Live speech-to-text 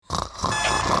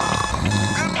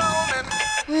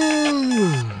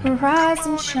rise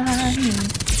and shine.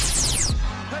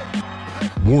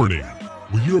 Warning.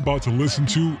 What you're about to listen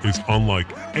to is unlike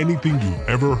anything you've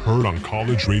ever heard on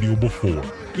college radio before.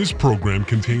 This program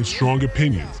contains strong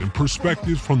opinions and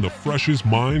perspectives from the freshest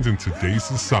minds in today's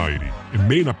society. It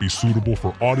may not be suitable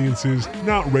for audiences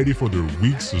not ready for their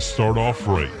weeks to start off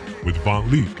right. With Von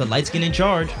Lee, the light skin in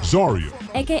charge, Zaria,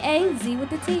 AKA Z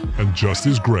with the T, and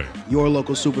Justice Gray, your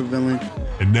local supervillain.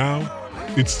 And now,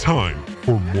 it's time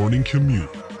for Morning Commute.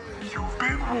 You've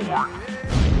been warned.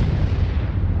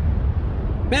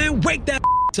 Man, wake that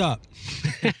up.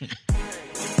 Good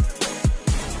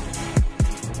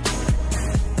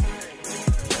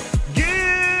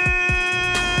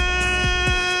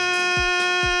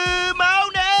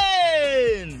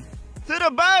morning to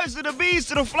the birds, to the bees,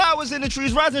 to the flowers in the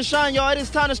trees. Rise and shine, y'all. It is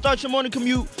time to start your morning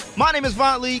commute. My name is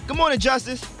Von Lee. Good morning,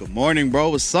 Justice. Good morning, bro.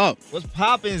 What's up? What's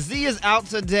poppin'? Z is out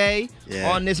today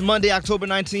on this Monday, October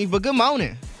 19th. But good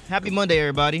morning. Happy Monday,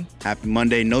 everybody. Happy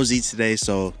Monday. No Z today,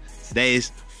 so today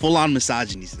is full-on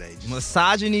misogyny today.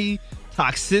 Misogyny,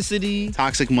 toxicity.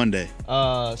 Toxic Monday.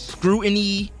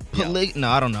 Scrutiny. No,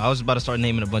 I don't know. I was about to start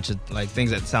naming a bunch of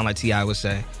things that sound like T.I. would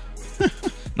say.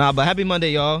 Nah, but happy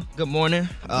Monday, y'all. Good morning.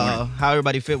 How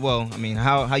everybody fit? Well, I mean,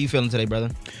 how you feeling today, brother?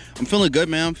 I'm feeling good,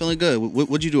 man. I'm feeling good.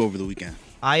 What'd you do over the weekend?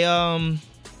 I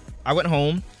went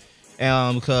home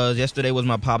because yesterday was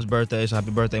my pop's birthday, so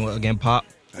happy birthday again, Pop.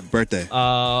 Happy birthday.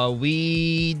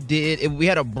 We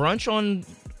had a brunch on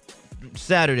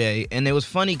Saturday, and it was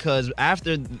funny because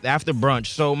after brunch,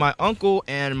 so my uncle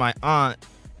and my aunt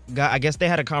I guess they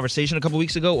had a conversation a couple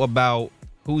weeks ago about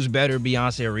who's better,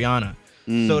 Beyonce or Rihanna.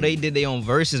 So they did their own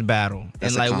versus battle.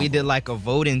 That's and we did a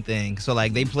voting thing. So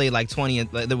they played 20 and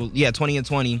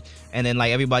 20, and then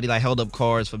everybody held up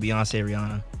cards for Beyonce or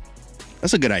Rihanna.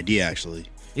 That's a good idea, actually.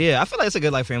 Yeah, I feel like it's a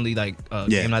good family game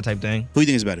night type thing. Who do you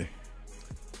think is better?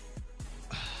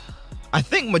 I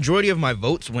think majority of my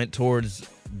votes went towards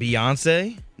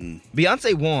Beyonce.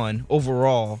 Beyonce won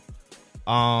overall.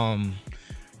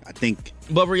 I think.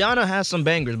 But Rihanna has some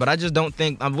bangers, but I just don't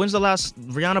think. When's the last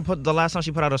time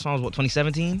she put out a song? Was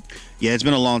 2017? Yeah, it's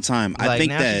been a long time. I think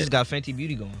now that she just got Fenty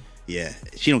Beauty going. Yeah,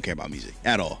 she don't care about music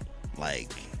at all.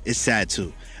 It's sad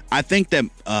too. I think that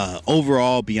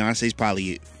overall Beyonce's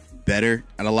probably better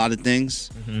at a lot of things,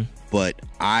 but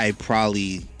I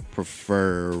probably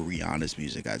prefer Rihanna's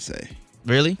music, I'd say.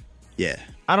 Really? Yeah.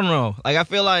 I don't know. I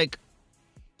feel like.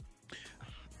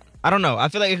 I don't know. I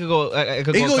feel like it could go. It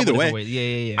could go either way. Ways.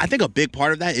 Yeah. I think a big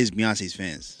part of that is Beyonce's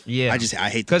fans. Yeah. I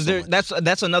hate that so much.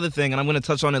 That's another thing, and I'm going to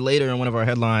touch on it later in one of our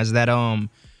headlines. That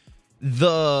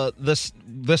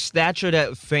the stature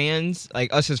that fans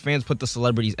us as fans put the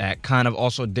celebrities at kind of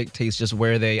also dictates just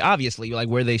where they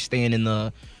where they stand in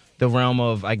the realm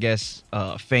of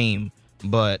fame.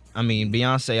 But I mean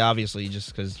Beyonce obviously just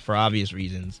because for obvious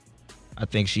reasons. I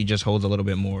think she just holds a little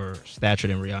bit more stature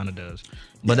than Rihanna does.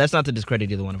 But that's not to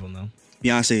discredit either one of them, though.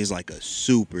 Beyonce is a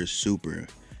super, super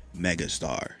mega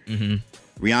star.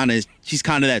 Rihanna, she's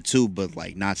kind of that too, but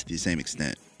not to the same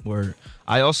extent. Word.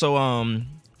 I also,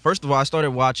 first of all, I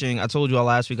started watching, I told you all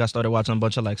last week, I started watching a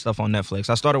bunch of stuff on Netflix.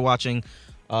 I started watching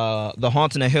The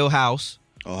Haunting of Hill House.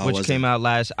 Which came out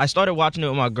last. I started watching it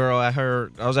with my girl. I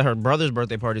was at her brother's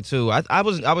birthday party too. I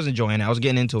was enjoying it. I was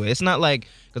getting into it. It's not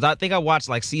because I think I watched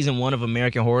season 1 of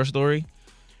American Horror Story.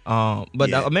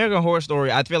 The American Horror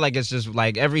Story, I feel like it's just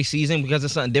every season because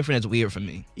it's something different. It's weird for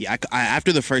me. Yeah,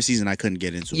 after the first season, I couldn't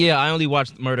get into it. Yeah, I only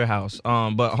watched Murder House.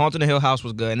 But Haunting the Hill House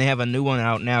was good, and they have a new one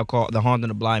out now called The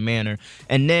Haunting of Bly Manor.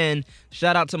 And then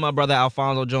shout out to my brother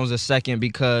Alfonso Jones II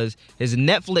because his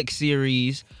Netflix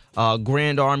series.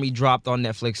 Grand Army dropped on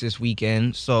Netflix this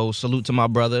weekend, so salute to my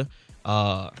brother.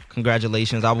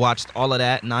 Congratulations. I watched all of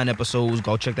that, 9 episodes.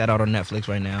 Go check that out on Netflix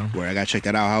right now. Where I gotta check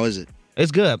that out. How is it?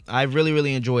 It's good. I really,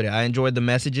 really enjoyed it. I enjoyed the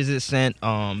messages it sent.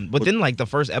 Within the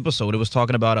first episode, it was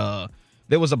talking about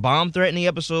there was a bomb threat in the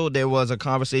episode. There was a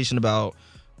conversation about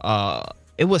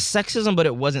it was sexism, but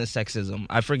it wasn't sexism.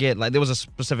 I forget. There was a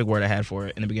specific word I had for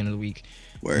it in the beginning of the weekend.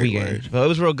 But it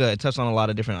was real good. It touched on a lot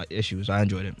of different issues. I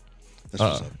enjoyed it. That's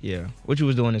what's up. Yeah. What you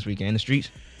was doing this weekend in the streets?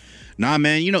 Nah,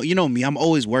 man. You know me. I'm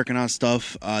always working on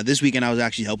stuff. This weekend I was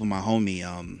actually helping my homie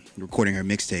recording her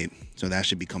mixtape, so that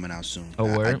should be coming out soon. Oh,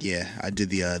 word? I did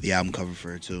the album cover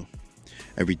for her too.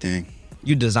 Everything.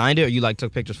 You designed it, or you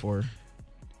took pictures for her?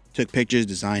 Took pictures,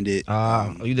 designed it.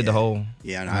 You did the whole.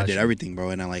 Yeah, I did everything,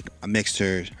 bro. And I mixed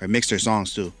her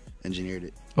songs too, engineered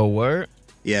it. Oh, word?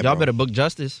 Yeah, y'all bro. better book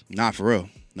Justice. Nah, for real.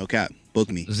 No cap. Book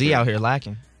me. Z out here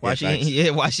lacking. Why she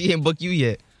ain't book you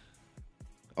yet?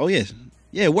 Oh yes.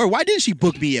 Yeah, why didn't she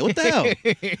book me yet? What the hell?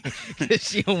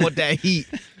 She don't want that heat.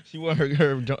 She want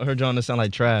her John to sound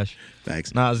like trash.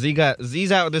 Thanks. Nah,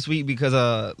 Z's out this week because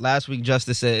last week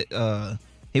Justice said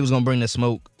he was gonna bring the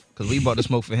smoke because we brought the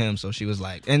smoke for him. So she was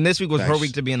like, and this week was her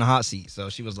week to be in the hot seat. So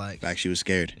she was like, she was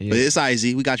scared. Yeah. But it's all right,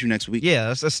 Z. We got you next week.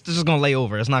 Yeah, it's just gonna lay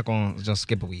over. It's not gonna just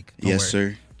skip a week. Don't yes,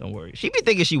 worry. sir. Don't worry. She be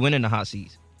thinking she winning the hot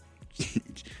seats.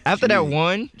 After that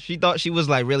one, she thought she was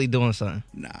like really doing something.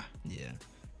 Nah. Yeah.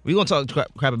 We gonna talk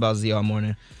crap about Z all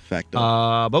morning. Fact.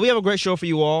 But we have a great show for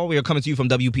you all. We are coming to you from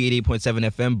WP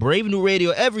 88.7 FM, Brave New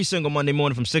Radio, every single Monday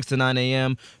morning from 6 to 9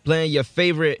 a.m., playing your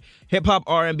favorite hip-hop,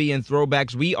 R&B, and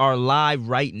throwbacks. We are live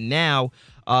right now.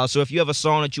 So if you have a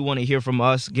song that you want to hear from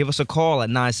us, give us a call at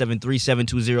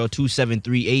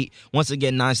 973-720-2738. Once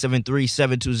again,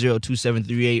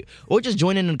 973-720-2738. Or just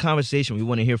join in the conversation. We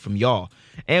want to hear from y'all.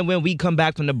 And when we come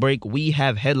back from the break, we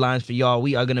have headlines for y'all.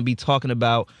 We are going to be talking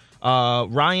about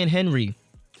Ryan Henry.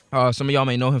 Some of y'all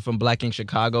may know him from Black Ink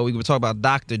Chicago. We were talking about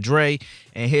Dr. Dre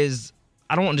and his,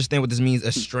 I don't understand what this means,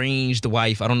 estranged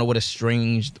wife. I don't know what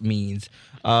estranged means.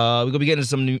 We're going to be getting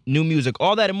some new music.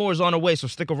 All that and more is on the way, so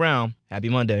stick around. Happy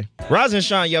Monday. Rise and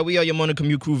shine, y'all. We are your morning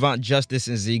commute crew, Vaunt, Justice,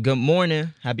 and Z. Good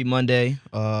morning. Happy Monday.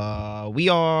 We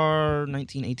are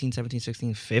 19, 18, 17,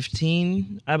 16,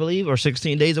 15, I believe, or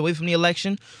 16 days away from the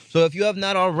election. So if you have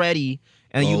not already,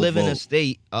 and you live in a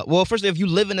state, firstly, if you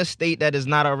live in a state that has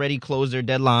not already closed their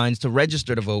deadlines to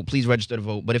register to vote, please register to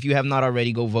vote. But if you have not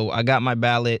already, go vote. I got my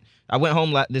ballot. I went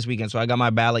home this weekend, so I got my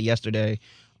ballot yesterday,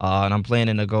 and I'm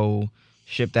planning to go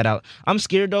ship that out. I'm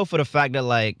scared, though, for the fact that,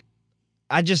 like,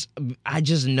 I just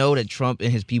know that Trump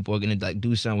and his people are going to, like,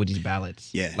 do something with these ballots.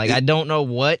 Yeah. Like, I don't know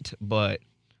what, but,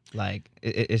 like,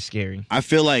 it's scary. I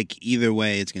feel like either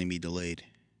way, it's going to be delayed.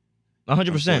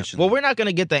 100%. Well, we're not going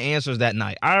to get the answers that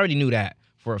night. I already knew that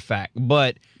for a fact.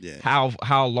 But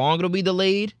how long it'll be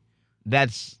delayed,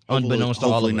 that's unbeknownst to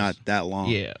all of us. Hopefully not that long.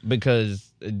 Yeah,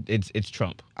 because it's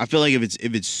Trump. I feel like if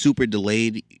it's super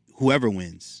delayed, whoever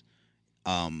wins,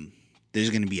 there's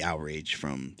going to be outrage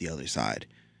from the other side.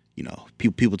 You know,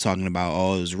 people talking about,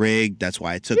 oh, it was rigged. That's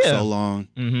why it took so long.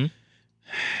 Mm-hmm.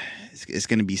 It's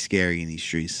going to be scary in these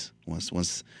streets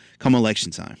once come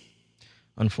election time.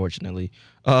 Unfortunately,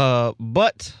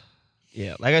 but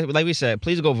yeah, like we said,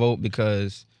 please go vote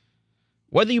because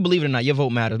whether you believe it or not, your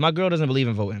vote matters. My girl doesn't believe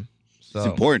in voting, so it's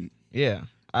important. Yeah,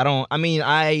 I don't. I mean,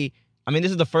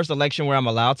 this is the first election where I'm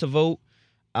allowed to vote,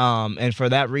 and for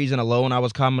that reason alone, I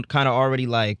was kind of already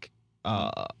like,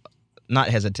 not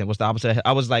hesitant. What's the opposite?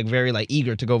 I was like very like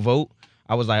eager to go vote.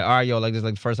 I was like, all right, yo, like this is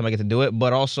like the first time I get to do it,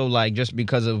 but also like just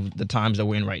because of the times that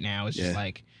we're in right now, it's just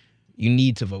like you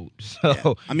need to vote.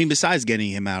 So I mean, besides getting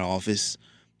him out of office,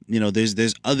 you know,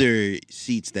 there's other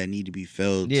seats that need to be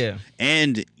filled. Yeah.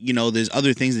 And, you know, there's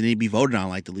other things that need to be voted on,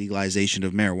 like the legalization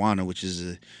of marijuana, which is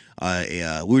we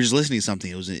were just listening to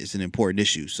something. It's an important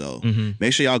issue. So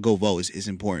make sure y'all go vote. It's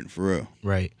important for real.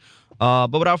 Right.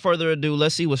 But without further ado,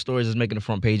 let's see what stories is making the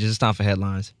front pages. It's time for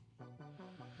headlines.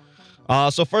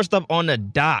 So first up on the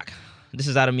dock, this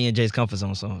is out of me and Jay's comfort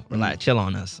zone, so relax, chill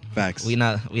on us. Facts. We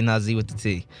not Z with the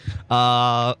T.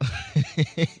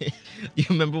 You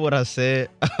remember what I said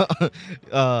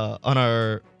on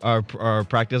our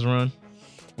practice run?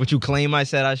 What you claim I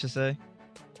said I should say?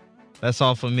 That's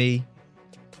all for me.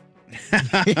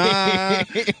 Nah,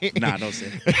 don't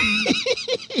say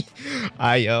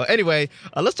it. Anyway,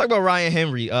 let's talk about Ryan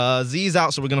Henry. Z's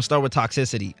out, so we're gonna start with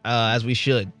toxicity, as we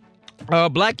should.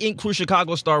 Black Ink Crew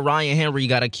Chicago star Ryan Henry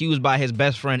got accused by his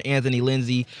best friend Anthony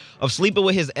Lindsay of sleeping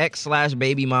with his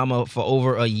ex/baby mama for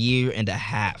over a year and a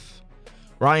half.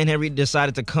 Ryan Henry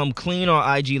decided to come clean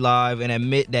on IG Live and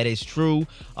admit that it's true.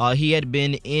 He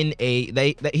admitted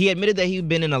that he'd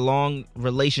been in a long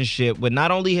relationship with not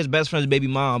only his best friend's baby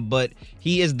mom, but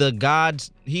he is the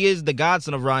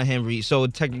godson of Ryan Henry. So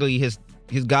technically his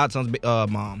godson's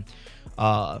mom.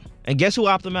 And guess who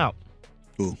opted him out?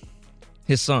 Who?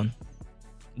 His son.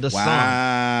 The son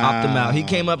opted him out. He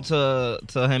came up to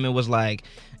him and was like,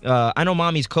 I know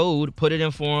mommy's code, put it in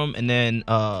for him, and then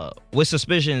with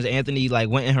suspicions, Anthony like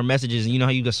went in her messages, and you know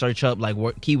how you can search up like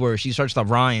keywords. She searched up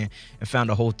Ryan and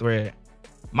found a whole thread.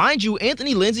 Mind you,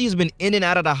 Anthony Lindsay has been in and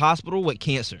out of the hospital with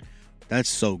cancer. That's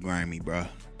so grimy, bro.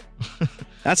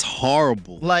 That's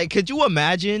horrible. Like, could you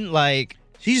imagine? Like,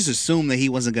 she just assumed that he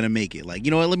wasn't gonna make it. Like,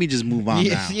 you know what? Let me just move on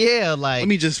now. Yeah, like, let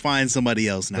me just find somebody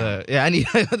else now. I need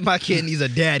my kid needs a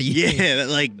daddy. Yeah,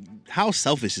 like, how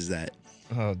selfish is that?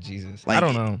 Oh Jesus, like, I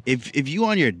don't know. If you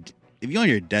on your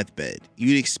deathbed,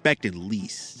 you'd expect at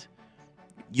least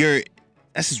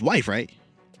that's his wife, right?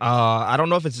 I don't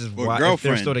know if it's his wife. Girlfriend. If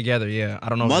they're still together, yeah. I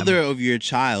don't know. Mother of your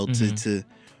child to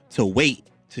wait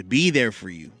to be there for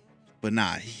you, but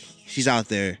nah, she's out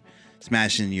there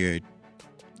smashing your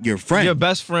your friend. Your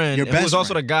best friend. Your Who best was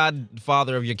also the friend.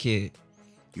 godfather of your kid.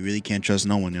 You really can't trust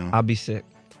no one, yo. I'll be sick.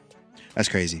 That's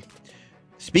crazy.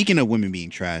 Speaking of women being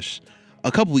trash,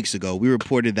 a couple weeks ago, we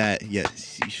reported that, you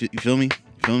feel me?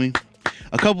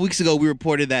 A couple weeks ago, we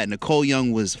reported that Nicole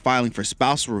Young was filing for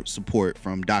spousal support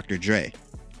from Dr. Dre.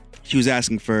 She was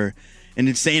asking for an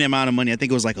insane amount of money. I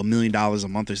think it was like $1 million a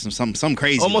month or some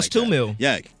crazy. Almost like $2 that. million.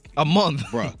 Yeah. A month.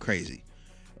 Bruh, crazy.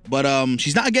 But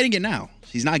she's not getting it now.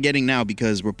 She's not getting now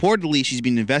because reportedly she's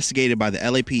being investigated by the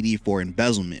LAPD for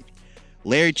embezzlement.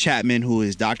 Larry Chapman, who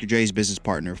is Dr. Dre's business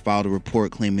partner, filed a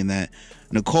report claiming that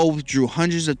Nicole withdrew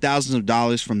hundreds of thousands of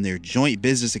dollars from their joint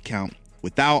business account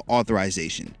without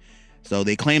authorization. So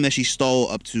they claim that she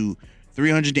stole up to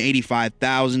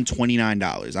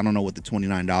 $385,029. I don't know what the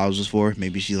 $29 was for.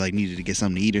 Maybe she needed to get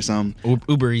something to eat or something.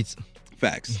 Uber Eats.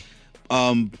 Facts.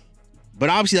 But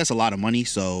obviously that's a lot of money,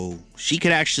 so she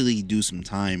could actually do some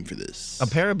time for this. A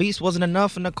pair of beats wasn't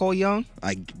enough for Nicole Young?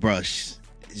 It's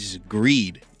just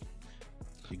greed.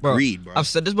 Greed, bro. I've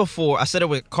said this before. I said it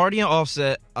with Cardi and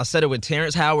Offset. I said it with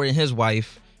Terrence Howard and his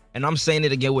wife. And I'm saying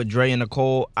it again with Dre and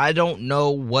Nicole. I don't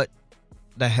know what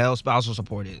the hell spousal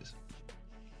support is.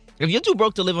 If you're too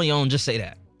broke to live on your own, just say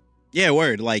that. Yeah,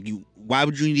 word. Why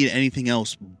would you need anything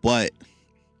else but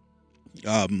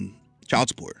child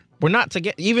support? We're not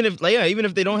together. Even if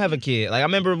they don't have a kid. I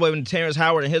remember when Terrence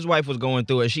Howard and his wife was going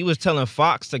through it, she was telling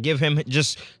Fox to give him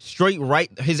just straight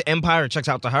right. His empire checks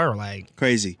out to her.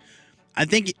 Crazy. I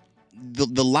think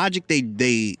the logic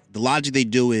they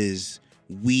do is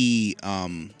we're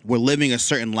living a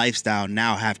certain lifestyle,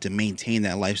 now have to maintain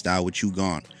that lifestyle with you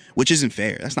gone, which isn't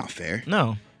fair. That's not fair.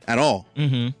 No. At all.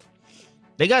 Mm-hmm.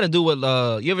 They got to do what.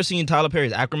 You ever seen Tyler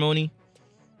Perry's Acrimony?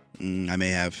 I may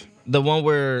have. The one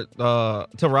where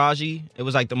Taraji, it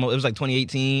was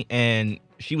 2018, and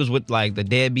she was with the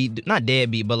deadbeat, not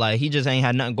deadbeat, but he just ain't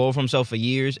had nothing going for himself for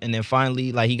years, and then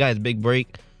finally he got his big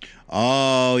break.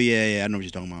 Oh yeah, I know what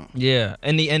you're talking about. Yeah,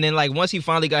 and then once he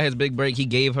finally got his big break, he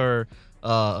gave her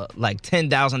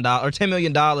 $10,000 or $10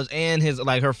 million and his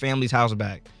her family's house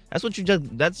back.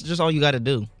 That's just all you got to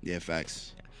do. Yeah,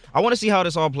 facts. I want to see how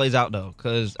this all plays out though,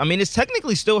 because it's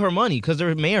technically still her money because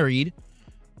they're married.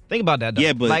 Think about that though.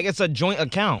 Yeah, but it's a joint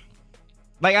account.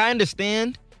 I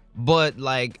understand, but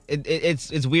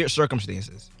it's weird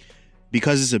circumstances.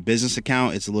 Because it's a business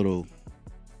account, it's a little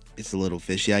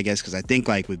fishy, I guess, because I think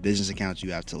with business accounts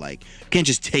you have to you can't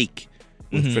just take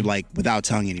for without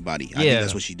telling anybody. I think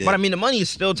that's what she did. But the money is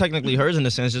still technically hers in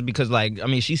a sense, just because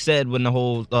she said when the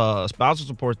whole spousal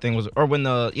support thing was, or when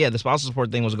the spousal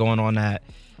support thing was going on, that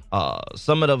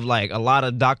some of a lot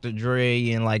of Dr.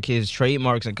 Dre and his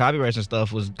trademarks and copyrights and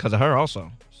stuff was because of her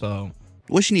also. So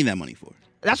what she need that money for?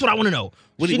 That's what I want to know.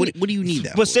 What do you need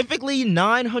that specifically for?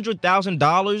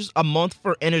 $900,000 a month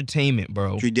for entertainment,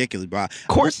 bro. It's ridiculous, bro.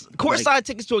 Courtside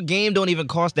tickets to a game don't even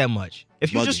cost that much.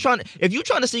 If you're if you're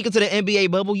trying to sneak into the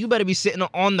NBA bubble, you better be sitting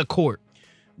on the court.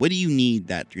 What do you need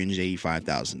that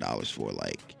 $385,000 for?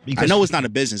 I know it's not a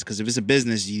business, because if it's a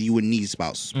business, you wouldn't need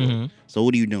spousal support. Mm-hmm. So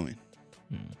what are you doing?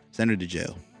 Send her to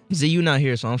jail. Z, you not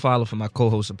here, so I'm filing for my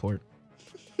co-host support.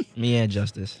 Me and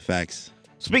Justice. Facts.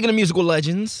 Speaking of musical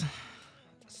legends,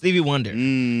 Stevie Wonder.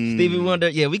 Stevie Wonder.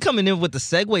 Yeah, we coming in with the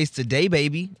segues today,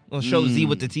 baby. We'll show Z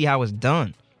with the T how it's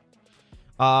done.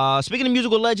 Speaking of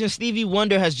musical legends, Stevie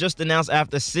Wonder has just announced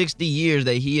after 60 years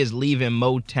that he is leaving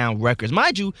Motown Records.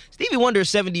 Mind you, Stevie Wonder is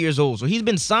 70 years old, so he's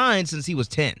been signed since he was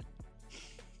 10.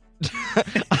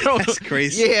 That's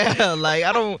crazy. Yeah,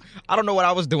 I don't know what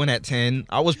I was doing at 10.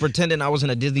 I was pretending I was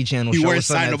in a Disney Channel show. You weren't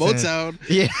signed to Motown.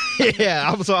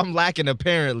 Yeah. So I'm lacking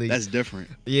apparently. That's different.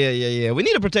 Yeah. We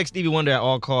need to protect Stevie Wonder at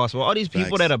all costs. Well, all these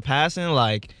people that are passing,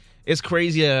 it's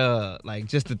crazy.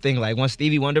 Just to think, once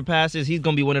Stevie Wonder passes, he's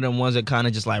gonna be one of them ones that kind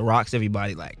of just rocks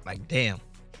everybody. Damn.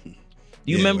 Do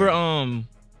you remember? Oh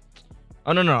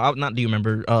no, not. Do you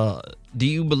remember? Do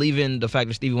you believe in the fact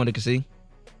that Stevie Wonder can see?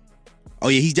 Oh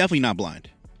yeah, he's definitely not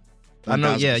blind. 1,000%. I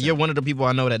know. Yeah, you're one of the people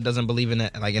I know that doesn't believe in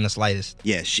that, in the slightest.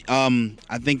 Yeah.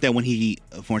 I think that when he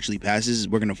unfortunately passes,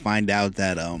 we're gonna find out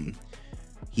that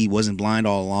he wasn't blind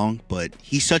all along. But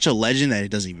he's such a legend that it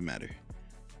doesn't even matter.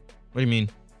 What do you mean?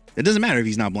 It doesn't matter if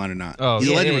he's not blind or not. Oh, he's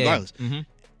a legend regardless. Mm-hmm.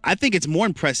 I think it's more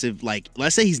impressive.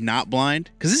 Let's say he's not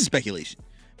blind, because this is speculation,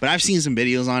 but I've seen some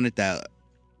videos on it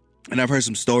and I've heard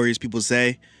some stories people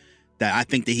say that I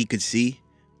think that he could see.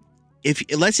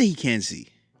 Let's say he can see,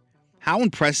 how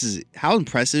impressive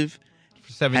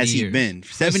has he been?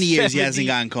 For 70 years, he hasn't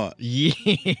gotten caught.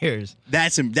 Years. I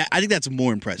think that's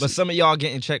more impressive. But some of y'all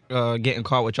getting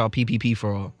caught with y'all PPP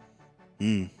for all.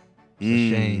 It's a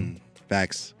shame.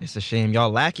 Facts. It's a shame.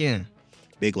 Y'all lacking.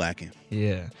 Big lacking.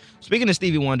 Yeah. Speaking of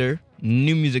Stevie Wonder,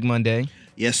 New Music Monday.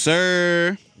 Yes,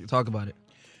 sir. Talk about it.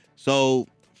 So,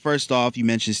 first off, you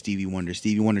mentioned Stevie Wonder.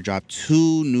 Stevie Wonder dropped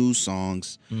 2 new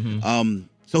songs.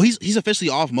 So he's officially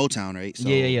off Motown, right? So,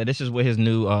 Yeah. This is with his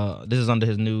new. This is under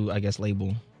his new, I guess,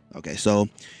 label. Okay, so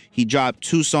he dropped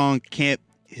 2 songs.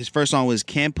 His first song was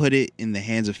 "Can't Put It in the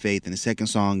Hands of Faith," and the second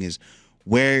song is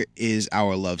 "Where Is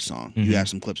Our Love Song." You have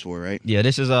some clips for it, right? Yeah,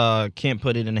 this is "Can't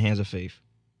Put It in the Hands of Faith."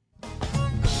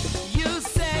 You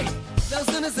say those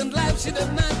innocent lives should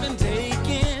have not been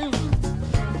taken,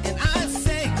 and I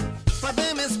say for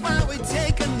them it's why we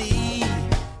take a knee.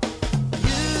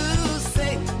 You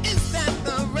say is that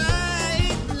the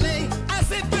right way? I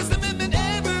say First Amendment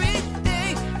every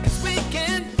day, 'cause we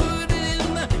can't put it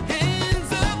in the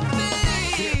hands of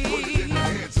faith. Can't put it in the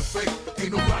hands of faith.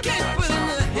 Ain't nobody can't put it in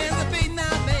the hands of faith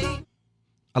now, mate.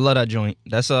 I love that joint.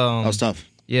 That's That was tough.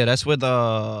 Yeah, that's with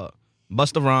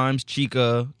Busta Rhymes,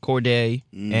 Chica, Cordae,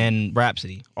 and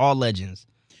Rhapsody. All legends.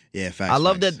 Yeah, facts. I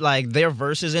love that, like, their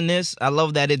verses in this. I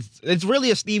love that it's really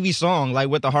a Stevie song, like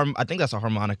with the I think that's a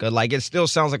harmonica. Like, it still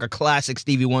sounds like a classic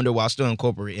Stevie Wonder while still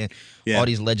incorporating all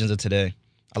these legends of today.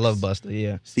 I love Busta.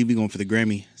 Yeah. Stevie going for the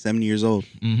Grammy. 70 years old.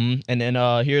 And then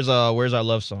here's "Where's Our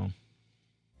Love Song."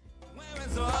 Where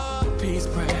is our peace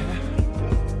prayer?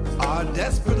 Our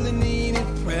desperately needed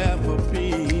prayer for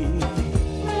peace.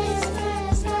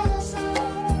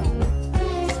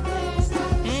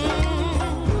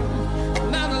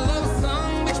 Not a love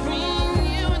song between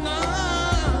you and I,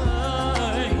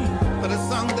 but a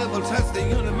song that will touch the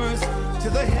universe to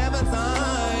the heavens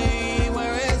high.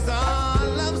 Where is our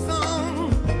love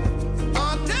song?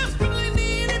 Our desperately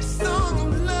needed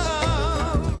song of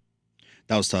love.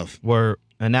 That was tough.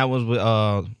 And that was with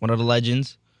one of the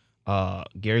legends,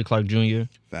 Gary Clark Jr.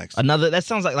 Facts. That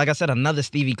sounds like I said, another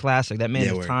Stevie classic. That man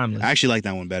is timeless. I actually like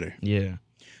that one better. Yeah.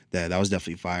 That was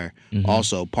definitely fire.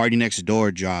 Also, Party Next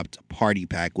Door dropped Party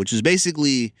Pack, which is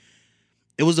basically,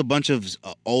 it was a bunch of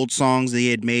old songs that he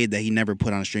had made that he never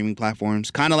put on streaming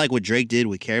platforms. Kind of like what Drake did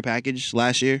with Care Package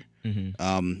last year.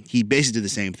 He basically did the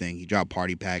same thing. He dropped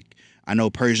Party Pack. I know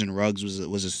Persian Rugs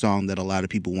was a song that a lot of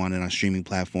people wanted on streaming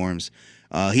platforms.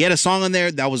 He had a song on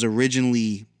there that was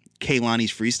originally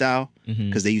Kehlani's Freestyle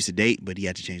because they used to date, but he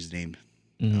had to change the name.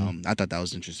 I thought that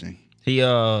was interesting. He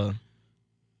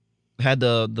had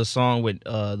the song with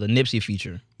the Nipsey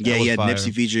feature. Yeah, he had fire.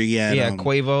 Nipsey feature. He had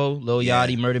Quavo, Lil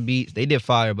Yachty, Murder Beats. They did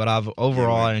fire, but I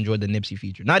enjoyed the Nipsey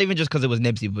feature. Not even just because it was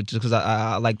Nipsey, but just because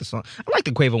I like the song. I like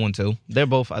the Quavo one too. They're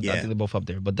both. I think they're both up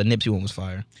there, but the Nipsey one was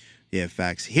fire. Yeah,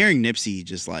 facts. Hearing Nipsey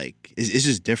just like it's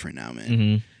just different now,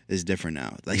 man. It's different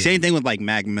now. Like same thing with like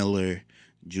Mac Miller,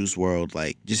 Juice WRLD.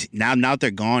 Like just now that they're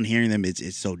gone, hearing them,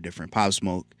 it's so different. Pop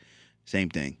Smoke, same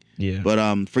thing. Yeah.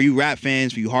 But for you rap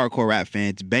fans, for you hardcore rap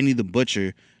fans, Benny the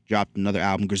Butcher dropped another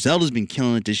album. Griselda's been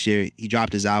killing it this year. He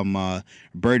dropped his album,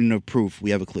 Burden of Proof.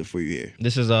 We have a clip for you here.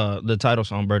 This is the title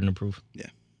song, Burden of Proof.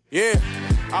 Yeah,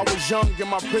 I was young in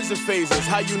my prison phases.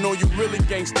 How you know you really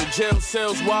gangster? Jail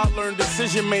cells where I learned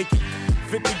decision making.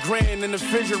 50 grand in the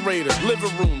refrigerator,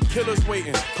 living room, killers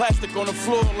waiting. Plastic on the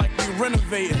floor like we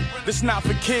renovating. This not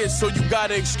for kids, so you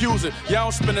gotta excuse it. Y'all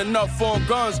don't spend enough on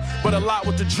guns, but a lot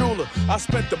with the jeweler. I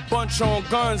spent a bunch on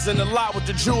guns and a lot with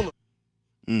the jeweler.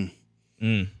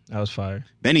 That was fire.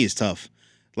 Benny is tough.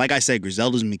 Like I said,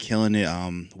 Griselda's been killing it.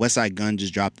 Westside Gunn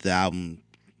just dropped the album,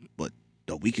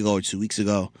 a week ago or 2 weeks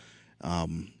ago.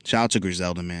 Shout out to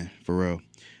Griselda, man, for real.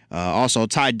 Also,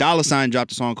 Ty Dolla $ign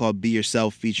dropped a song called "Be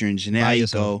Yourself" featuring Jhené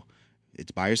Aiko. It's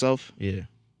By Yourself? Yeah.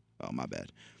 Oh, my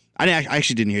bad. I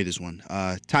actually didn't hear this one.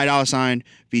 Ty Dolla $ign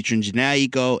featuring Jhené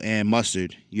Aiko and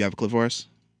Mustard. You have a clip for us?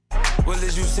 Well,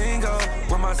 is you single?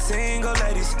 With my single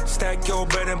ladies, stack your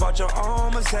bread and bought your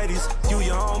own Mercedes. You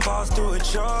your own boss, do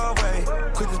it your way.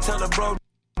 Quick to tell a bro,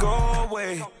 go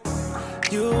away.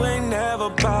 You ain't never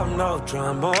bout no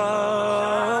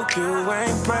drama. You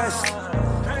ain't pressed.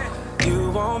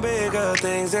 You want bigger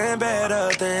things and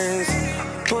better things.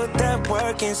 Put that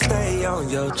work and stay on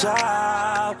your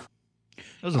job.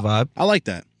 It was a vibe. I like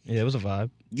that. Yeah, it was a vibe.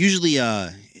 Usually,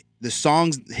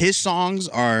 his songs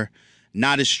are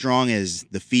not as strong as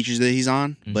the features that he's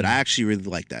on, but I actually really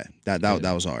like that. That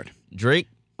was hard. Drake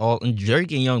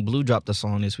and Young Blue dropped a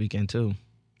song this weekend too.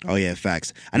 Oh yeah,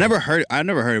 facts. I never heard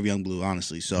of Young Blue,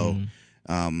 honestly. So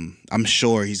I'm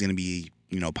sure he's gonna be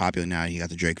popular now. He got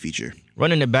the Drake feature.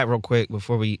 Running it back real quick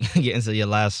before we get into your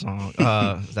last song.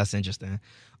 That's interesting.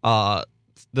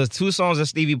 The 2 songs that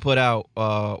Stevie put out,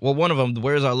 one of them,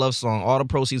 "Where's Our Love Song," all the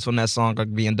proceeds from that song are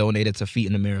being donated to Feet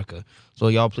in America. So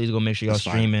y'all please go make sure y'all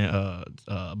stream and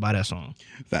buy that song.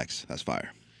 Facts. That's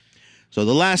fire. So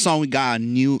the last song we got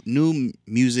on New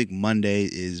Music Monday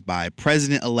is by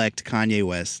President-elect Kanye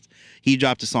West. He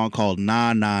dropped a song called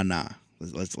 "Nah Nah Nah."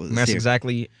 Let's That's hear it.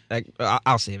 exactly. Like,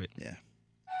 I'll save it. Yeah.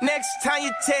 Next time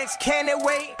you text, can it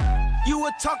wait? You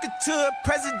were talking to a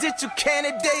presidential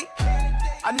candidate.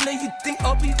 I know you think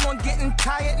Obi-Wan getting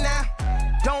tired now.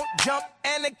 Don't jump,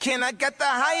 Anakin, I got the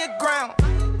higher ground.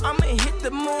 I'ma hit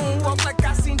the moon, walk like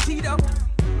I seen Tito.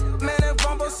 Man, that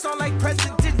rumble sound like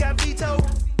president got vetoed.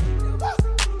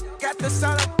 Got the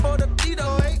sign up for the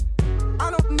veto, eh? I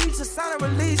don't need to sign a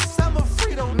release, I'm a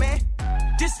Frito, man.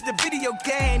 This is the video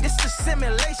game, this is the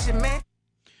simulation, man.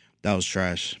 That was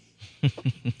trash.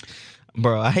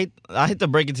 Bro, I hate to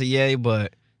break it to Ye,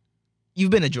 but you've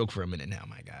been a joke for a minute now,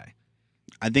 my guy.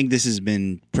 I think this has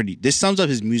been pretty. This sums up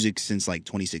his music since like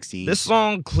 2016. This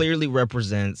song clearly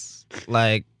represents,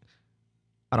 like,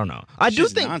 I don't know. I It's do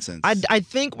just think nonsense. I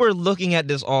think we're looking at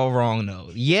this all wrong though.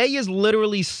 Ye is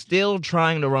literally still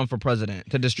trying to run for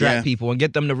president to distract Yeah. people and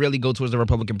get them to really go towards the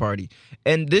Republican Party.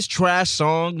 And this trash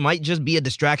song might just be a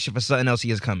distraction for something else he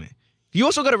has coming. You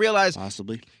also got to realize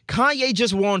Possibly. Kanye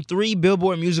just won 3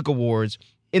 Billboard Music Awards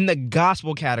in the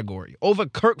gospel category over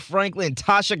Kirk Franklin,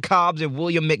 Tasha Cobbs, and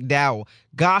William McDowell.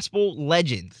 Gospel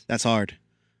legends. That's hard.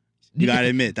 You gotta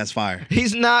admit, that's fire.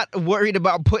 He's not worried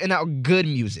about putting out good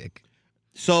music.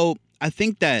 So I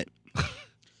think that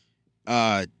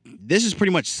this has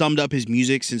pretty much summed up his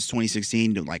music since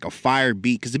 2016 to like a fire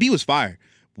beat, because the beat was fire,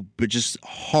 but just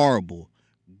horrible,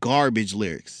 garbage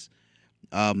lyrics.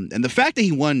 And the fact that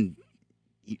he won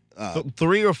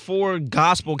 3 or 4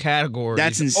 gospel categories.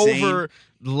 That's insane. Over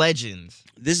legends.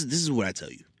 This is what I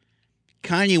tell you.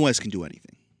 Kanye West can do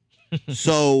anything.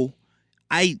 So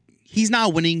he's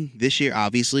not winning this year,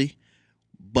 obviously,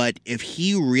 but if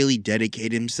he really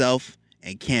dedicated himself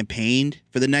and campaigned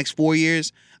for the next 4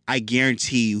 years, I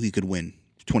guarantee you he could win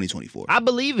 2024. I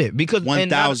believe it because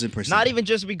 1,000%. Not even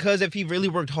just because if he really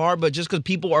worked hard, but just because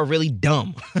people are really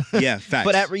dumb. Yeah, facts.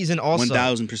 For that reason, also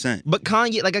 1,000%. But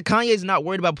Kanye's not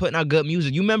worried about putting out good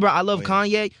music. You remember I Love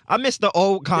Kanye? I miss the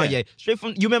old Kanye. Yeah. Straight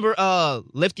from you remember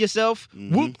Lift Yourself?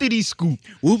 Whoop diddy scoop.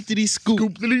 Whoop diddy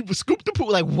scoop. Scoop the poop.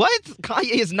 Like what?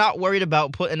 Kanye is not worried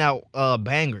about putting out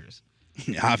bangers.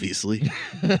 Obviously.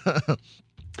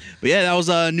 But yeah, that was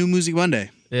New Music Monday.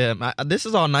 Yeah, this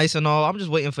is all nice and all. I'm just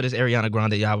waiting for this Ariana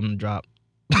Grande album to drop.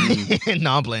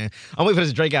 No, I'm playing. I'm waiting for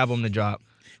this Drake album to drop.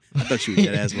 I thought you were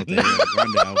dead ass about the Ariana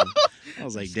Grande album. I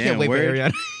was like, damn, Can't wait for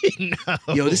word. Ariana.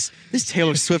 No. Yo, this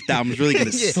Taylor Swift album is really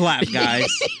gonna slap,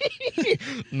 guys.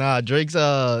 Nah, Drake's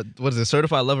what is it?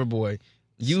 Certified Lover Boy.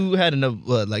 You had an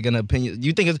opinion.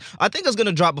 You think I think it's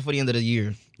gonna drop before the end of the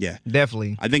year. Yeah,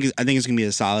 Definitely. I think it's gonna be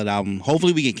a solid album.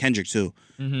 Hopefully, we get Kendrick too.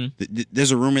 Mm-hmm.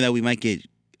 There's a rumor that we might get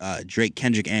Drake,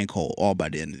 Kendrick, and Cole all by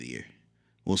the end of the year.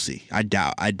 We'll see. I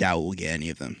doubt we'll get any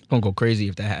of them. Gonna go crazy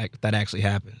if that actually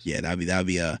happens. Yeah, that'd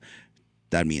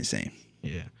be insane.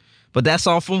 Yeah. But that's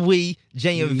all from we,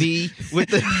 J and V, with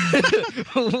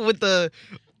the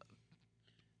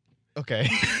Okay.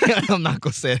 I'm not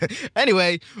gonna say it.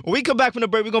 Anyway, when we come back from the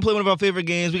break, we're gonna play one of our favorite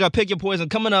games. We got Pick Your Poison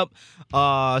coming up.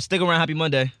 Stick around, happy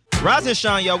Monday. Rise and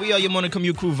shine, y'all. We are your morning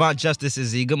commute crew. Vaughn Justice is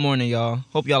Z. Good morning, y'all.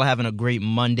 Hope y'all are having a great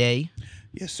Monday.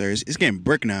 Yes, sir. It's getting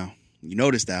brick now. You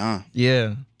noticed that, huh?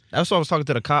 Yeah. That's why I was talking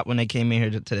to the cop when they came in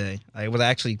here today. Like, it was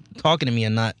actually talking to me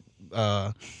and not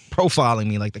profiling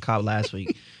me like the cop last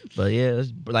week. But yeah, it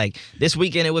was, like this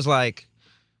weekend it was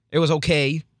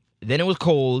okay. Then it was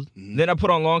cold. Mm-hmm. Then I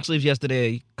put on long sleeves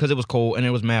yesterday because it was cold and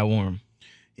it was mad warm.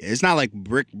 Yeah, it's not like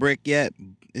brick yet.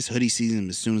 It's hoodie season.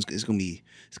 As soon as it's gonna be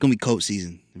coat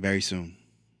season very soon.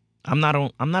 I'm not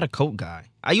a coat guy.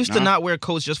 I used to not wear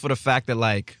coats just for the fact that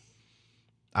like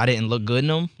I didn't look good in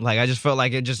them. Like I just felt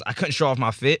like I couldn't show off my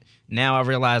fit. Now I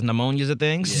realize pneumonia's a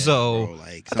thing. Yeah, so bro,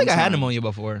 like, I think I had pneumonia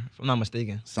before, if I'm not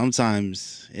mistaken.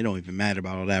 Sometimes it don't even matter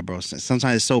about all that, bro.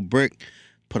 Sometimes it's so brick.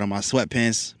 Put on my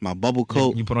sweatpants, my bubble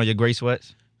coat. You put on your gray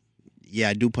sweats? Yeah,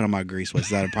 I do put on my gray sweats.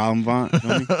 Is that a problem, Vaughn? You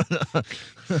know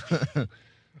me?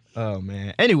 Oh,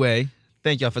 man. Anyway,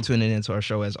 thank y'all for tuning in to our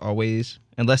show as always.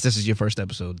 Unless this is your first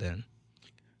episode, then.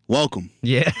 Welcome.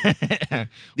 Yeah.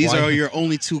 These are your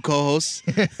only 2 co-hosts.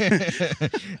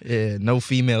 Yeah, no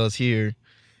females here.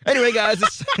 Anyway, guys,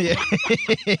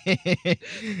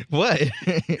 what?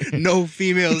 No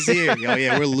females here. Oh,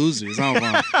 yeah, we're losers. Huh,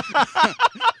 Vaughn?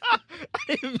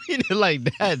 I didn't mean it like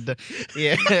that.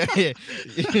 Yeah.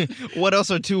 What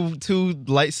else are two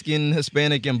light-skinned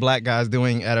Hispanic and black guys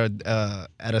doing at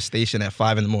a station at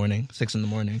 5 a.m, 6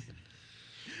 a.m?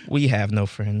 We have no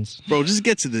friends. Bro, just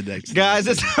get to the next. Guys,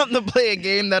 it's time to play a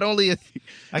game that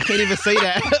I can't even say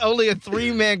that. Only a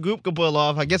 3-man group can pull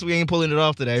off. I guess we ain't pulling it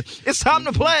off today. It's time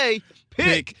to play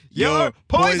Pick Your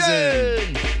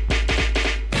Poison.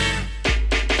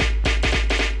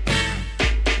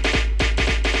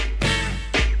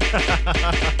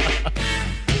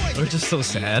 We're just so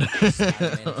sad.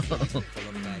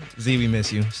 Z, we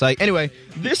miss you. Psych. Anyway,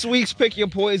 this week's Pick Your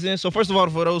Poison. So first of all,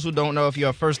 for those who don't know, if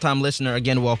you're a first-time listener,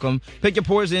 again, welcome. Pick Your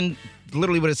Poison,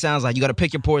 literally what it sounds like. You got to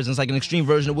pick your poison. It's like an extreme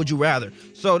version of Would You Rather.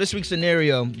 So this week's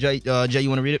scenario, Jay, you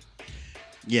want to read it?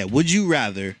 Yeah, would you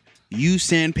rather use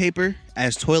sandpaper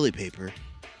as toilet paper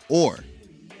or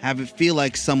have it feel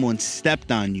like someone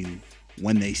stepped on you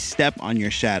when they step on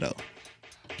your shadow?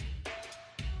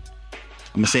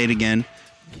 I'm going to say it again.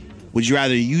 Would you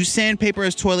rather use sandpaper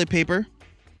as toilet paper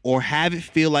or have it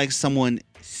feel like someone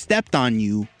stepped on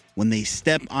you when they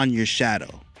step on your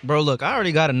shadow? Bro, look, I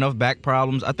already got enough back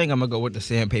problems. I think I'm going to go with the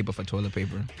sandpaper for toilet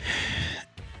paper.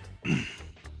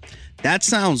 That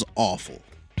sounds awful.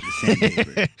 The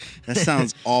sandpaper. That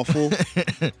sounds awful.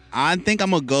 I think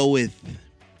I'm going to go with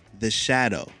the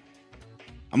shadow.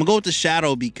 I'm going to go with the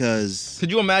shadow because...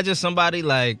 Could you imagine somebody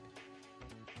like...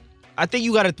 I think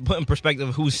you got to put in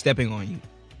perspective who's stepping on you.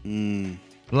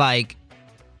 Like,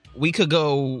 we could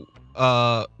go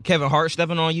Kevin Hart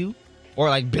stepping on you, or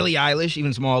like Billie Eilish,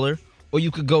 even smaller, or you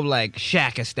could go like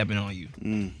Shaq is stepping on you.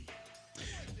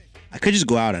 I could just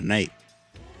go out at night.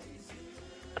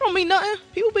 I don't mean nothing.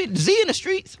 People be Z in the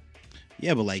streets.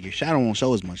 Yeah, but like your shadow won't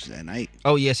show as much as at night.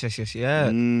 Oh, yes.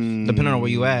 Depending on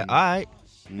where you at. All right.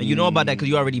 And you know about that because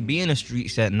you already be in the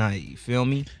streets at night. You feel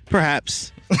me?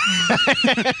 Perhaps.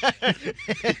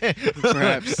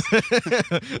 Perhaps.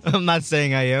 I'm not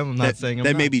saying I am. I'm not saying I'm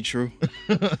that not. may be true.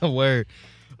 Word.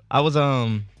 I was you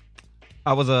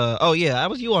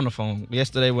on the phone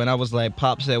yesterday when I was like,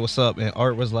 Pop said what's up, and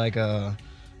Art was like, I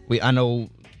know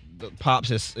the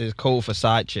Pops is code for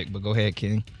side chick, but go ahead,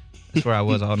 King. That's where I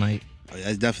was all night.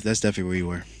 That's definitely where you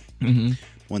were. Mm-hmm.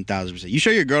 1000%. You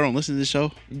sure your girl don't listen to this show?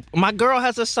 My girl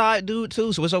has a side dude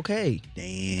too, so it's okay.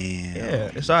 Damn.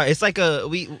 Yeah, it's all right. It's like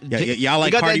y'all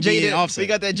like Cardi B and Offset. We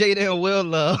got that Jada and Will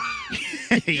love.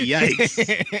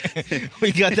 Yikes.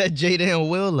 We got that Jada and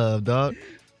Will love, dog.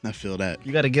 I feel that.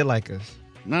 You got to get like us.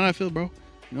 No, I feel, bro.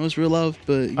 You know it's real love,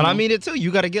 but I mean it too.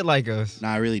 You got to get like us.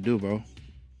 Nah, I really do, bro.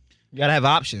 You got to have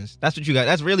options. That's what you got.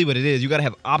 That's really what it is. You got to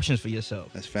have options for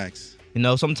yourself. That's facts. You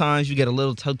know, sometimes you get a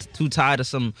little too tired of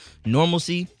some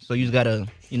normalcy, so you just gotta,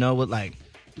 like,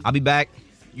 I'll be back.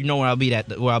 You know where I'll be at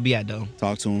though.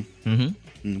 Talk to him.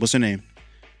 Mm-hmm. What's her name?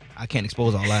 I can't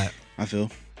expose all that. I feel.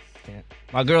 Can't.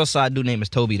 My girl's side dude name is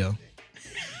Toby though.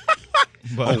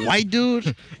 But a white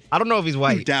dude? I don't know if he's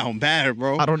white. You down bad,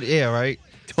 bro. Yeah, right.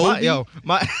 Toby?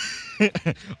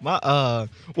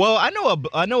 Well, I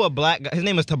know a black guy. His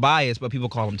name is Tobias, but people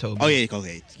call him Toby. Oh yeah,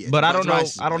 okay. Yeah, but I don't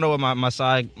know what my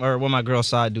side or what my girl's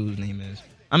side dude's name is.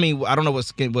 I mean, I don't know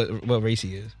what race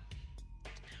he is.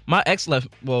 My ex left.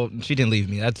 Well, she didn't leave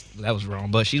me. That was wrong.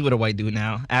 But she's with a white dude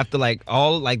now. After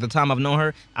the time I've known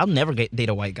her, I'll never date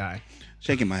a white guy.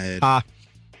 Shaking my head.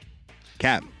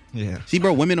 Cap. Yeah. See,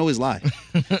 bro, women always lie.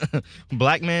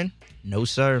 Black men, no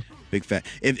sir. Big fat.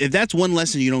 If that's one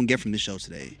lesson you don't get from this show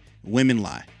today. Women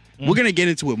lie. We're gonna get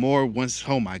into it more once.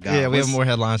 Oh my god! Yeah, we have more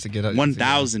headlines to get up.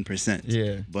 1000%.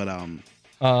 Yeah, but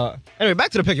anyway,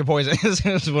 back to the Pick Your Poison.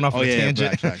 Went off on a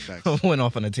tangent. Facts. Went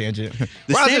off on a tangent.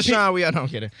 Roger Sean, we don't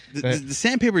get it. The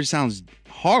sandpaper sounds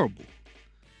horrible.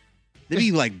 There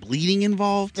be like bleeding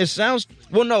involved. It sounds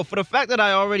no. For the fact that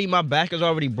my back is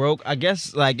already broke, I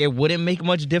guess like it wouldn't make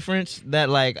much difference.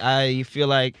 That like I feel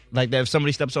like that if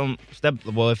somebody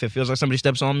if it feels like somebody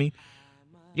steps on me.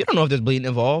 You don't know if there's bleeding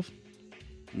involved.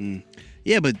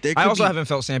 Yeah, but I also haven't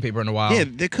felt sandpaper in a while. Yeah,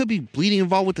 there could be bleeding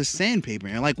involved with the sandpaper.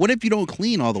 And like, what if you don't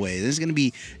clean all the way? This is gonna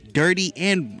be dirty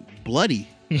and bloody.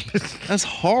 That's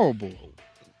horrible.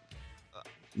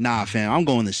 Nah, fam, I'm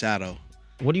going the shadow.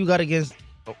 What do you got against?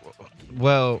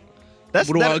 Well, what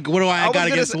do I got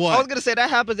against what? I was gonna say that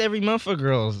happens every month for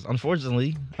girls.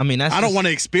 Unfortunately, I mean I don't want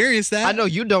to experience that. I know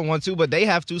you don't want to, but they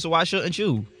have to, so why shouldn't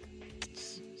you?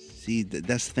 See,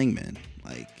 that's the thing, man.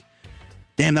 Like,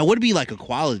 damn, that would be like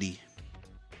equality.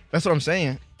 That's what I'm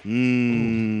saying.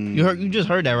 You just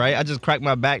heard that, right? I just cracked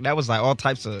my back. That was like all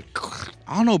types of.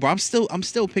 I don't know, bro. I'm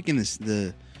still picking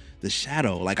the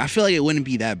shadow. Like, I feel like it wouldn't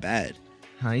be that bad.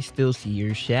 I still see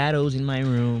your shadows in my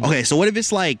room. Okay, so what if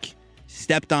it's like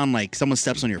stepped on, like someone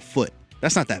steps on your foot?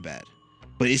 That's not that bad.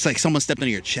 But it's like someone stepped on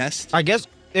your chest. I guess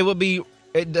it would be.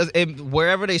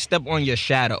 Wherever they step on your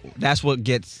shadow, that's what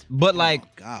gets. But like, oh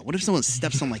God, what if someone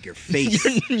steps on like your face,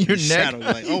 your neck? Shadow,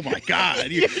 you're like, oh my God,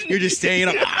 you're just staying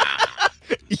up.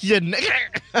 Your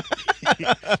neck.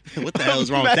 What the hell is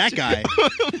wrong with that guy?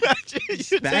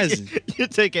 You're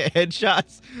taking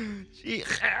headshots.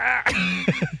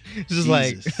 Just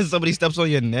like somebody steps on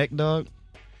your neck, dog.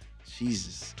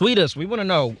 Jesus. Tweet us. We want to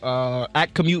know.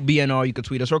 At Commute BNR, you can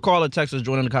tweet us or call or text us,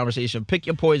 join in the conversation. Pick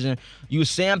your poison.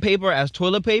 Use sandpaper as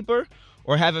toilet paper,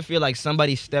 or have it feel like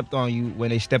somebody stepped on you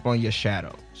when they step on your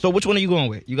shadow. So which one are you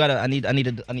going with? You gotta. I need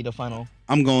a final.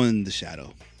 I'm going the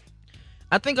shadow.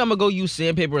 I think I'm gonna go use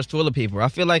sandpaper as toilet paper. I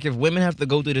feel like if women have to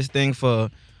go through this thing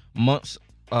for months,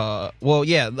 once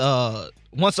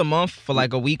a month for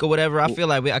like a week or whatever, I feel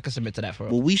like I could submit to that for.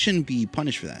 Well, we shouldn't be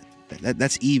punished for that.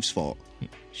 That's Eve's fault.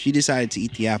 She decided to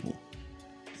eat the apple.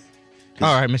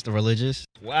 All right, Mr. Religious.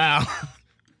 Wow.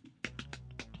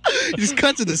 Just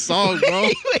cut to the song, bro.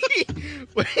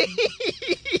 Wait.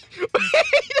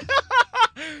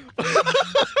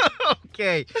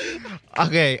 Okay.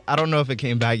 I don't know if it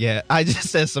came back yet. I just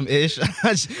said some ish.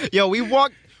 Yo, we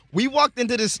walked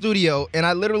into the studio, and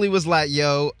I literally was like,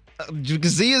 yo,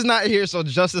 Z is not here, so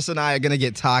Justice and I are going to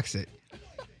get toxic.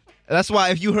 That's why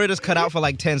if you heard us cut out for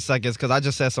like 10 seconds, because I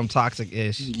just said some toxic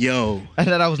ish. Yo. And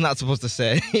that I was not supposed to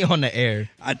say on the air.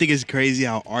 I think it's crazy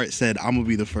how Art said, I'm going to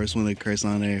be the first one to curse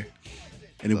on air.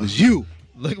 And it was you.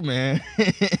 Look, man.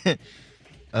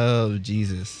 Oh,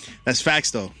 Jesus. That's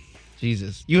facts, though.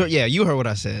 Jesus. You heard what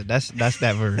I said. That's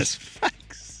that verse. That's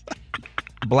facts.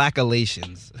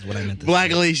 Blackalations is what I meant to say.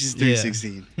 Blackalations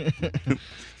 316. Yeah.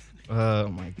 Oh,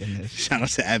 my goodness. Shout out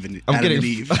to Adam I'm and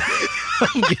Eve.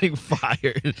 I'm getting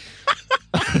fired.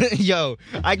 Yo,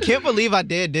 I can't believe I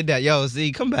did that. Yo,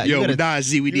 Z, come back. Yo,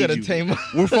 Z, we need you.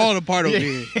 We're falling apart over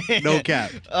here. No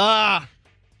cap.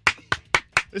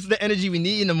 This is the energy we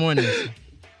need in the mornings.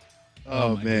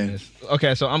 Oh man. Goodness.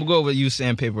 Okay, so I'm going with use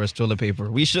sandpaper as toilet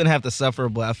paper. We shouldn't have to suffer,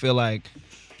 but I feel like,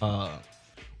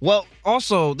 well,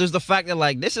 also there's the fact that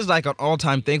like this is like an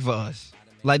all-time thing for us.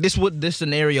 Like this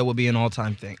scenario would be an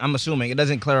all-time thing. I'm assuming it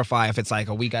doesn't clarify if it's like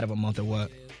a week out of a month or what.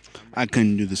 I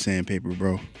couldn't do the sandpaper,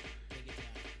 bro.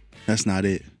 That's not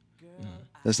it.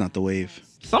 That's not the wave.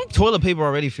 Some toilet paper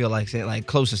already feel like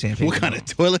close to sandpaper. What kind of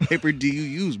toilet paper do you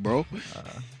use, bro?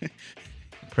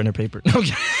 Printer paper. Hey,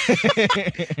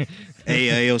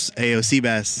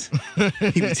 Seabass.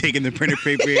 He be taking the printer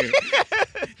paper here,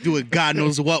 doing God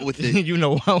knows what with it. You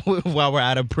know, while we're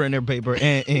out of printer paper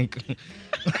and ink.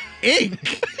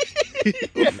 Ink?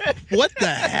 What the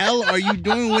hell are you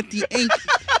doing with the ink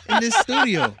in this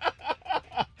studio?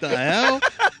 The hell?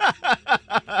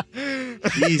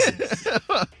 Jesus.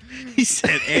 He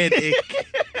said and ink.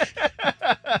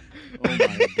 Oh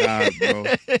my God, bro.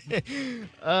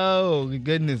 Oh,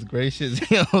 goodness gracious.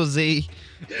 Yo, Z.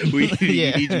 We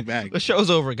need you back. The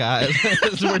show's over, guys.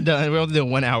 We're done. We're only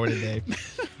doing 1 hour today.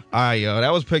 All right, yo.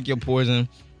 That was Pick Your Poison.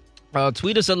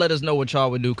 Tweet us and let us know what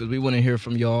y'all would do because we want to hear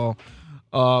from y'all.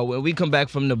 When we come back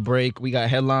from the break, we got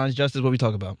headlines. Justice, what we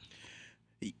talk about?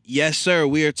 Yes, sir.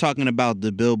 We are talking about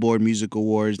the Billboard Music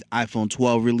Awards, iPhone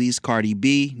 12 release, Cardi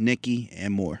B, Nicki,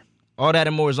 and more. All that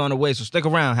and more is on the way, so stick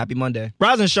around. Happy Monday.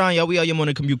 Rise and shine, y'all. We are your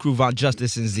morning commute crew, Von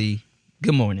Justice and Z.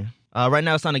 Good morning. Right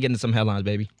now, it's time to get into some headlines,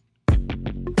 baby.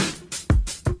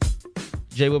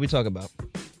 Jay, what we talk about?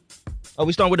 Oh,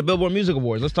 we start with the Billboard Music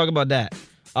Awards. Let's talk about that.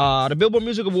 The Billboard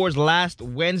Music Awards last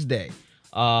Wednesday.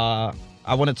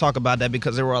 I want to talk about that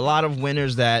because there were a lot of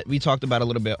winners that we talked about a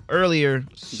little bit earlier.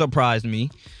 Surprised me.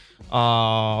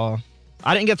 I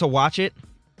didn't get to watch it.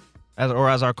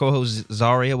 As our co-host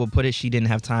Zaria will put it, she didn't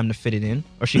have time to fit it in.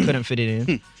 Or she couldn't fit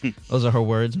it in. Those are her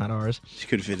words, not ours. She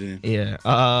couldn't fit it in. Yeah.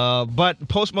 But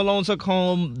Post Malone took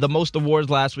home the most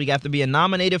awards last week after being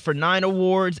nominated for 9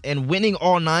 awards and winning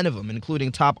all 9 of them,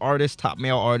 including Top Artist, Top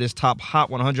Male Artist, Top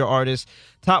Hot 100 Artist,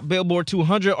 Top Billboard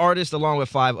 200 Artist, along with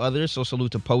 5 others. So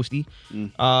salute to Posty.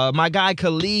 My guy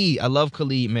Khalid, I love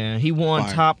Khalid, man. He won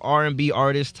Top R&B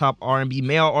Artist, Top R&B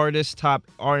Male Artist, Top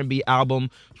R&B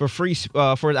Album for his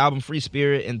album Free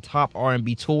Spirit, and Top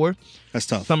R&B Tour. That's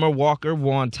tough. Summer Walker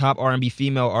won Top R&B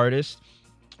Female Artist.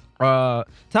 Top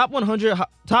Hot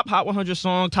 100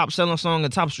 song, Top Selling Song,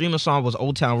 and Top Streaming Song was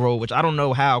Old Town Road, which I don't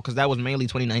know how because that was mainly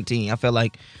 2019. I feel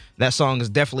like that song is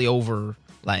definitely over.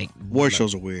 Award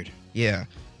shows are weird. Yeah.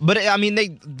 But, I mean,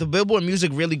 the Billboard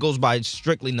music really goes by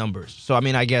strictly numbers. So, I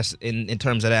mean, I guess in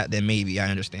terms of that, then maybe I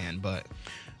understand. But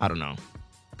I don't know.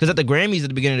 Because at the Grammys at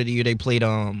the beginning of the year, they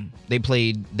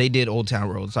did Old Town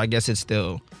Road. So I guess it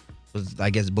still was,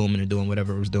 booming and doing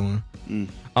whatever it was doing.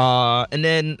 And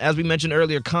then, as we mentioned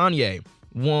earlier, Kanye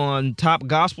won Top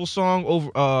Gospel Song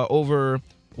over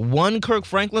one Kirk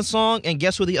Franklin song. And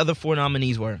guess who the other 4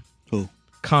 nominees were? Who?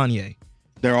 Kanye.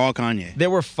 They're all Kanye. There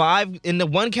were 5 in the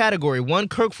one category, 1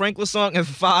 Kirk Franklin song and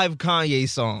 5 Kanye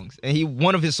songs. And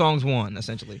one of his songs won,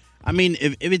 essentially. I mean,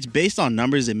 if it's based on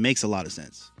numbers, it makes a lot of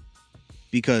sense.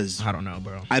 Because I don't know,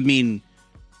 bro. I mean,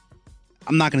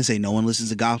 I'm not going to say no one listens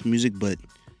to gospel music, but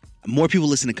more people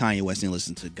listen to Kanye West than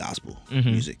listen to gospel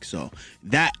music. So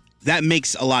that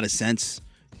makes a lot of sense,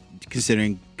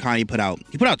 considering Kanye put out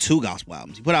 2 gospel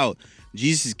albums. He put out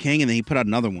Jesus is King, and then he put out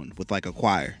another one with like a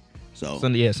choir. So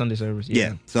Sunday service.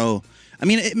 Yeah. So I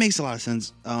mean, it makes a lot of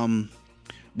sense.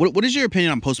 What is your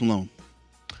opinion on Post Malone?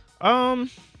 I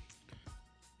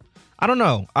don't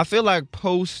know. I feel like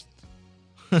Post.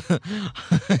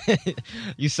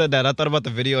 You said that. I thought about the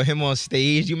video of him on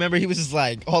stage. You remember he was just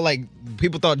like all like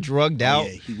people thought drugged out.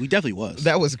 Yeah, we definitely was.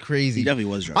 That was crazy. He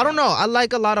definitely was drugged I don't know. I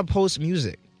like a lot of Post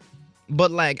music,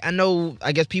 but like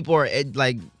I guess people are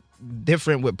like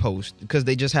different with Post because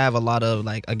they just have a lot of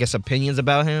like I guess opinions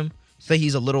about him. Say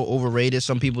he's a little overrated.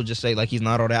 Some people just say like he's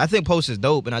not all that. I think Post is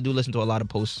dope, and I do listen to a lot of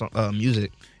Post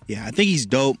music. Yeah, I think he's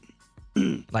dope.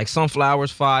 Like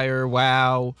Sunflowers, Fire,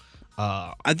 Wow.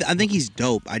 I think he's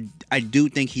dope. I do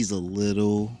think he's a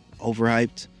little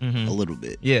overhyped, a little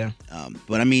bit. Yeah.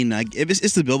 But I mean, like, if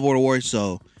it's the Billboard Awards,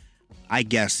 so I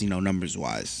guess numbers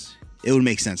wise, it would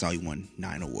make sense how he won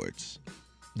 9 awards.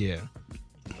 Yeah.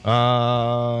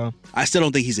 I still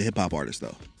don't think he's a hip hop artist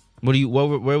though.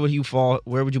 Where would you fall?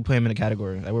 Where would you put him in the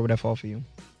category? Like, where would that fall for you?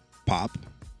 Pop.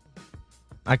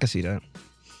 I can see that.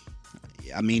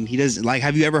 I mean, he does like.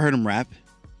 Have you ever heard him rap?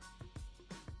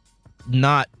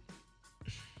 Not.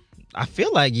 I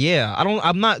feel like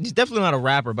I'm not. He's definitely not a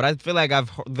rapper, but I feel like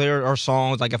there are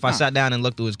songs like if I sat down and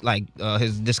looked through his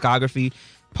his discography,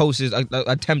 Post is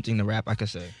attempting to rap. I could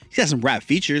say he has some rap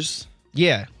features.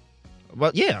 Yeah,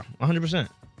 well, yeah, 100%.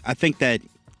 I think that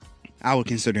I would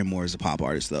consider him more as a pop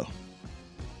artist though.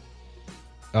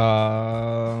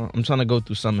 I'm trying to go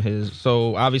through some of his.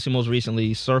 So obviously, most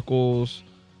recently, Circles,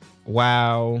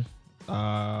 Wow,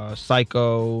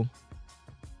 Psycho,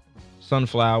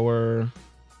 Sunflower,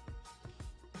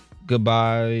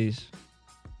 Goodbyes.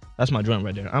 That's my joint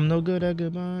right there. I'm no good at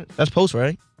goodbyes. That's Post,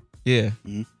 right? Yeah.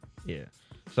 Mm-hmm. Yeah.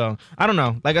 So, I don't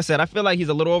know. Like I said, I feel like he's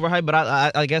a little overhyped, but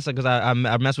I guess because I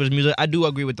mess with his music, I do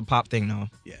agree with the pop thing, though.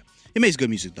 Yeah. He makes good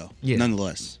music, though. Yeah.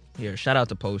 Nonetheless. Yeah, shout out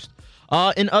to Post.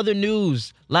 In other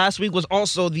news, last week was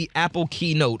also the Apple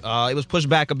keynote. It was pushed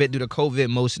back a bit due to COVID.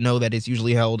 Most know that it's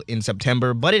usually held in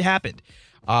September, but it happened.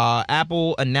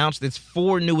 Apple announced its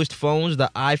 4 newest phones,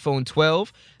 the iPhone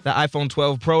 12, the iPhone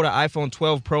 12 Pro, the iPhone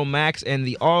 12 Pro Max, and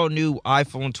the all-new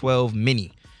iPhone 12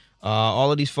 Mini.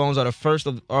 All of these phones are the first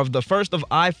of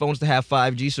iPhones to have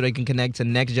 5G so they can connect to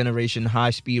next-generation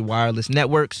high-speed wireless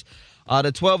networks.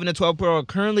 The 12 and the 12 Pro are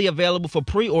currently available for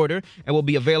pre-order and will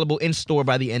be available in-store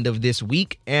by the end of this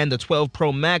week. And the 12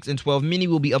 Pro Max and 12 Mini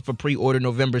will be up for pre-order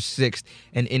November 6th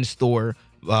and in-store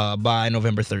by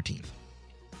November 13th.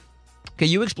 Can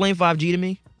you explain 5G to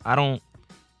me? I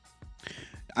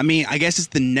mean, I guess it's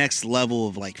the next level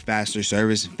of like faster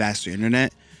service and faster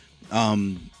internet.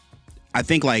 I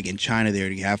think like in China they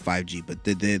already have 5G, but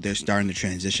they're starting to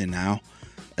transition now.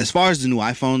 As far as the new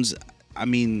iPhones, I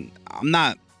mean,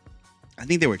 I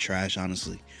think they were trash,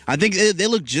 honestly. I think they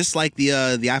look just like the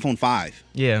iPhone 5.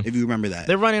 Yeah, if you remember that.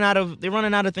 They're running out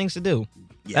of things to do.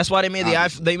 Yeah, that's why they made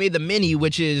they made the Mini,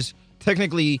 which is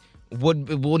technically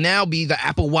will now be the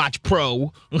Apple Watch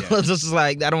Pro. Yeah. This is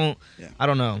like I don't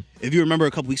know. If you remember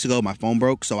a couple weeks ago, my phone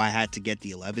broke, so I had to get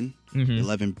the 11,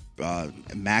 11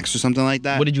 Max or something like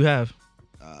that. What did you have?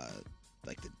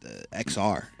 Like the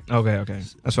XR. Okay,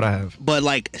 that's what I have. But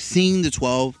like seeing the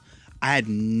 12, I had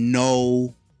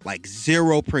no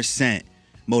 0%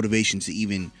 motivation to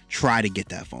even try to get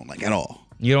that phone, like at all.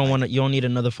 You don't need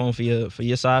another phone for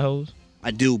your side hoes?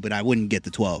 I do, but I wouldn't get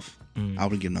the 12. I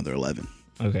would get another 11.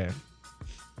 Okay.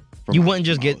 You wouldn't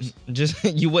just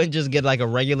get like a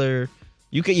regular.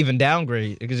 You could even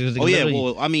downgrade because it was. Oh yeah,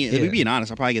 well I mean, if we're being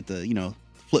honest, I'll probably get the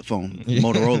flip phone,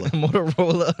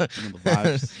 Motorola.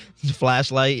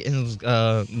 Flashlight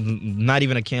and not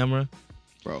even a camera.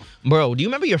 Bro, do you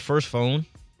remember your first phone?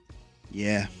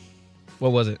 Yeah.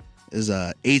 What was it? It was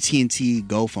a AT&T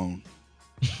Go phone.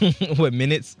 What,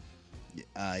 minutes?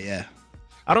 Yeah.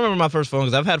 I don't remember my first phone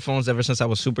because I've had phones ever since I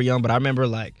was super young, but I remember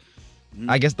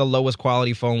I guess the lowest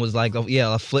quality phone was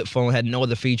a flip phone, had no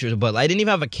other features, but I didn't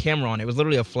even have a camera on it. It was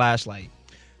literally a flashlight.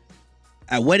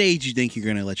 At what age do you think you're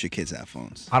going to let your kids have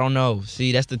phones? I don't know.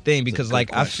 See, that's the thing because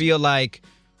I feel like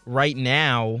right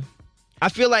now, I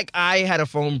feel like I had a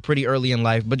phone pretty early in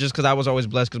life, but just because I was always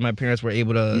blessed because my parents were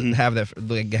able to have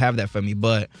that for me.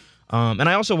 But and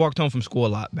I also walked home from school a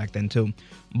lot back then too.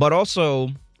 But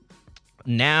also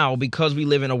now, because we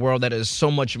live in a world that is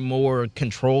so much more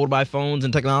controlled by phones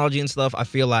and technology and stuff, I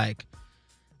feel like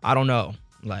I don't know.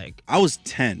 I was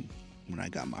 10 when I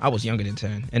got I was younger than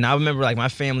 10, and I remember my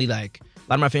family a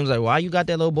lot of my family was like, why you got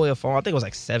that little boy a phone? I think it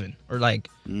was 7 or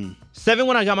 7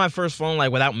 when I got my first phone,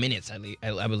 without minutes,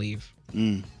 I believe.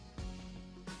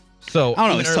 So I don't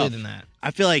know. even It's earlier tough. than that.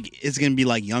 I feel like it's gonna be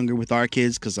like younger with our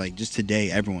kids because like just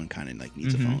today, everyone kind of like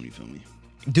needs a phone. You feel me?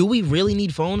 Do we really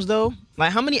need phones though?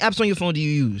 Like, how many apps on your phone do you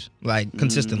use like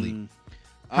consistently?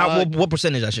 What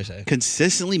percentage I should say?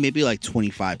 Consistently, maybe like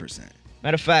 25%.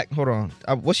 Matter of fact, hold on.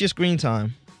 What's your screen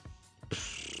time?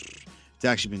 It's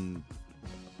actually been.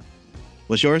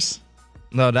 What's yours?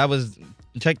 No, that was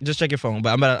just check your phone.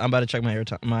 But I'm about to check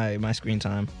my screen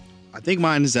time. I think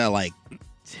mine is at like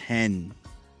 10.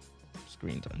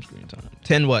 Screen time.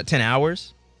 10 what? 10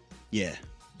 hours? Yeah.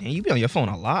 Damn, you be on your phone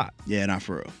a lot. Yeah, not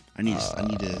for real. I need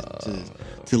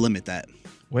to limit that.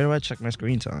 Where do I check my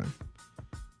screen time?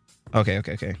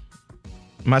 Okay.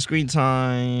 My screen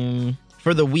time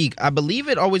for the week, I believe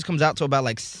it always comes out to about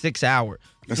like 6 hours.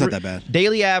 That's not that bad.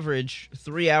 Daily average,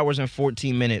 3 hours and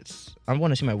 14 minutes. I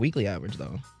want to see my weekly average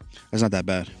though. That's not that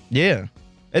bad. Yeah.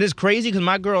 It is crazy because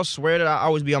my girls swear that I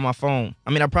always be on my phone.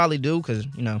 I mean, I probably do because,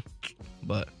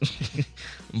 but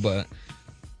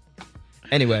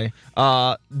anyway,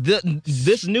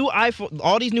 this new iPhone,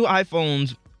 all these new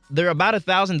iPhones, they're about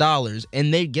 $1,000,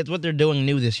 and they get what they're doing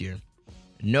new this year.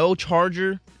 No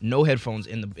charger, no headphones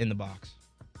in the box.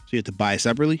 So you have to buy it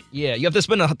separately? Yeah, you have to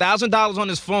spend $1,000 on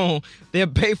this phone,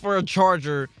 then pay for a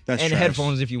charger and trash.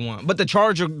 headphones if you want. But the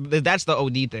charger, that's the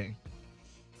OD thing.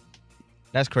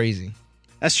 That's crazy.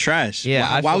 That's trash.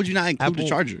 Yeah. Why would you not include the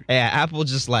charger? Yeah, Apple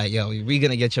just like, yo, we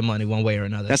gonna get your money one way or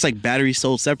another. That's like batteries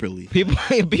sold separately. People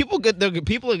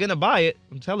are gonna buy it.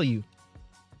 I'm telling you.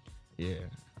 Yeah.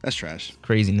 That's trash.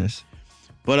 Craziness.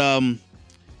 But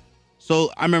so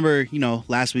I remember,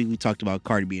 last week we talked about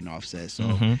Cardi B and Offset.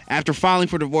 So after filing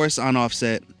for divorce on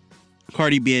Offset,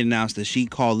 Cardi B announced that she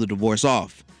called the divorce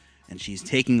off and she's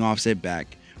taking Offset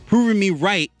back, proving me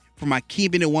right for my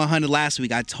keeping it 100 last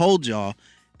week. I told y'all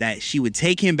that she would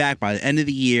take him back by the end of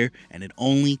the year, and it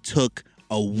only took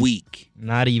a week.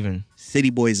 Not even. City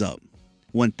Boys up,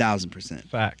 1,000%.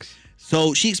 Facts.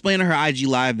 So she explained on her IG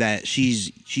Live that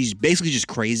she's basically just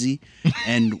crazy,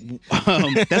 and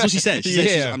that's what she said. She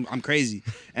said, I'm crazy,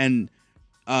 and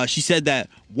she said that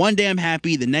one day I'm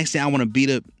happy, the next day I want to beat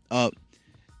up.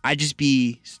 I just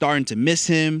be starting to miss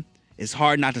him. It's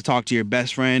hard not to talk to your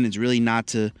best friend. It's really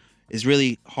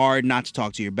hard not to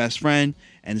talk to your best friend,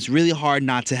 and it's really hard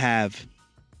not to have,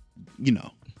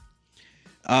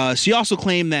 She also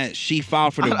claimed that she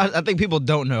filed for the. I think people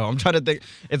don't know. I'm trying to think.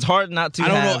 It's hard not to.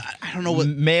 I don't know what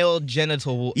male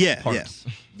genital parts.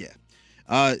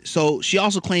 Yeah. So she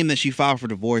also claimed that she filed for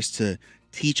divorce to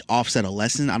teach Offset a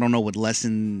lesson. I don't know what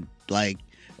lesson, like,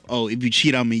 oh, if you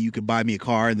cheat on me, you could buy me a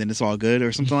car and then it's all good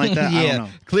or something like that. Yeah, I don't know.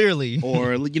 Clearly.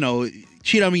 Or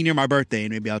cheat on me near my birthday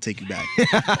and maybe I'll take you back.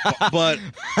 But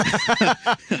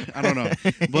I don't know.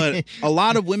 But a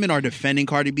lot of women are defending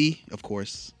Cardi B, of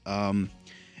course. And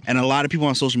a lot of people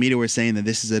on social media were saying that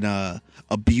this is an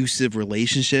abusive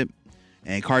relationship.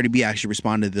 And Cardi B actually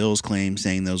responded to those claims,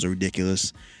 saying those are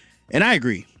ridiculous. And I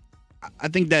agree. I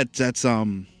think that's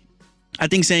I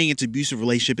think saying it's an abusive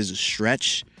relationship is a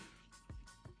stretch.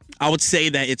 I would say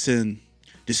that it's a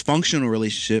dysfunctional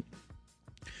relationship,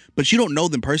 but you don't know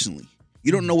them personally.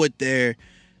 You don't know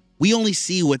we only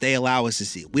see what they allow us to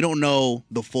see. We don't know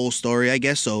the full story, I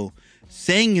guess. So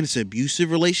saying it's an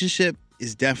abusive relationship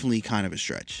is definitely kind of a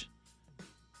stretch.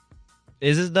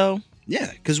 Is it though?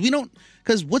 Yeah, because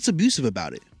what's abusive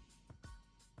about it?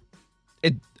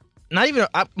 Not even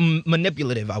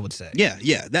manipulative, I would say.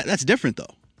 Yeah, that's different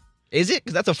though. Is it?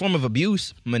 Because that's a form of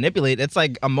abuse. Manipulate. It's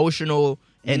like emotional,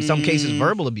 in some cases,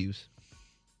 verbal abuse.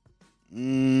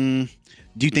 Do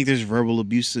you think there's verbal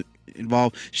abuse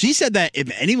involved? She said that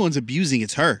if anyone's abusing,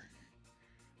 it's her.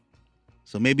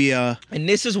 So maybe and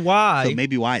this is why. So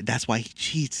maybe that's why he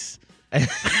cheats. And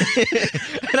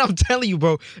I'm telling you,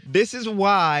 bro, this is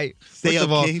why. Stay first up,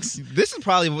 of all, Kings. this is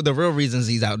probably the real reasons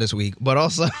he's out this week. But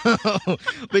also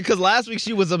because last week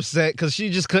she was upset because she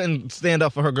just couldn't stand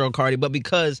up for her girl Cardi. But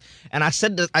because, and I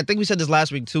think we said this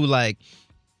last week too, like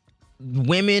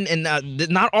women, and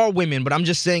not all women, but I'm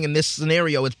just saying in this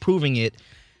scenario, it's proving it.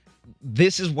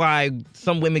 This is why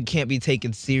some women can't be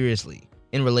taken seriously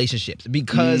in relationships,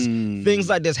 because things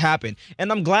like this happen.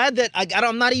 And I'm glad that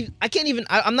I'm not even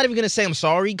gonna say I'm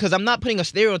sorry, because I'm not putting a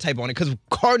stereotype on it, because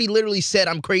Cardi literally said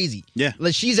I'm crazy. Yeah.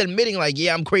 Like she's admitting like,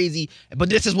 yeah, I'm crazy, but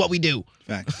this is what we do.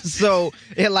 Facts. So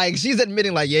she's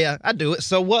admitting like, yeah, I do it.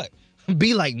 So what?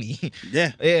 Be like me.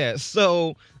 Yeah. Yeah.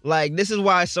 So like, this is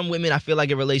why some women, I feel like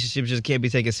in relationships just can't be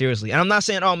taken seriously. And I'm not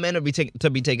saying all men are to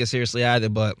be taken seriously either,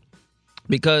 but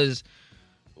because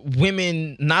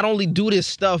women not only do this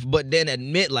stuff, but then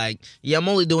admit like, yeah, I'm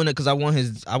only doing it because I want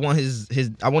his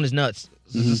nuts.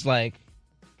 So it's just like,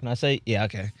 can I say? Yeah,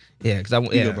 okay. Yeah, because I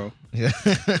want. Yeah, go,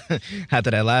 bro. After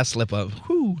that last slip up,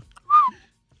 whoo.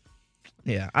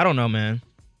 Yeah, I don't know, man.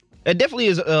 It definitely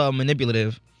is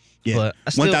manipulative. Yeah, but I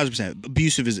still, 1,000%.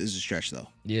 Abusive is a stretch though.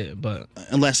 Yeah, but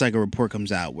unless like a report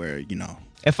comes out where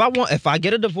if I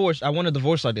get a divorce, I want a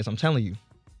divorce like this. I'm telling you.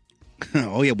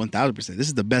 Oh yeah, 1,000%. This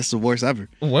is the best divorce ever.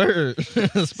 Word.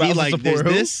 See, like there's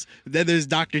this, then there's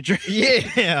Dr. Dre.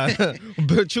 Yeah,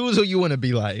 but choose who you want to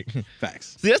be like.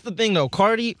 Facts. See, that's the thing though.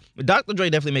 Dr. Dre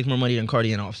definitely makes more money than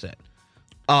Cardi and Offset.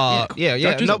 Yeah.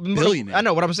 Dr. Dre's a billionaire. I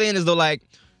know what I'm saying is though, like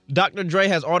Dr. Dre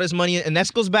has all this money, and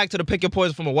that goes back to the pick your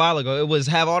poison from a while ago. It was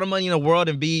have all the money in the world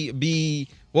and be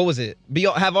what was it?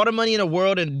 Have all the money in the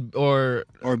world or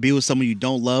be with someone you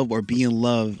don't love, or be in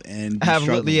love and be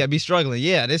struggling. Be struggling.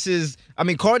 Yeah, this is. I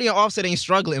mean, Cardi and Offset ain't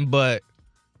struggling, but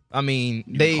I mean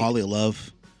they call it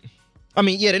love. I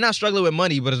mean, yeah, they're not struggling with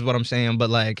money, but is what I'm saying. But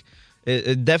like,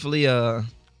 it definitely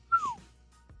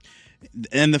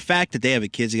And the fact that they have a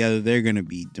kid together, they're gonna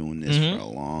be doing this for a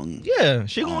long. Yeah,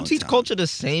 she gonna teach Culture the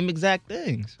same exact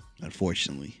things.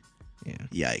 Unfortunately. Yeah.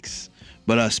 Yikes.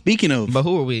 But speaking of. But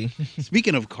who are we?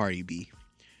 Speaking of Cardi B,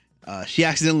 she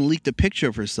accidentally leaked a picture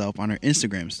of herself on her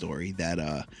Instagram story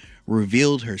that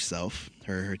revealed herself,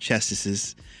 her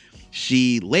chestises.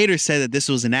 She later said that this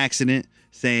was an accident,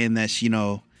 saying that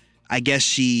I guess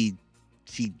she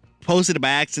posted it by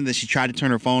accident, that she tried to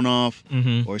turn her phone off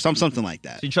or something like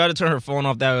that. She tried to turn her phone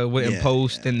off that way in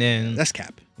post, and then that's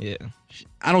cap. Yeah,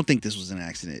 I don't think this was an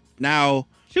accident. Now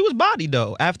she was bodied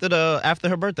though after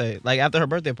her birthday, like after her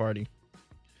birthday party.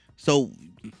 So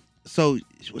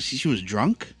she was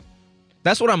drunk.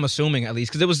 That's what I'm assuming, at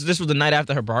least, because this was the night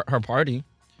after her party.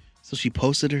 So she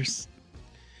posted her.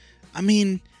 I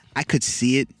mean, I could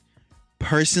see it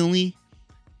personally.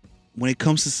 When it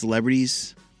comes to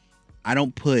celebrities, I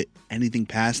don't put anything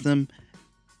past them.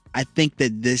 I think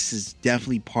that this is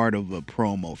definitely part of a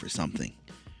promo for something.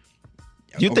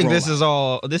 You think this is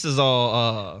all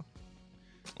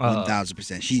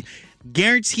 1,000%. She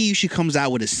guarantee you she comes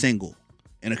out with a single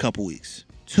in a couple weeks.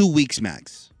 2 weeks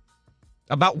max.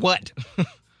 About what?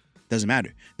 Doesn't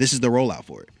matter. This is the rollout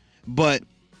for it. But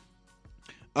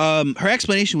her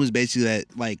explanation was basically that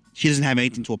like she doesn't have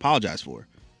anything to apologize for.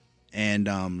 And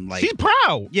like she's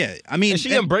proud. Yeah, I mean,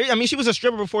 she embraced. I mean, she was a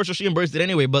stripper before, so she embraced it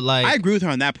anyway. But like, I agree with her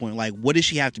on that point. Like, what does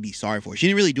she have to be sorry for? She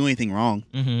didn't really do anything wrong.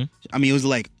 Mm-hmm. I mean, it was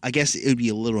like, I guess it would be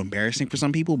a little embarrassing for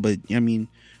some people, but I mean,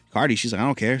 Cardi, she's like, I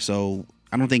don't care. So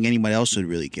I don't think anybody else should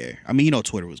really care. I mean,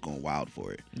 Twitter was going wild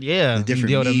for it. Yeah, the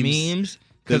different memes,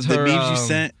 because the memes you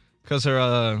sent, because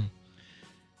her.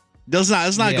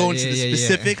 Let's not go into the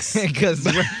specifics because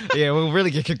we'll really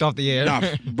get kicked off the air. Nah,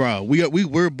 bro,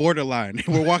 we're borderline.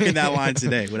 We're walking that line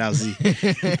today without Z.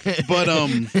 But I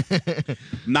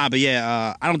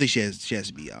don't think she has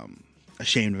to be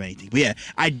ashamed of anything. But yeah,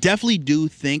 I definitely do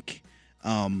think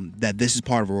that this is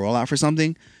part of a rollout for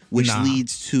something, which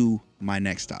leads to my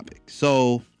next topic.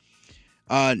 So,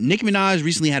 Nicki Minaj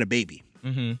recently had a baby.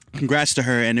 Mm-hmm. Congrats to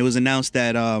her, and it was announced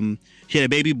that she had a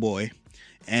baby boy.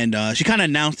 And she kind of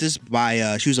announced this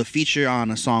by she was a feature on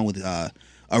a song with a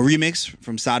remix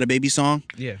from Sada Baby song.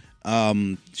 Yeah.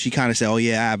 She kind of said, "Oh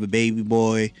yeah, I have a baby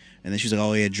boy," and then she's like,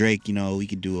 "Oh yeah, Drake, we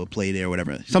could do a play there or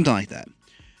whatever, something like that."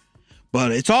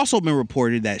 But it's also been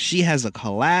reported that she has a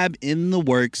collab in the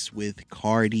works with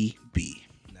Cardi B.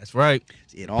 That's right.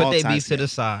 It all put they ties beef to the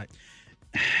side.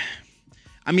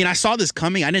 I mean, I saw this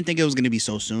coming. I didn't think it was going to be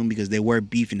so soon because they were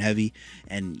beefing heavy,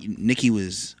 and Nicki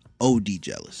was OD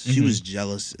jealous. She was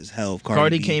jealous as hell of Cardi.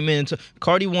 Cardi B. came in.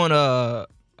 Cardi won I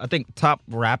think top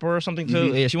rapper or something too.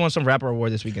 Mm-hmm. Yeah, she won some rapper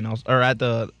award this weekend,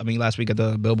 last week at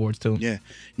the Billboards too. Yeah,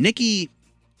 Nicki,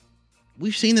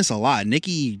 we've seen this a lot.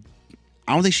 Nicki,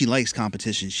 I don't think she likes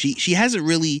competition. She hasn't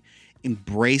really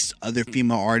embraced other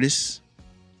female artists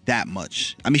that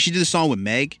much. I mean, she did a song with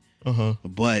Meg,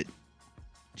 but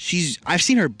I've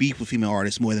seen her beef with female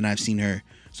artists more than I've seen her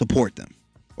support them,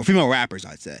 or female rappers,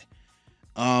 I'd say.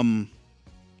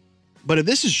 But if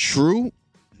this is true,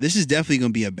 this is definitely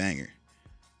gonna be a banger,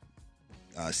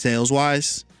 sales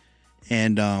wise,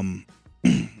 and I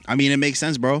mean, it makes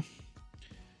sense, bro.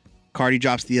 Cardi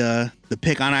drops the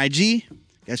pic on IG,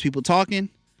 gets people talking,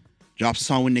 drops a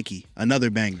song with Nicki, another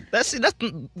banger. That's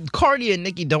Cardi and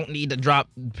Nicki don't need to drop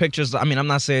pictures. I mean, I'm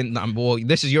not saying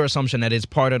this is your assumption that it's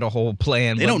part of the whole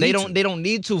plan. They don't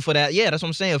need to for that. Yeah, that's what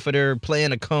I'm saying, for their plan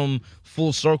to come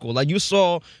full circle. Like you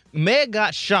saw, Meg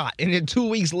got shot, and then 2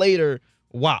 weeks later,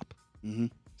 WAP. Mm-hmm.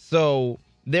 So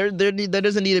there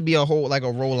doesn't need to be a whole like a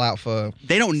rollout for.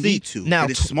 They don't need to. Now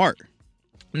it's smart.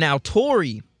 Now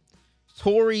Tory's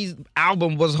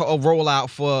album was a rollout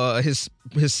for his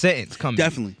sentence coming.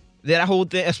 Definitely. That whole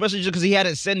thing, especially just because he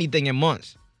hadn't said anything in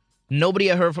months. Nobody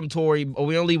had heard from Tory, or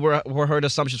we only were heard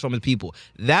assumptions from his people.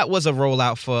 That was a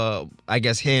rollout for, I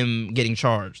guess, him getting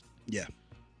charged. Yeah.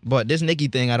 But this Nicki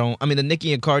thing, the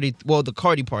Nicki and Cardi, well, the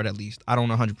Cardi part at least, I don't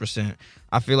know 100%.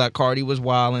 I feel like Cardi was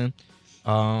wilding.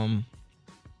 One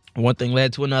thing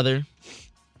led to another.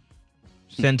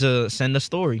 Send a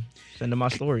story. Send her my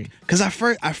story. Because at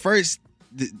first,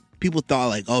 people thought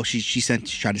like, oh, she tried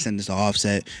to send this to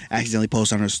Offset, accidentally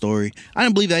posted on her story. I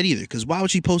didn't believe that either. Because why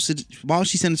would she send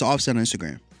it to Offset on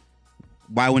Instagram?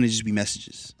 Why wouldn't it just be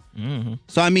messages? Mm-hmm.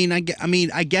 So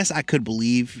I guess I could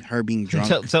believe her being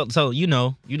drunk. So you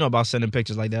know about sending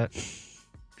pictures like that.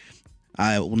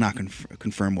 I will not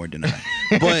confirm or deny.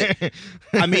 But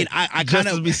I mean, I kind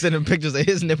of be sending pictures of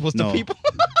his nipples to people.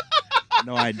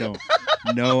 No, I don't.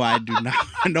 No, I do not.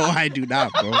 No, I do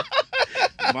not, bro.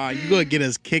 Wow, you gonna get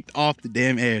us kicked off the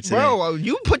damn air today, bro.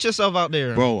 You put yourself out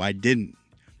there, bro. I didn't.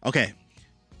 Okay,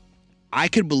 I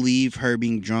could believe her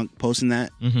being drunk posting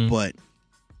that, but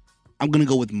I'm gonna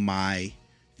go with my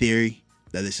theory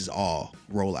that this is all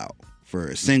rollout for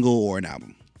a single or an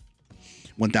album.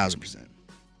 1,000%.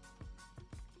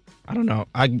 I don't know.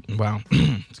 Wow.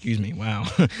 Excuse me. Wow.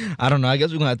 I don't know. I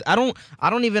guess we're gonna have to, I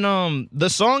don't even the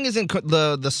song isn't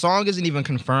the song isn't even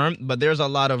confirmed, but there's a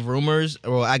lot of rumors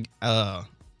or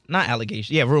not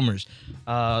allegations. Yeah, rumors.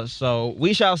 So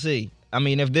we shall see. I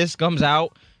mean, if this comes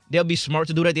out, they'll be smart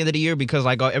to do it at the end of the year because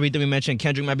like everything we mentioned,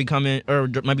 Kendrick might be coming or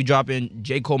might be dropping,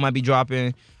 J. Cole might be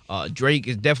dropping, Drake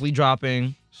is definitely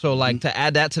dropping. So like to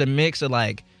add that to the mix of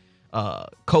like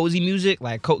cozy music,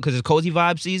 like because it's cozy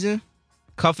vibe season.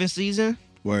 Cuffing season.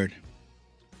 Word.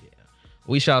 Yeah.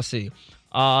 We shall see.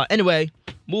 Anyway,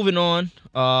 moving on.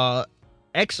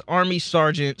 Ex-Army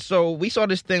Sergeant. So we saw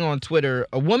this thing on Twitter.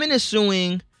 A woman is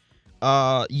suing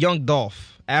Young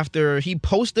Dolph after he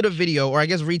posted a video, or I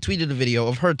guess retweeted a video,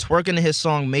 of her twerking to his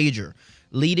song Major,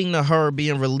 leading to her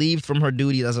being relieved from her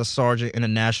duty as a sergeant in the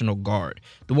National Guard.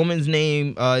 The woman's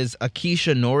name is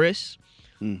Akeisha Norris.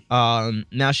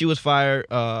 Now she was fired,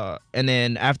 and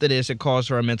then after this, it caused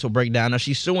her a mental breakdown. Now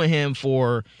she's suing him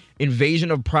for invasion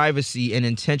of privacy and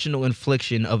intentional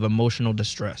infliction of emotional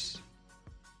distress.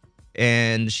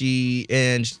 And she's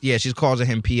causing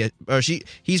him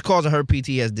he's causing her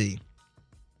PTSD.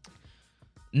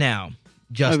 Now,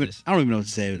 Justice. I don't even know what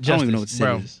to say. I don't even know what to say.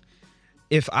 Bro,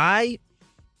 if I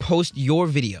post your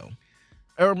video,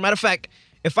 or matter of fact,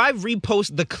 if I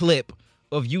repost the clip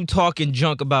of you talking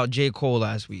junk about J. Cole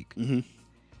last week,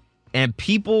 and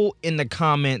people in the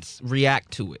comments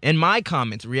react to it, and my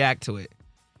comments react to it,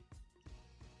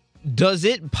 does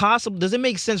it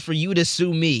make sense for you to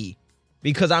sue me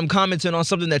because I'm commenting on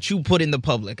something that you put in the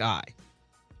public eye?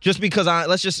 Just because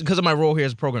of my role here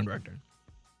as program director.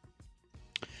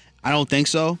 I don't think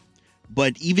so.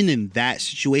 But even in that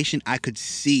situation, I could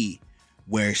see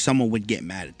where someone would get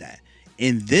mad at that.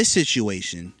 In this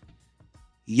situation,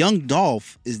 Young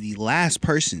Dolph is the last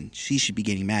person she should be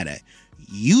getting mad at.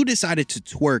 You decided to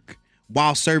twerk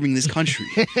while serving this country,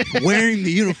 wearing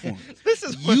the uniform.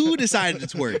 You decided to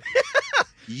twerk.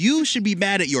 You should be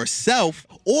mad at yourself,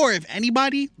 or if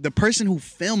anybody, the person who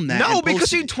filmed that. No, because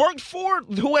she twerked for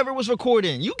whoever was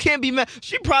recording. You can't be mad.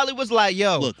 She probably was like,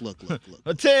 "Yo, look."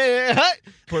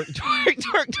 Twerk.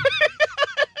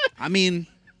 I mean,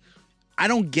 I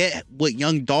don't get what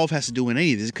Young Dolph has to do in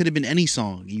any of this. It could have been any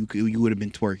song you would have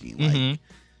been twerking. Like,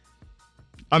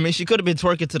 I mean, she could have been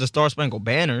twerking to the Star Spangled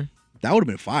Banner. That would have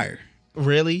been fire.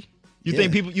 Really? You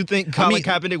think Colin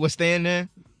Kaepernick was staying there?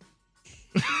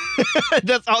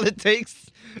 That's all it takes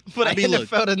for the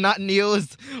NFL to not kneel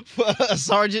is for a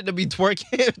sergeant to be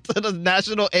twerking to the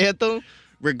national anthem.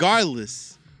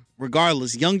 Regardless,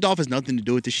 Young Dolph has nothing to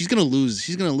do with this. She's gonna lose.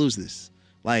 She's gonna lose this.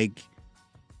 Like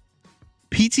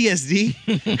PTSD.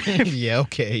 Yeah.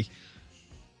 Okay.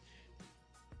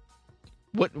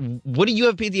 What do you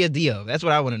have PTSD of? That's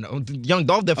what I want to know. Young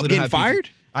Dolph definitely getting fired.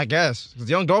 I guess because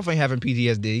Young Dolph ain't having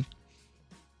PTSD.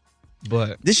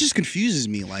 But this just confuses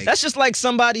me. Like that's just like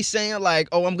somebody saying like,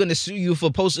 "Oh, I'm gonna sue you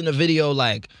for posting a video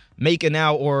like making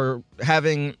out or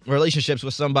having relationships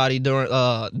with somebody during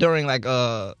like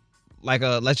a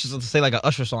let's just say like a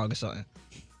Usher song or something."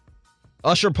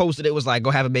 Usher posted it was like, "Go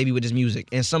have a baby with his music,"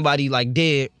 and somebody like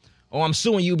did, "Oh, I'm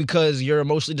suing you because you're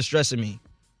emotionally distressing me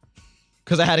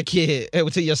because I had a kid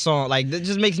to your song." Like that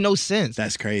just makes no sense.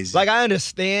 That's crazy. Like I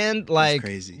understand, like, that's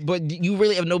crazy. But you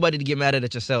really have nobody to get mad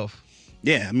at yourself.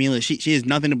 Yeah, I mean, she has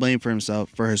nothing to blame for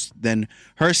than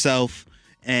herself.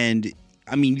 And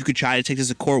I mean, you could try to take this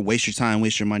to court, waste your time,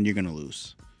 waste your money. You're gonna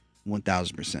lose,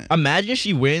 1,000%. Imagine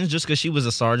she wins just because she was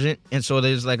a sergeant, and so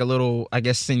there's like a little, I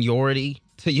guess, seniority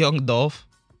to Young Dolph.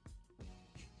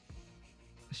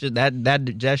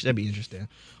 That should be interesting.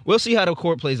 We'll see how the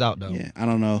court plays out, though. Yeah, I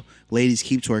don't know. Ladies,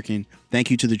 keep twerking. Thank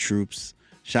you to the troops.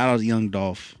 Shout out to Young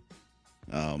Dolph.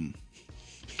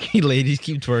 Ladies,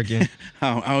 keep twerking.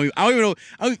 I don't even know.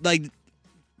 Like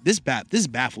this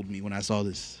baffled me when I saw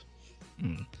this.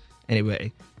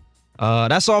 Anyway,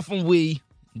 that's all from we.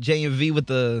 J and V with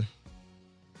the.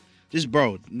 Just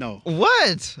bro, no.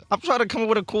 What? I'm trying to come up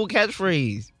with a cool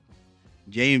catchphrase.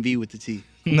 J and V with the T.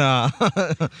 Nah.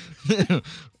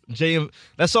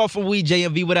 That's all from we. J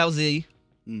and V without Z.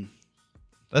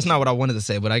 That's not what I wanted to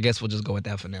say, but I guess we'll just go with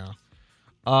that for now.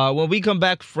 When we come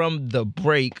back from the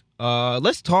break,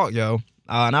 let's talk, yo.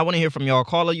 And I want to hear from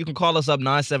y'all. You can call us up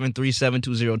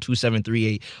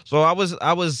 973-720-2738. So I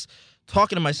was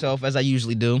talking to myself as I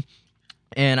usually do,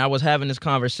 and I was having this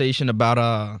conversation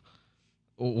about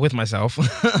with myself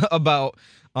about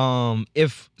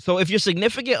if your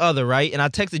significant other, right? And I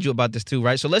texted you about this too,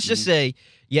 right? So let's just say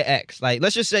your ex, like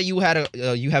let's just say you have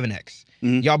an ex.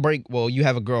 Y'all you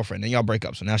have a girlfriend and y'all break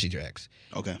up, so now she's your ex.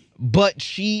 Okay. But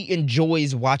she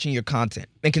enjoys watching your content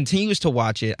and continues to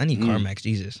watch it. I need CarMax,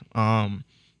 Jesus.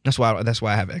 That's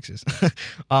why I have exes.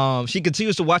 She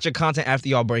continues to watch your content after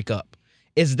y'all break up.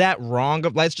 Is that wrong?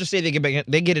 Let's just say they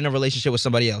get in a relationship with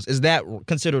somebody else. Is that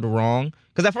considered wrong?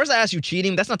 Because at first I asked you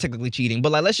cheating. That's not technically cheating.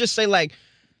 But like, let's just say like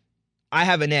I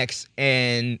have an ex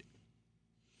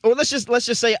or let's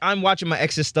just say I'm watching my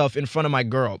ex's stuff in front of my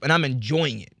girl and I'm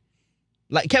enjoying it.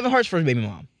 Like Kevin Hart's first baby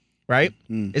mom, right?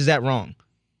 Is that wrong?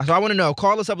 So I want to know.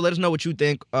 Call us up and let us know what you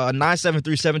think.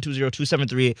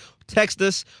 973-720-2738. Text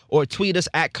us or tweet us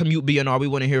at CommuteBNR. We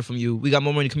want to hear from you. We got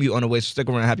more Morning Commute on the way, so stick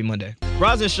around. Happy Monday.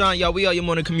 Roz and Sean, y'all, we are your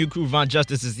Morning Commute crew. Von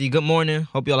Justice is the good morning.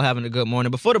 Hope y'all are having a good morning.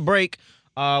 Before the break,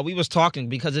 we was talking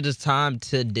because it is time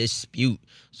to dispute.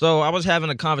 So I was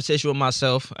having a conversation with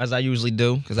myself, as I usually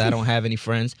do, because I don't have any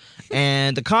friends.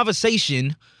 And the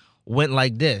conversation went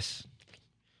like this.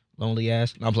 Lonely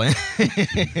ass. No, I'm playing.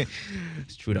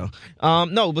 It's true though.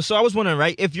 No, but so I was wondering,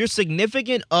 right? If your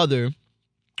significant other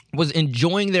was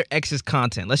enjoying their ex's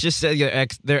content, let's just say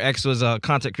their ex was a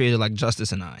content creator like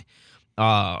Justice and I,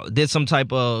 did some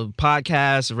type of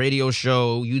podcast, radio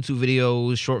show, YouTube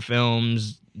videos, short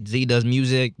films. Z does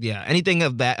music, yeah, anything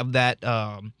of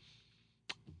that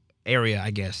area, I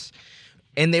guess.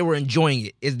 And they were enjoying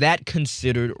it. Is that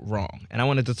considered wrong? And I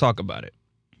wanted to talk about it.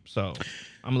 So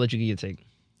I'm gonna let you get your take.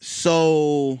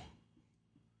 So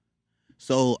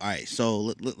all right. So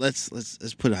let's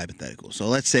put it hypothetical. So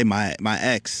let's say my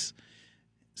ex.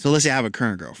 So let's say I have a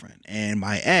current girlfriend and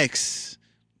my ex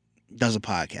does a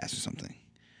podcast or something.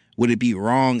 Would it be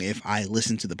wrong if I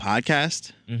listen to the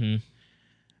podcast?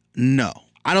 No,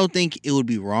 I don't think it would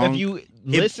be wrong if you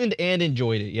listened and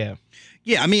enjoyed it. Yeah.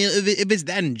 Yeah, I mean, if it's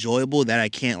that enjoyable that I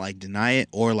can't like deny it,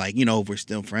 or like if we're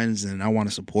still friends and I want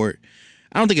to support,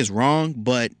 I don't think it's wrong,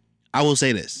 but. I will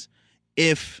say this.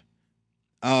 If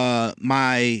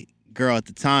my girl at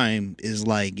the time is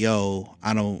like, yo,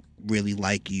 I don't really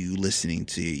like you listening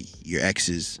to your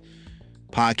ex's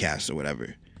podcast or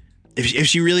whatever. If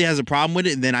she really has a problem with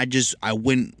it, then I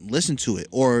wouldn't listen to it,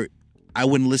 or I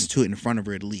wouldn't listen to it in front of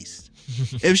her at least.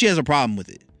 If she has a problem with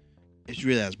it. If she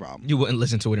really has a problem. You wouldn't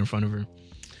listen to it in front of her?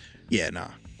 Yeah, nah.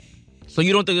 So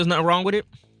you don't think there's nothing wrong with it?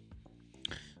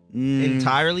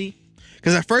 Entirely?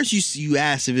 Because at first you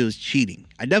asked if it was cheating.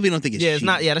 I definitely don't think it's cheating. Yeah, it's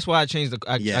not. Yeah, that's why I changed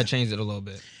I changed it a little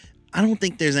bit. I don't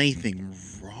think there's anything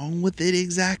wrong with it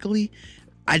exactly.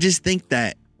 I just think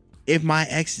that if my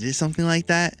ex did something like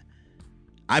that,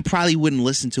 I probably wouldn't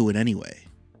listen to it anyway.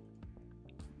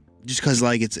 Just because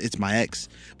like it's my ex.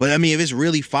 But I mean, if it's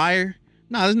really fire,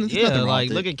 there's nothing wrong like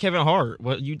with look at Kevin Hart.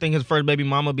 What you think his first baby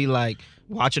mama be like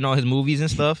watching all his movies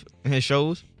and stuff and his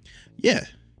shows? Yeah.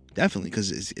 Definitely,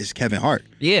 because it's Kevin Hart.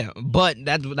 Yeah, but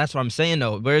that's what I'm saying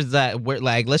though. Where's that? Where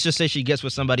like, let's just say she gets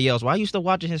with somebody else. Why are you still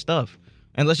watching his stuff?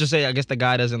 And let's just say I guess the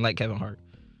guy doesn't like Kevin Hart.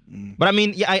 But I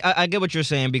mean, yeah, I get what you're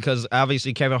saying because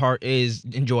obviously Kevin Hart is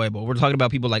enjoyable. We're talking about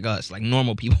people like us, like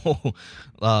normal people,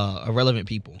 irrelevant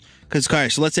people. Because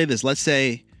so let's say this. Let's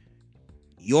say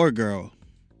your girl.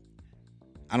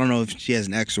 I don't know if she has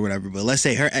an ex or whatever, but let's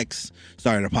say her ex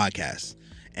started a podcast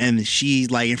and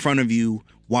she's like in front of you.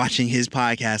 Watching his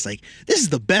podcast, like, this is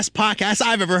the best podcast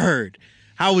I've ever heard.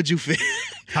 How would you feel?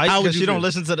 How would you don't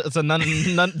listen to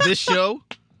none this show?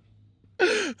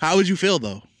 How would you feel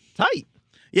though? Tight.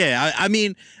 Yeah, I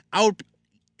mean, I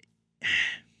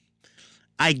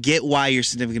get why your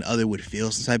significant other would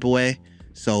feel some type of way.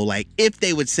 So like, if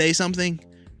they would say something,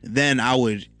 then I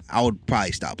would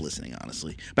probably stop listening,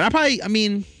 honestly. But I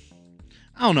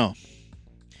don't know.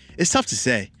 It's tough to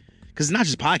say. Because it's not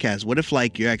just podcasts. What if,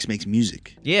 like, your ex makes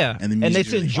music? Yeah. And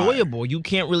it's really enjoyable. fire? You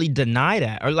can't really deny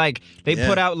that. Or, like, they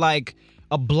put out, like,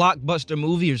 a blockbuster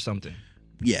movie or something.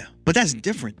 Yeah, but that's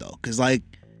different though, because like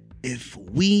if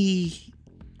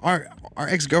our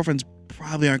ex-girlfriends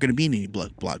probably aren't going to be in any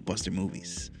blockbuster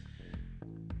movies.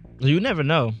 You never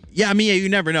know. Yeah, I mean, you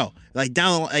never know. Like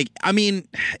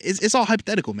it's all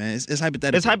hypothetical, man. It's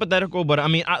hypothetical. It's hypothetical, but I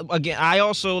mean, I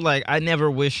also like I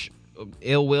never wish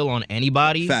ill will on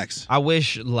anybody. Facts. I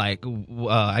wish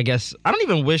I guess I don't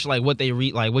even wish like what they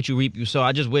reap, like what you reap you sow.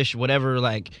 I just wish whatever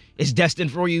like is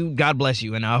destined for you, God bless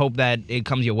you, and I hope that it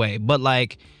comes your way. But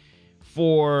like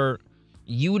for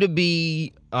you to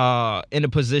be in a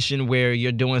position where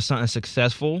you're doing something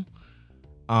successful,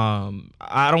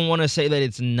 I don't want to say that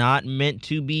it's not meant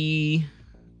to be.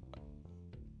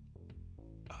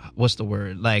 What's the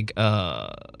word? Like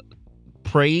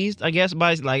praised, I guess,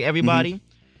 by like everybody. Mm-hmm.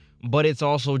 But it's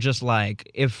also just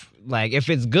like if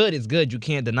it's good, it's good. You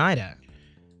can't deny that.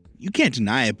 You can't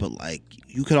deny it, but like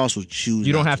you could also choose.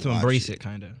 You don't have to embrace it,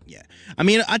 kind of. Yeah, I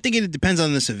mean, I think it depends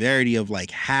on the severity of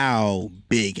like how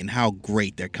big and how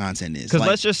great their content is. Because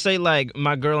let's just say like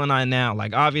my girl and I now,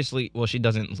 like obviously, well, she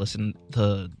didn't listen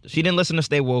to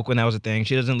Stay Woke when that was a thing.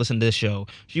 She doesn't listen to this show.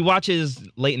 She watches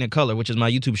Latent in Color, which is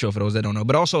my YouTube show for those that don't know.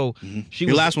 But also,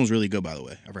 your last one's really good, by the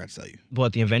way. I forgot to tell you.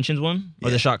 What, the Inventions one or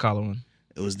the Shot Collar one?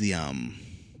 It was the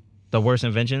worst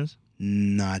inventions.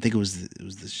 No, I think it was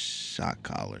the Shot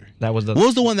Collar. That was the. What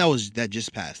was the one that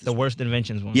just passed? The worst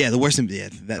inventions one. Yeah, the worst. Yeah,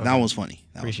 that one was funny.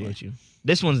 Appreciate you.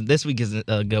 This week is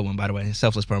a good one, by the way.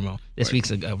 Selfless promo. This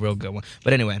week's a real good one.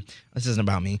 But anyway, this isn't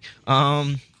about me.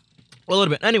 Well, a little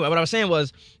bit. Anyway, what I was saying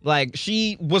was like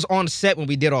she was on set when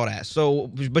we did all that. So,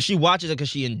 but she watches it because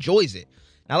she enjoys it.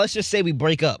 Now let's just say we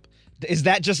break up. Is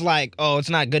that just like, oh, it's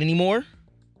not good anymore?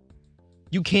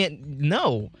 You can't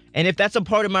know. And if that's a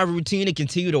part of my routine to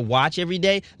continue to watch every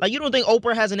day, like you don't think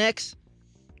Oprah has an ex?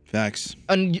 Facts.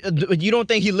 And you don't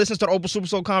think he listens to the Oprah Super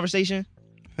Soul Conversation?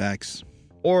 Facts.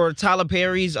 Or Tyler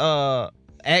Perry's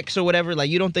ex or whatever? Like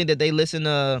you don't think that they listen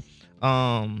to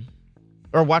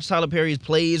or watch Tyler Perry's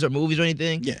plays or movies or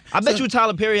anything? Yeah. I bet you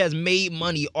Tyler Perry has made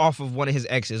money off of one of his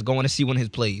exes going to see one of his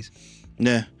plays.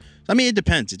 Yeah. I mean, it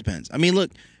depends. I mean,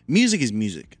 look, music is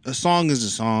music. A song is a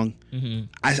song. Mm-hmm.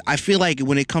 I feel like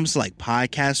when it comes to like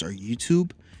podcasts or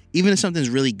YouTube, even if something's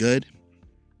really good,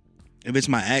 if it's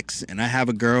my ex and I have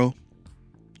a girl,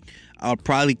 I'll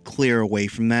probably clear away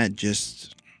from that.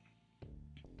 Just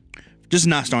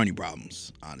not start any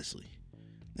problems, honestly,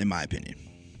 in my opinion.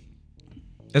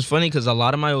 It's funny because a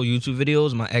lot of my old YouTube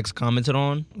videos, my ex commented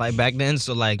on, like back then.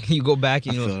 So like you go back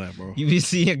and you be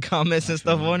seeing comments and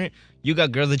stuff on it. You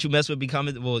got girls that you mess with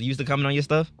used to comment on your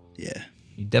stuff? Yeah.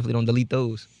 You definitely don't delete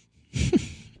those.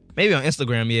 Maybe on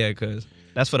Instagram, yeah, because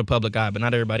that's for the public eye, but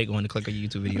not everybody going to click a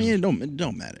YouTube video. I mean, it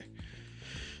don't matter.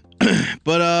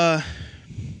 But I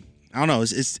don't know.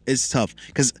 It's tough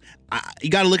because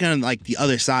you got to look at it like the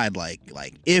other side. Like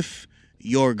if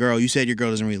your girl, you said your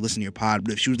girl doesn't really listen to your pod,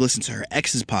 but if she would listen to her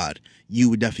ex's pod, you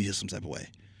would definitely feel some type of way.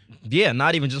 Yeah,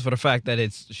 not even just for the fact that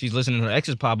she's listening to her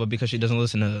ex's pod, but because she doesn't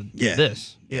listen to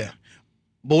this. Yeah.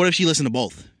 But what if she listened to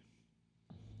both?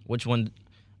 Which one?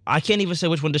 I can't even say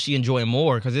which one does she enjoy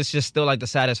more because it's just still like the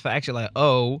satisfaction. Like,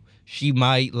 oh, she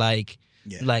might like,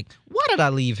 why did I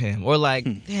leave him? Or like,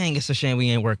 dang, it's a shame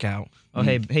we ain't work out. Oh,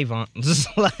 hey, Vaughn.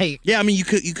 Just like, yeah, I mean,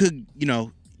 you could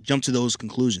jump to those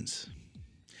conclusions.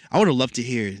 I would have loved to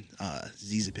hear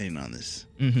Z's opinion on this.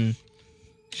 Mm-hmm.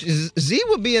 Z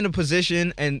would be in a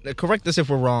position, and correct us if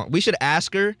we're wrong. We should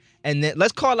ask her, and then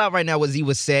let's call out right now what Z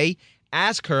would say.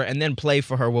 Ask her, and then play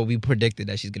for her what we predicted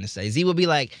that she's gonna say. Z would be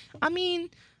like, I mean,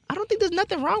 I don't think there's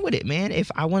nothing wrong with it, man. If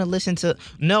I want to listen to,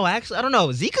 no, actually, I don't know.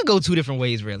 Z could go two different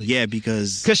ways, really. Yeah,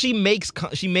 because she makes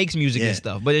music and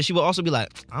stuff, but then she would also be like,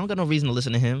 I don't got no reason to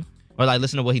listen to him or like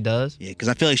listen to what he does. Yeah, because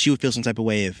I feel like she would feel some type of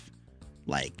way if,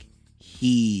 like,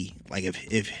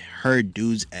 if her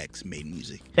dude's ex made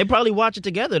music. They probably watch it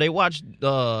together. They watch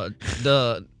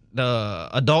the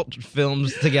adult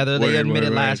films together. They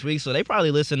admitted last week, so they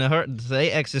probably listen to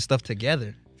their ex's stuff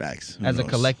together. Facts. As a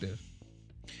collective.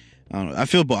 I don't know. I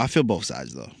feel both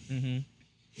sides though. Mm-hmm.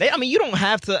 I mean, you don't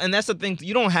have to, and that's the thing.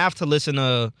 You don't have to listen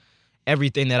to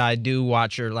everything that I do,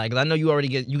 watch or like. I know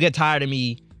you get tired of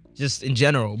me just in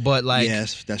general, but like,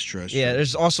 yes, that's true.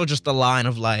 There's also just the line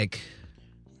of like.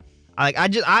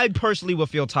 I personally would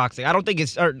feel toxic. I don't think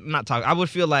it's not toxic. I would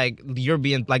feel like you're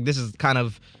being like this is kind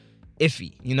of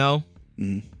iffy, you know?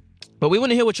 Mm-hmm. But we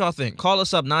want to hear what y'all think. Call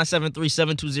us up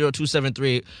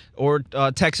 973-720-273 or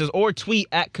text us or tweet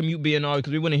at CommuteBNR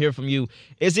because we want to hear from you.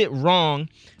 Is it wrong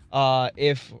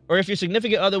if your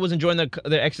significant other was enjoying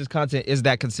their ex's content, is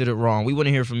that considered wrong? We want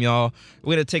to hear from y'all.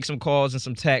 We're going to take some calls and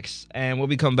some texts, and when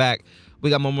we come back, we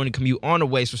got more Morning Commute on the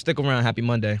way, so stick around. Happy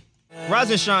Monday.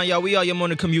 Rise and shine, y'all. We are your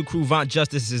morning commute crew. Vaunt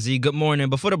Justice is Z. Good morning.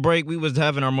 Before the break, we was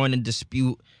having our morning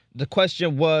dispute. The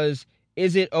question was,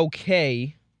 is it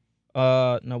okay?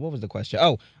 No, what was the question?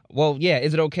 Oh, well, yeah.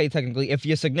 Is it okay technically if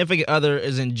your significant other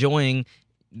is enjoying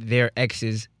their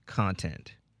ex's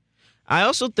content? I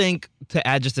also think, to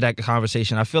add just to that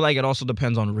conversation, I feel like it also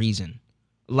depends on reason.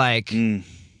 Like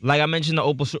I mentioned the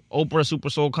Oprah Super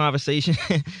Soul conversation.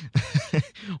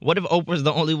 What if Oprah's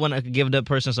the only one that could give that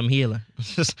person some healing?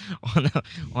 Just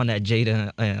on that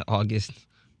Jada August.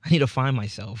 I need to find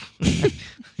myself.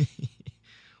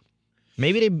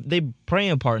 Maybe they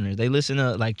praying partners. They listen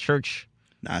to like church.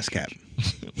 Nah, it's cap.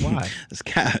 Why? It's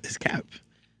cap. It's cap.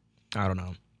 I don't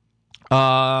know.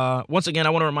 Once again, I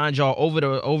want to remind y'all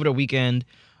over the weekend.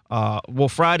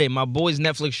 Friday, my boys'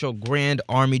 Netflix show Grand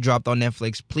Army dropped on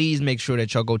Netflix. Please make sure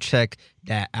that y'all go check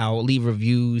that out. Leave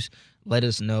reviews. Let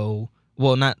us know.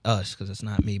 Well, not us, because it's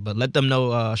not me, but let them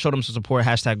know. Show them some support.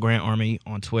 # Grand Army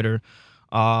on Twitter.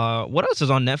 What else is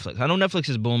on Netflix? I know Netflix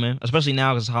is booming, especially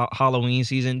now because Halloween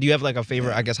season. Do you have like a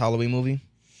favorite, I guess, Halloween movie?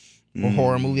 Or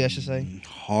horror movie, I should say?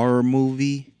 Horror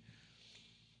movie?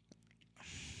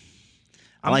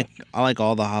 I like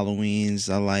all the Halloweens.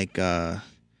 I like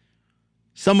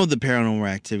some of the Paranormal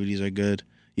Activities are good.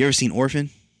 You ever seen Orphan?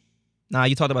 Nah,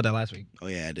 you talked about that last week. Oh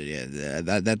yeah, I did. Yeah,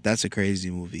 that's a crazy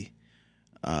movie.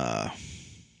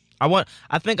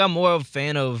 I think I'm more of a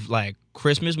fan of like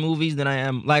Christmas movies than I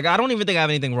am. Like, I don't even think I have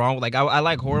anything wrong with, like, I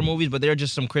like horror movies, but there are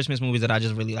just some Christmas movies that I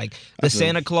just really like. The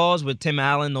Santa Claus with Tim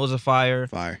Allen, those are fire.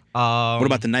 Fire. What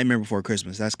about The Nightmare Before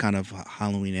Christmas? That's kind of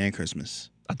Halloween and Christmas.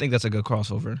 I think that's a good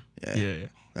crossover. Yeah.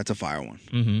 That's a fire one.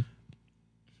 Mm-hmm.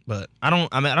 But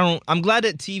I'm glad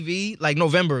that TV, like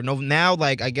November, now,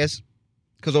 like, I guess,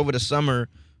 because over the summer,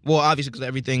 well, obviously because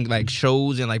everything, like,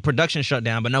 shows and, like, production shut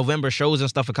down, but November shows and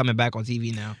stuff are coming back on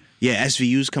TV now. Yeah,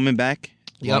 SVU's coming back.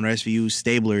 On SVU,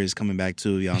 Stabler is coming back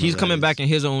too. He's coming back in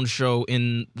his own show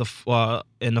in the fall,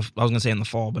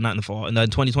 but not in the fall, in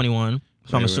 2021.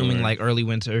 So I'm assuming like early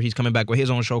winter. He's coming back with his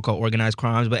own show called Organized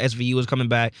Crimes. But SVU is coming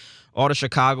back. All the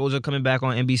Chicagos are coming back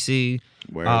on NBC.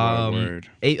 Word.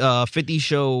 50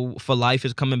 Show for Life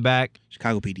is coming back.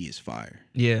 Chicago PD is fire.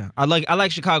 Yeah, I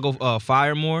like Chicago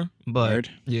Fire more, but Word?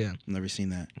 Yeah, I've never seen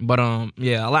that. But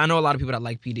yeah, I know a lot of people that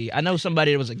like PD. I know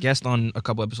somebody that was a guest on a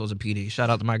couple episodes of PD.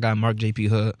 Shout out to my guy Mark JP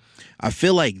Hood. I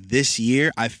feel like this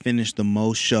year I finished the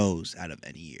most shows out of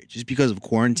any year, just because of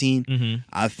quarantine. Mm-hmm.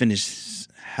 I finished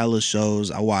hella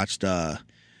shows. I watched. You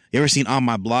ever seen On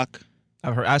My Block?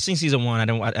 I've seen season 1. I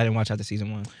didn't watch after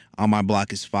season 1. On My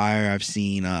Block is fire. I've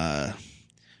seen The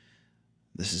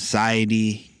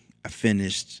Society. I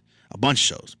finished a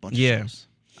bunch of shows.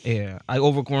 Yeah.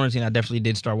 Over quarantine, I definitely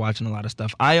did start watching a lot of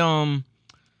stuff.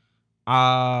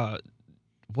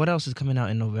 What else is coming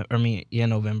out in November?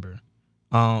 November.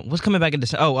 What's coming back in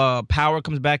December? Power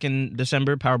comes back in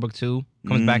December. Power Book 2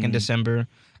 comes back in December.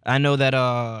 I know that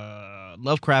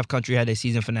Lovecraft Country had a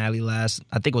season finale I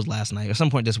think it was last night or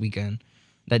some point this weekend.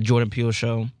 That Jordan Peele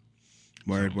show.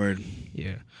 Word.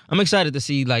 Yeah. I'm excited to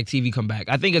see like TV come back.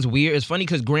 I think it's weird. It's funny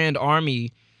because Grand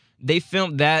Army, they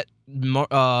filmed that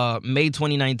May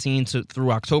 2019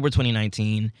 through October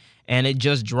 2019, and it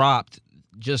just dropped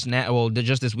just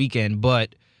this weekend.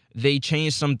 But they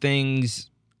changed some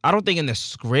things. I don't think in the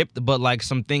script, but like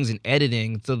some things in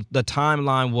editing. So the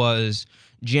timeline was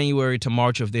January to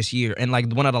March of this year, and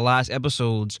like one of the last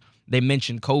episodes, they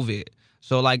mentioned COVID.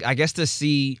 So, like, I guess to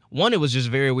see, one, it was just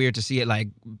very weird to see it, like,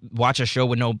 watch a show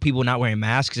with no people not wearing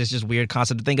masks. It's just a weird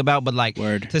concept to think about. But, like,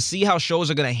 to see how shows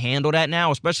are going to handle that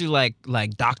now, especially,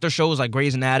 like doctor shows like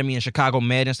Grey's Anatomy and Chicago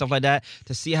Med and stuff like that,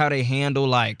 to see how they handle,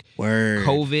 like,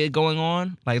 COVID going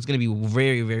on, like, it's going to be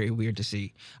very, very weird to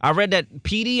see. I read that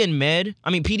PD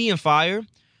and Fire,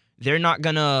 they're not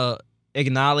going to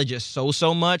acknowledge it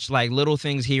so much, like, little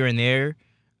things here and there.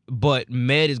 But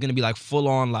Med is going to be like full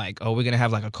on like, oh, we're going to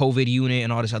have like a COVID unit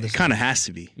and all this other stuff. It kind of has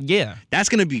to be. Yeah. That's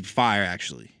going to be fire,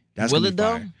 actually. Will it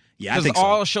though? Yeah, I think so. Because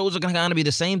all shows are going to be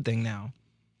the same thing now.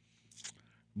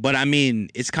 But I mean,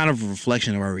 it's kind of a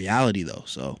reflection of our reality though.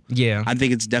 So yeah, I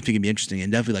think it's definitely going to be interesting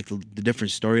and definitely like the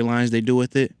different storylines they do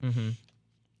with it. Mm-hmm.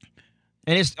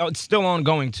 And it's still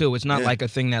ongoing too. It's not like a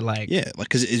thing that like... Yeah, like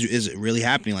because is it really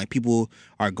happening? Like people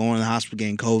are going to the hospital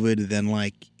getting COVID and then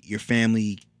like your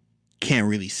family can't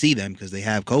really see them because they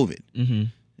have COVID. Mm-hmm.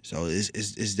 So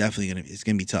it's definitely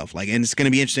gonna be tough. Like, and it's gonna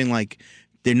be interesting. Like,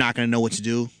 they're not gonna know what to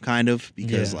do, kind of,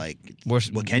 because like,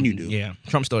 what can you do? Yeah,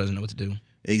 Trump still doesn't know what to do.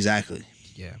 Exactly.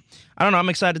 Yeah, I don't know. I'm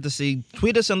excited to see.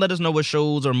 Tweet us and let us know what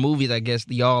shows or movies I guess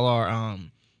y'all are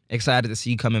excited to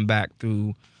see coming back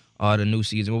through the new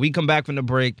season. When we come back from the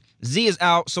break, Z is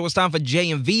out, so it's time for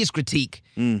J and V's critique.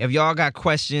 If y'all got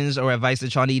questions or advice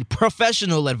that y'all need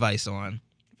professional advice on,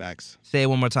 facts. Say it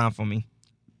one more time for me.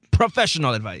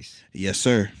 Professional advice. Yes,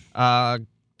 sir.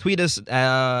 Tweet us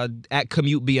at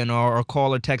CommuteBNR or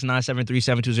call or text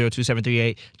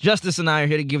 973-720-2738. Justice and I are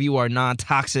here to give you our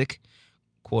non-toxic,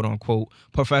 quote-unquote,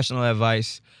 professional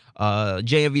advice.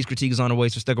 J&V's critique is on the way,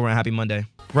 so stick around. Happy Monday.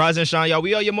 Rise and shine, y'all.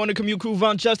 We are your morning commute crew.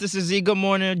 Von Justice and Z. Good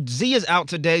morning. Z is out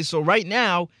today, so right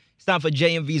now, it's time for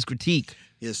J&V's critique.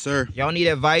 Yes, sir. Y'all need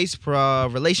advice,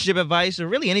 relationship advice, or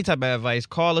really any type of advice,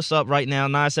 call us up right now,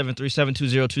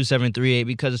 973-720-2738,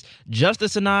 because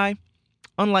Justice and I,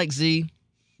 unlike Z,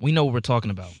 we know what we're talking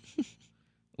about.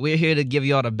 We're here to give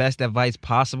y'all the best advice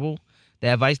possible. The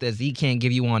advice that Z can't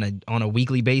give you on a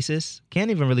weekly basis,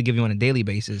 can't even really give you on a daily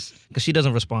basis, because she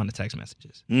doesn't respond to text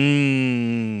messages.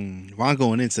 Ron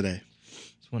going in today.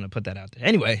 Just want to put that out there.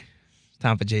 Anyway, it's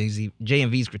time for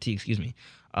J&V's critique, excuse me.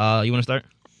 You want to start?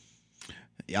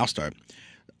 Yeah, I'll start.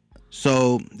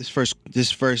 So this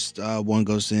first one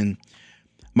goes in.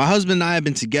 My husband and I have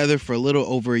been together for a little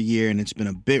over a year, and it's been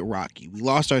a bit rocky. We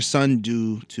lost our son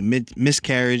due to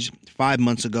miscarriage 5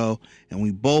 months ago, and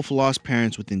we both lost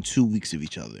parents within 2 weeks of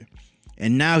each other.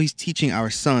 And now he's teaching our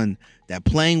son that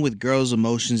playing with girls'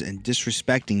 emotions and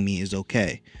disrespecting me is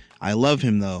okay. I love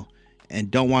him, though, and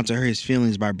don't want to hurt his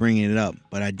feelings by bringing it up,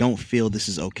 but I don't feel this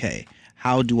is okay.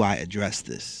 How do I address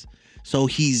this? So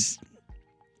he's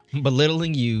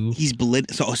belittling you. He's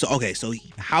So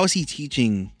how is he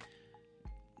teaching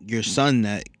your son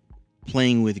that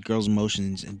playing with girls'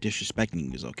 emotions and disrespecting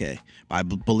you is okay? By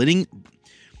belittling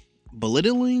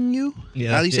you?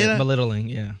 Yeah. How do you say that? Belittling,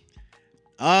 yeah.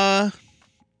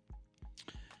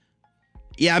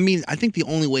 Yeah, I mean, I think the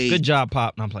only way... Good job,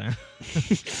 Pop. No, I'm playing.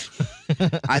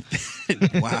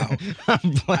 Wow.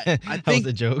 I'm playing. That was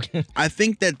a joke. I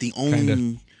think that the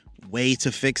only way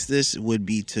to fix this would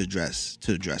be to address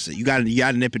it. You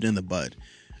gotta nip it in the bud.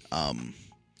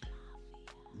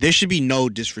 There should be no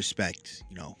disrespect,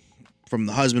 from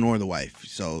the husband or the wife.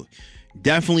 So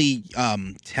definitely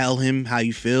tell him how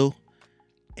you feel,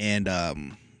 and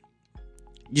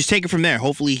just take it from there.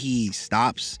 Hopefully he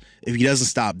stops. If he doesn't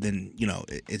stop, then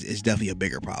it's definitely a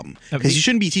bigger problem, because you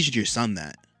shouldn't be teaching your son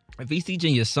that. If he's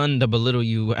teaching your son to belittle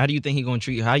you, how do you think he's gonna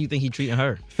treat you? How do you think he's treating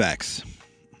her? Facts.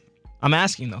 I'm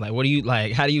asking though, like, what do you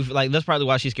like? How do you like? That's probably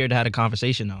why she's scared to have a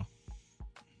conversation though.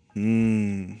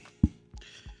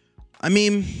 I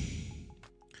mean,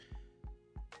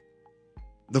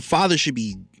 the father should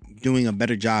be doing a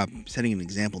better job setting an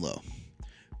example, though,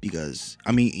 because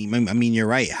I mean, you're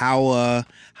right. How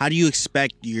do you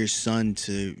expect your son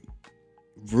to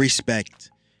respect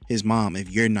his mom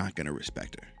if you're not gonna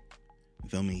respect her? You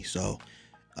feel me? So,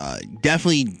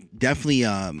 definitely,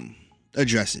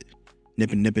 address it.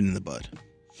 Nip it in the bud.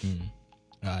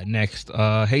 Next,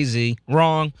 hey Z,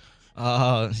 wrong.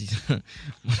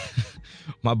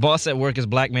 My boss at work is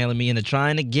blackmailing me into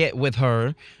trying to get with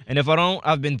her, and if I don't,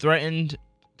 I've been threatened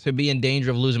to be in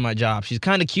danger of losing my job. She's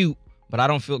kind of cute, but I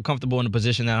don't feel comfortable in the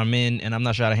position that I'm in, and I'm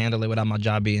not sure how to handle it without my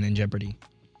job being in jeopardy.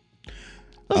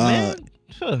 Look, man,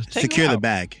 secure the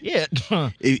bag. Yeah.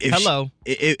 Hello.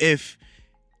 If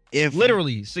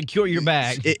literally secure your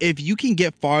bag. If you can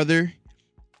get farther,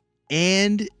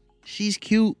 and she's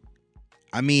cute,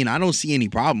 I mean, I don't see any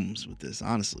problems with this,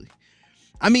 honestly.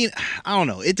 I mean, I don't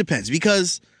know. It depends,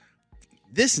 because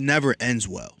this never ends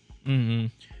well. Mm-hmm.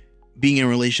 Being in a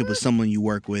relationship with someone you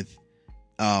work with,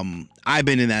 I've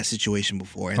been in that situation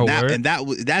before, and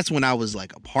that's when I was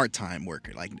like a part-time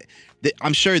worker. Like,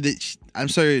 I'm sure this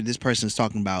person is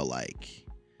talking about like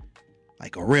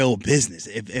a real business.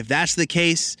 If that's the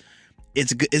case,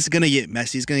 it's gonna get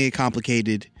messy. It's gonna get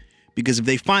complicated. Because if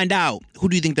they find out, who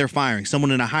do you think they're firing?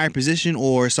 Someone in a higher position,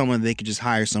 or someone they could just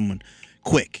hire someone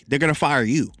quick? They're going to fire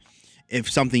you if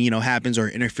something, happens or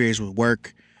interferes with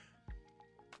work.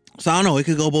 So I don't know. It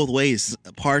could go both ways.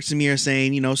 Parts of me are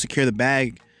saying, secure the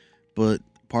bag, but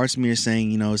parts of me are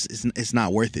saying, it's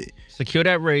not worth it. Secure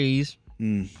that raise.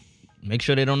 Make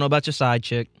sure they don't know about your side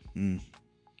chick.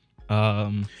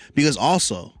 Because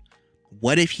also,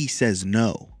 what if he says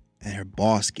no and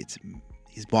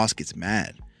his boss gets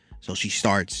mad? So she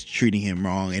starts treating him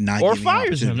wrong and not, or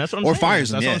fires him. That's what I'm saying. Or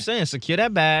fires him. That's what I'm saying. Secure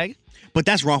that bag. But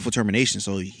that's wrongful termination,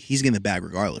 so he's getting the bag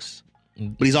regardless.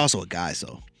 But he's also a guy,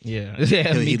 so yeah,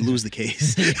 he'd lose the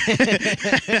case.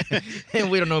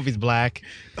 And we don't know if he's black.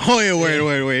 Oh yeah,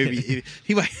 wait.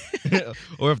 He might.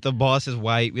 Or if the boss is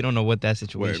white, we don't know what that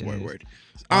situation is. Word.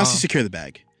 Honestly, secure the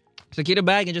bag. Secure the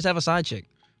bag and just have a side chick.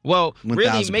 Well, 1000%.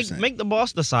 Really, make the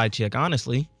boss the side chick.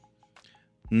 Honestly.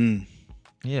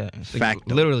 Yeah, Fact.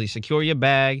 Literally, secure your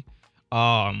bag.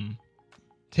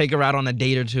 take her out on a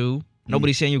date or two.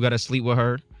 Nobody's saying you got to sleep with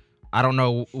her. I don't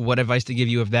know what advice to give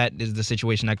you if that is the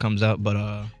situation that comes up,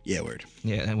 but yeah, word.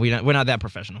 Yeah, we're not that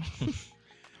professional.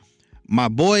 My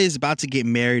boy is about to get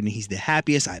married, and he's the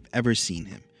happiest I've ever seen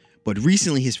him. But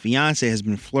recently, his fiance has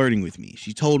been flirting with me.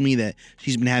 She told me that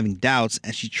she's been having doubts,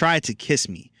 and she tried to kiss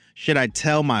me. Should I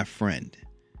tell my friend?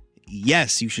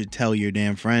 Yes, you should tell your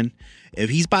damn friend. If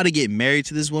he's about to get married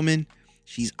to this woman,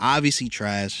 she's obviously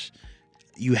trash.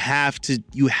 You have to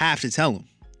tell him.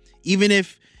 Even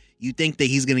if you think that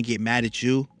he's gonna get mad at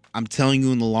you, I'm telling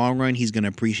you, in the long run, he's gonna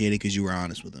appreciate it because you were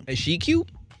honest with him. Is she cute?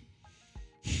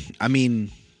 I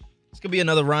mean, this could be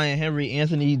another Ryan Henry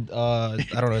Anthony. I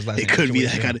don't know his last name. It could be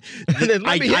that kind of. It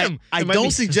might be him. I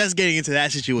don't suggest getting into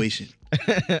that situation.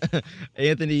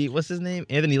 Anthony, what's his name?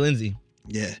 Anthony Lindsay.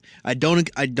 Yeah, I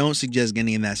don't suggest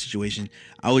getting in that situation.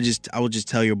 I would just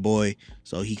tell your boy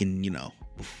so he can,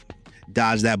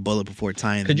 dodge that bullet before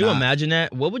tying. Could you imagine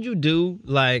that? What would you do,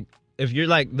 like, if you're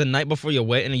like the night before your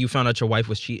wedding and you found out your wife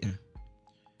was cheating?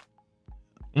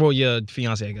 Well, your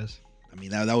fiance, I guess. I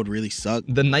mean, that would really suck.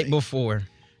 The night before.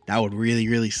 That would really,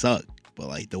 really suck. But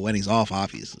like, the wedding's off,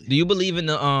 obviously. Do you believe in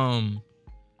the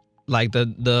like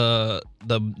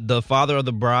the father of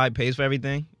the bride pays for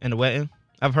everything in the wedding?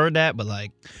 I've heard that, but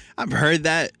like, I've heard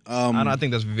that. I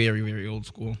think that's very, very old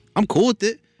school. I'm cool with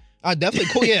it. Definitely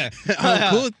cool. Yeah,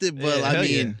 I'm cool with it. But Yeah, I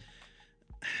mean,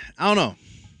 I don't know.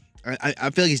 I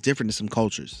feel like it's different in some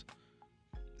cultures.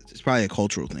 It's probably a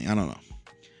cultural thing. I don't know.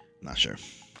 I'm not sure.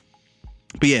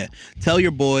 But yeah, tell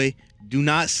your boy, do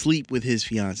not sleep with his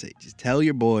fiance. Just tell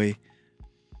your boy,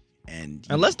 and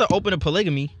unless they're open to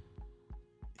polygamy.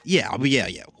 Yeah,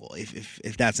 yeah. Well,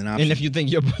 if that's an option, and if you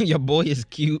think your boy is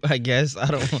cute, I guess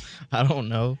I don't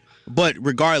know. But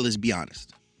regardless, be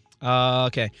honest.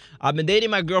 Okay. I've been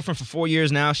dating my girlfriend for 4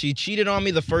 years now. She cheated on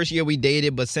me the first year we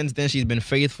dated, but since then she's been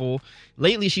faithful.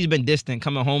 Lately she's been distant,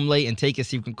 coming home late and taking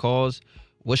secret calls.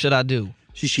 What should I do?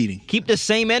 She's cheating. Keep the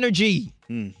same energy.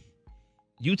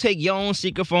 You take your own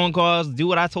secret phone calls. Do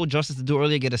what I told Justice to do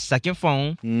earlier. Get a second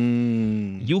phone.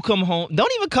 You come home.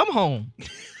 Don't even come home.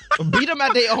 Beat them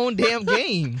at their own damn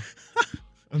game.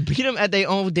 Beat them at their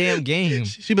own damn game.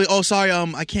 She'd be like, "Oh, sorry,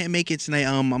 I can't make it tonight.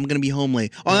 I'm gonna be home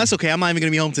late. Oh, that's okay. I'm not even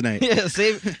gonna be home tonight." Yeah,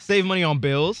 save money on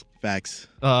bills. Facts.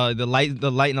 The light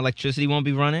and electricity won't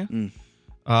be running.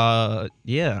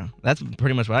 Yeah, that's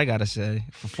pretty much what I gotta say.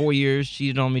 For 4 years,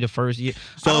 cheated on me the first year.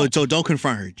 So don't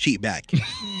confront her. Cheat back.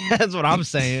 That's what I'm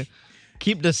saying.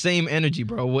 Keep the same energy,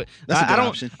 bro. That's a good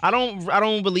option. I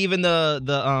don't believe in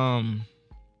the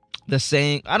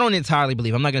saying. I don't entirely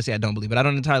believe. I'm not gonna say I don't believe, but I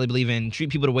don't entirely believe in treat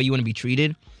people the way you want to be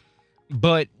treated.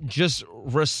 But just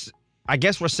I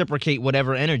guess reciprocate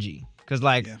whatever energy. Because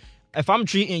like, if I'm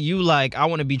treating you like I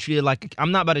want to be treated like,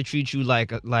 I'm not about to treat you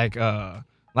like a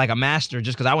master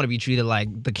just because I want to be treated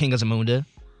like the king of Zamunda.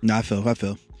 No, I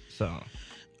feel. So,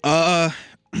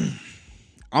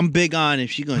 I'm big on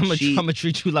if she gonna cheat. I'm gonna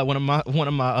treat you like one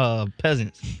of my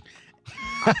peasants.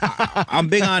 I'm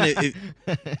big on it.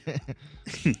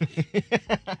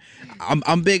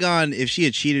 I'm big on if she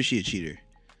a cheater, she a cheater.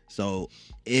 So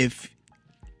if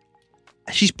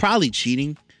she's probably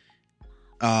cheating,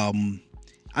 I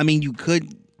mean, you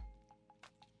could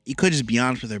just be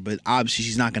honest with her, but obviously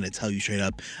she's not gonna tell you straight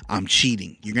up, I'm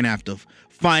cheating. You're gonna have to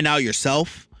find out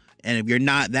yourself. And if you're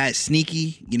not that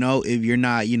sneaky, if you're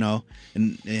not,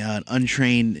 an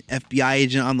untrained FBI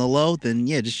agent on the low, then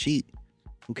yeah, just cheat.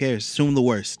 Who cares? Assume the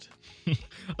worst.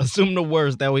 Assume the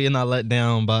worst. That way you're not let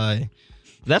down by.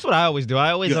 That's what I always do.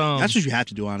 That's what you have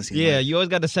to do, honestly. Yeah, you always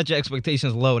got to set your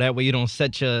expectations low. That way you don't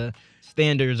set your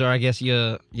standards or I guess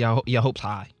your hopes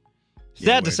high.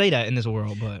 Sad to say that in this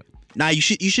world, but. Nah, you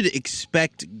should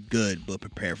expect good, but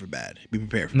prepare for bad. Be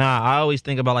prepared for bad. I always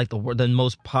think about like the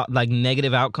most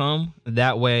negative outcome.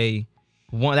 That way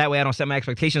I don't set my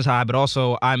expectations high, but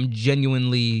also I'm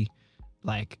genuinely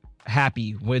like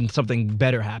happy when something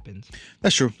better happens.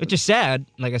 That's true. It's just sad,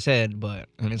 like I said, but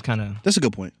I mean, it's kind of. That's a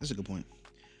good point.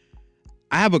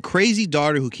 I have a crazy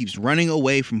daughter who keeps running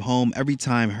away from home every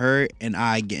time her and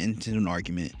I get into an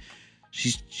argument.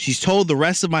 She's told the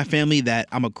rest of my family that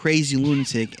I'm a crazy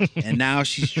lunatic, and now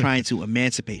she's trying to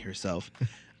emancipate herself.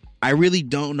 I really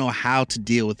don't know how to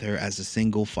deal with her as a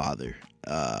single father.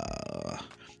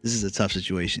 This is a tough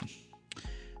situation.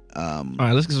 All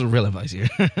right, let's get some real advice here.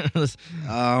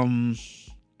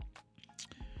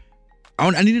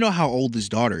 I need to know how old this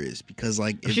daughter is because,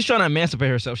 like, if she's trying to emancipate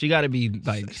herself, she got to be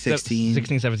like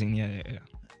 16, 17. Yeah.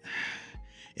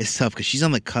 It's tough because she's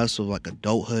on the cusp of like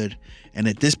adulthood, and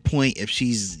at this point, if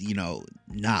she's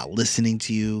not listening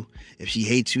to you, if she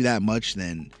hates you that much,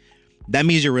 then that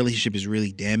means your relationship is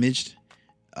really damaged.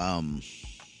 I've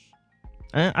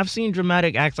seen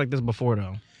dramatic acts like this before,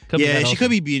 though. She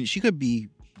could be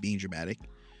being dramatic.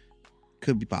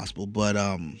 Could be possible, but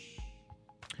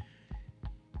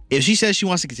if she says she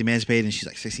wants to get emancipated and she's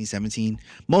like 16, 17,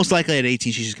 most likely at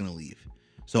 18 she's just gonna leave.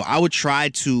 So I would try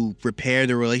to repair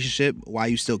the relationship while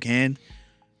you still can.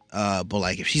 But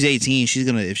like if she's 18,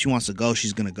 if she wants to go,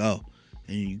 she's gonna go,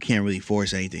 and you can't really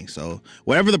force anything. So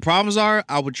whatever the problems are,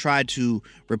 I would try to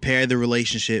repair the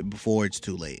relationship before it's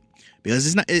too late,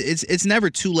 because it's never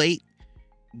too late.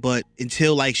 But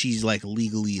until like she's like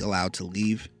legally allowed to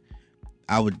leave,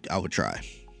 I would try.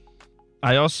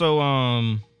 I also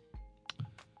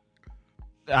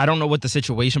I don't know what the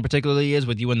situation particularly is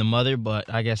with you and the mother,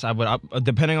 but I guess I would,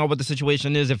 depending on what the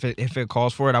situation is, if it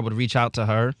calls for it, I would reach out to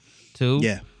her too.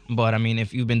 Yeah. But I mean,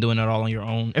 if you've been doing it all on your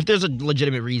own, if there's a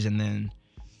legitimate reason, then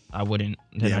I wouldn't.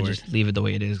 Then I just leave it the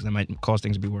way it is, because it might cause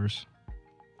things to be worse.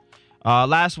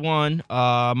 Last one.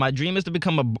 My dream is to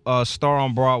become a star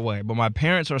on Broadway, but my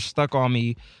parents are stuck on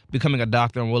me becoming a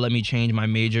doctor and won't let me change my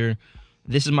major.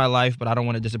 This is my life, but I don't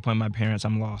want to disappoint my parents.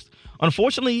 I'm lost.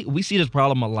 Unfortunately, we see this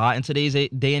problem a lot in today's day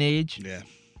and age. Yeah.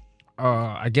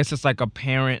 I guess it's like a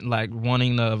parent like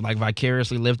wanting to like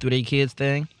vicariously live through their kids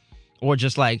thing, or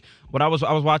just like what I was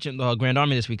watching the Grand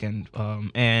Army this weekend,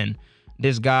 and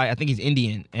this guy, I think he's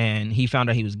Indian, and he found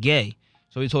out he was gay.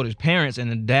 So he told his parents, and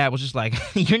the dad was just like,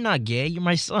 "You're not gay. You're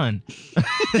my son."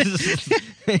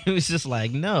 It was just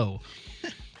like, no.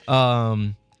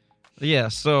 Yeah.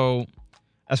 So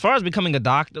as far as becoming a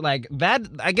doctor, like that,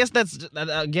 I guess that's,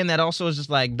 again, that also is just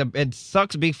like, it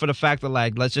sucks big for the fact that,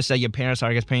 like, let's just say your parents are,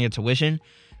 I guess, paying your tuition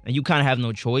and you kind of have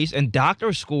no choice. And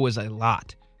doctor school is a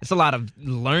lot. It's a lot of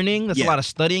learning. That's a lot of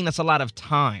studying. That's a lot of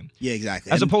time. Yeah,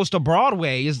 exactly. As opposed to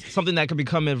Broadway is something that could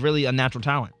become a natural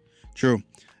talent. True.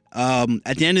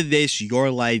 At the end of the day, it's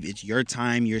your life. It's your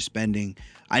time you're spending.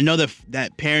 I know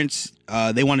that parents,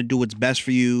 they want to do what's best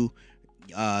for you.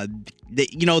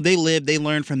 They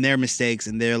learn from their mistakes,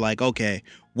 and they're like, okay,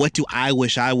 what do I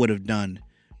wish I would have done?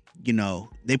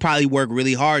 They probably work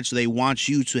really hard, so they want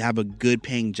you to have a good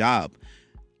paying job,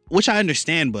 which I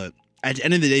understand. But at the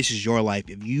end of the day, this is your life.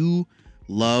 If you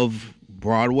love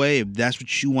Broadway, if that's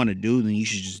what you want to do, then you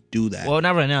should just do that. Well,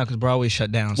 not right now, because Broadway's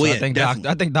shut down. So I think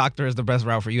doctor is the best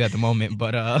route for you at the moment.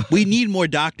 But we need more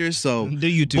doctors. So do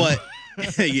you too? But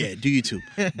yeah, do you too?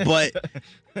 But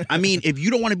I mean, if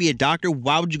you don't want to be a doctor,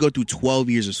 why would you go through 12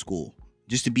 years of school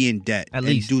just to be in debt and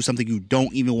do something you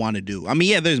don't even want to do? I mean,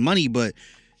 yeah, there's money, but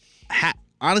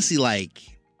honestly, like,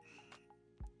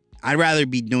 I'd rather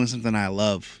be doing something I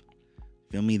love,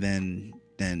 feel me, than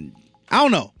I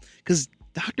don't know, because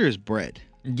doctor is bread.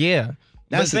 Yeah.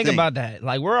 That's but think about that.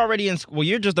 Like, we're already in school.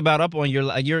 You're just about up on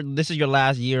this is your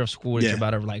last year of school that you're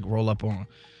about to like roll up on.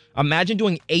 Imagine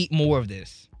doing 8 more of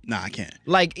this. Nah, I can't.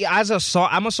 Like,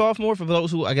 I'm a sophomore, for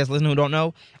those who I guess listen who don't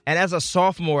know. And as a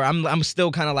sophomore, I'm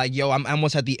still kind of like, I'm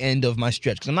almost at the end of my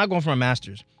stretch, because I'm not going for a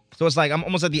master's. So it's like I'm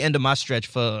almost at the end of my stretch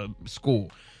for school.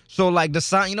 So like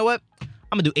you know what?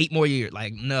 I'm gonna do 8 more years.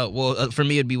 Like, no, well, for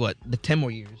me it'd be what, the 10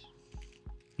 more years.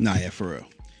 Nah, yeah, for real.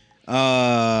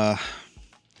 I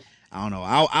don't know.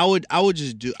 I would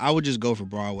just go for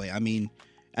Broadway. I mean,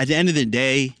 at the end of the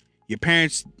day, your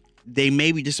parents, they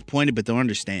may be disappointed, but they'll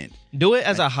understand. Do it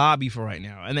as a hobby for right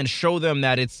now, and then show them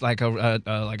that it's like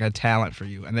a talent for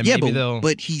you, and then maybe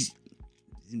but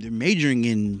they're majoring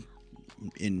in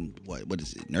what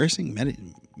is it? Nursing,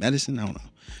 medicine? I don't know.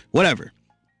 Whatever.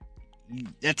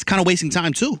 That's kind of wasting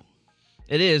time too.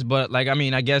 It is, but like, I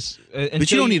mean, I guess. But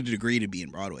you don't need a degree to be in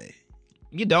Broadway.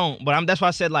 You don't, but that's why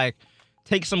I said, like,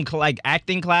 take some like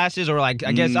acting classes, or like,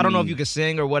 I guess I don't know if you can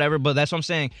sing or whatever, but that's what I'm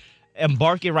saying.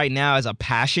 Embark it right now as a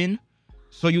passion,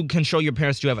 so you can show your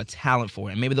parents you have a talent for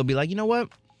it. And maybe they'll be like, you know what,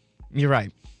 you're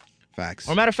right. Facts.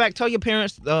 Or matter of fact, tell your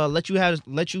parents let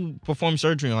you perform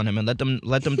surgery on him, and let them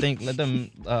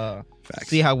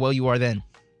see how well you are then.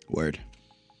 Word.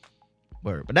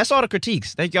 But that's all the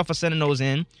critiques. Thank y'all for sending those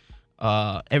in.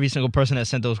 Every single person that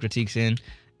sent those critiques in.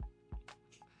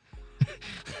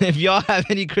 If y'all have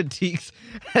any critiques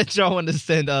that y'all want to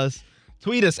send us,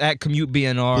 tweet us at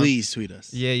CommuteBNR. Please tweet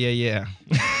us. Yeah.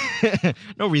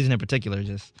 No reason in particular,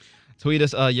 just tweet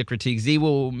us your critiques. Z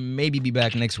will maybe be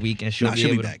back next week, and she'll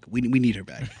be back. We need her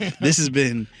back. This has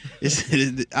been.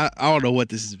 I don't know what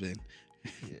this has been.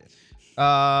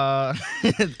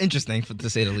 Interesting, to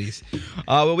say the least.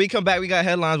 When we come back, we got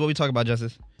headlines. What we talk about,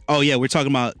 Justice? Oh yeah, we're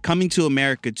talking about Coming to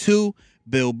America 2,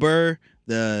 Bill Burr,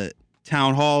 the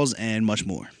town halls, and much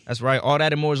more. That's right. All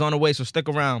that and more is on the way, so stick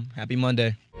around. Happy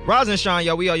Monday. Roz and Sean,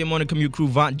 y'all, we are your morning commute crew,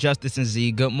 Vaunt, Justice, and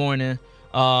Z. Good morning.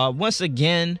 Once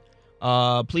again,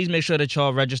 Please make sure that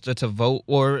y'all register to vote.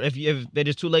 Or if it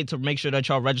is too late to make sure that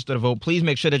y'all register to vote, please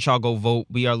make sure that y'all go vote.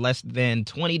 We are less than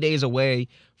 20 days away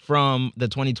from the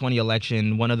 2020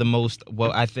 election. One of the most,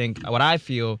 what I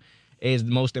feel is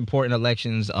the most important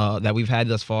elections that we've had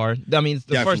thus far. I mean, it's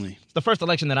the first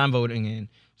election that I'm voting in.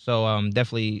 So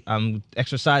definitely I'm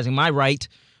exercising my right,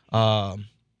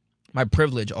 my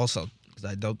privilege also, because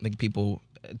I don't think people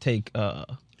take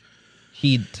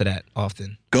heed to that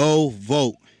often. Go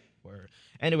vote.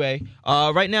 Anyway,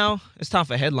 right now it's time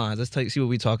for headlines. Let's see what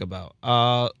we talk about.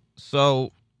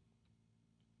 So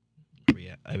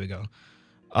there we go.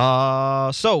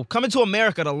 So Coming to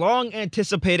America, the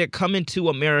long-anticipated Coming to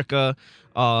America,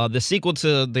 the sequel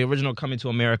to the original Coming to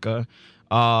America,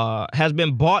 has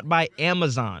been bought by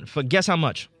Amazon for guess how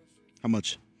much? How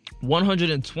much?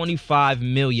 $125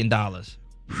 million.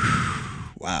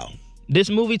 Wow. This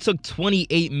movie took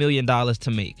 $28 million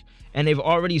to make, and they've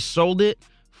already sold it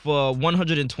for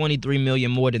 $123 million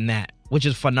more than that, which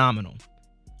is phenomenal.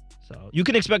 So you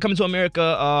can expect Coming to America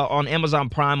on Amazon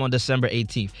Prime on December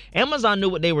 18th. Amazon knew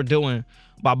what they were doing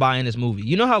by buying this movie.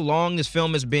 You know how long this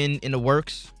film has been in the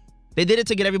works? They did it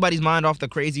to get everybody's mind off the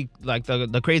crazy,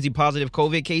 the crazy positive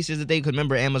COVID cases that they could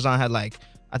remember. Amazon had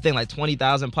I think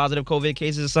 20,000 positive COVID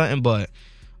cases or something, but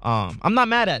I'm not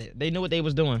mad at it. They knew what they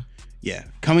was doing. Yeah,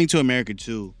 Coming to America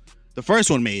 2. The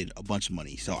first one made a bunch of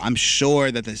money, so I'm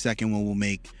sure that the second one will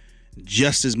make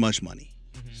just as much money.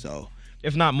 Mm-hmm. So,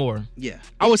 if not more. Yeah,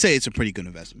 I would say it's a pretty good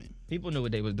investment. People knew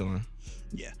what they was doing.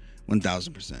 Yeah,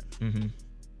 1,000%. Mm-hmm.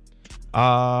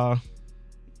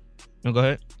 No, go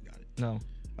ahead. Got it. No.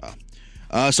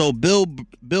 So Bill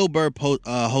Burr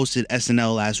hosted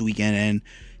SNL last weekend, and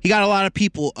he got a lot of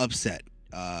people upset.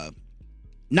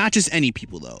 Not just any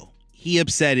people though. He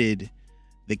upsetted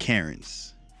the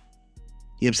Karens.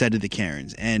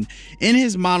 And in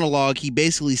his monologue, he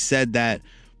basically said that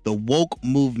the woke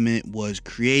movement was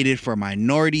created for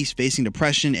minorities facing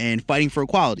depression and fighting for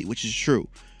equality, which is true.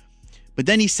 But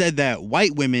then he said that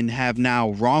white women have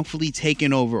now wrongfully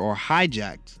taken over or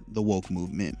hijacked the woke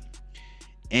movement.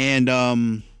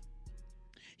 And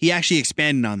he actually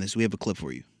expanded on this. We have a clip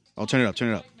for you. I'll turn it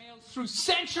up. Through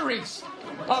centuries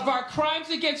of our crimes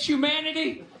against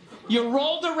humanity, you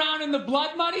rolled around in the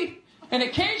blood money. And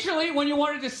occasionally, when you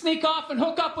wanted to sneak off and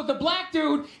hook up with a black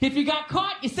dude, if you got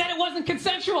caught, you said it wasn't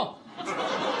consensual.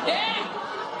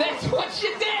 Yeah, that's what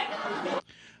you did.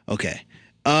 Okay.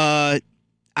 I'll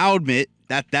admit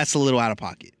that's a little out of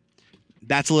pocket.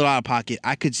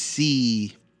 I could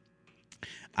see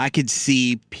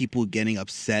people getting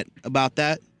upset about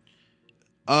that.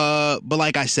 But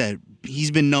like I said,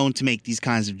 he's been known to make these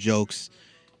kinds of jokes.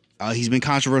 He's been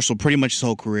controversial pretty much his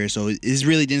whole career, so it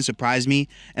really didn't surprise me.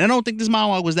 And I don't think this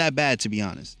monologue was that bad, to be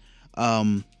honest.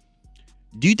 Do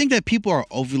you think that people are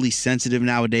overly sensitive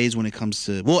nowadays when it comes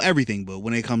to, well, everything, but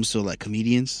when it comes to,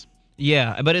 comedians?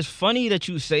 Yeah, but it's funny that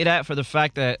you say that for the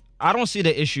fact that I don't see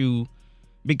the issue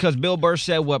because Bill Burr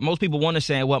said what most people want to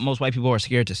say and what most white people are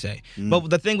scared to say.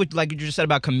 But the thing with, you just said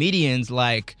about comedians,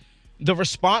 the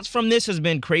response from this has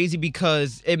been crazy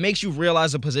because it makes you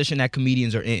realize the position that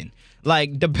comedians are in.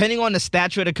 Depending on the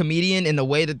stature of the comedian and the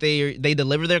way that they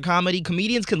deliver their comedy,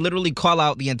 comedians can literally call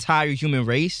out the entire human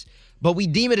race, but we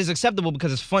deem it as acceptable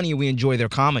because it's funny and we enjoy their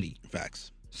comedy.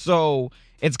 Facts. So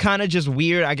it's kind of just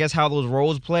weird, I guess, how those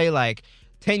roles play.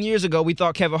 10 years ago, we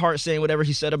thought Kevin Hart saying whatever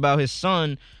he said about his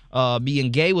son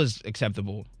being gay was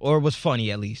acceptable, or was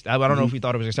funny at least. I don't know if we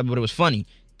thought it was acceptable, but it was funny.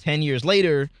 10 years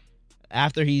later,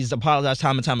 after he's apologized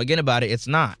time and time again about it, it's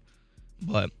not.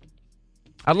 But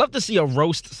I'd love to see a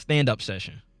roast stand-up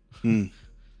session.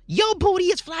 Yo, booty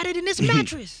is flatter than this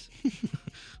mattress.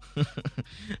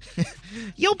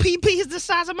 Yo, PP is the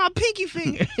size of my pinky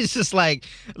finger. It's just like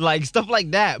stuff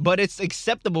like that. But it's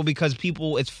acceptable because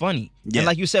it's funny. Yeah. And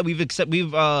like you said, we've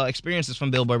experienced this from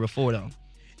Bill Burr before, though.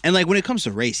 And when it comes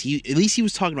to race, at least he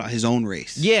was talking about his own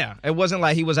race. Yeah, it wasn't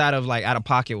like he was out of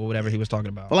pocket or whatever he was talking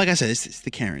about. But like I said, it's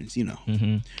the Karens, you know.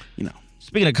 Mm-hmm. You know.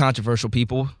 Speaking of controversial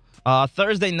people,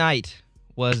 Thursday night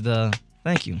was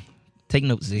thank you. Take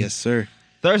notes, Z. Yes, sir.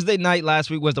 Thursday night last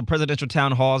week was the presidential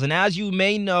town halls, and as you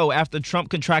may know, after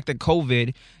Trump contracted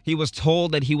COVID, he was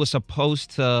told that he was supposed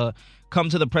to come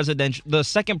to the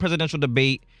second presidential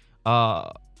debate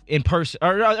in person,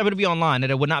 or it would be online, that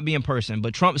it would not be in person,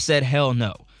 but Trump said hell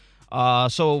no.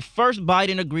 So first,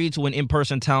 Biden agreed to an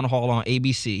in-person town hall on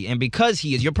ABC, and because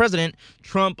he is your president,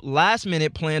 Trump last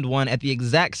minute planned one at the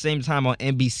exact same time on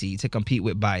NBC to compete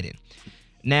with Biden.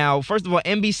 Now, first of all,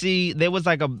 NBC, there was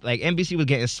NBC was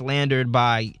getting slandered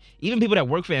by even people that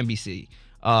work for NBC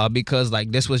because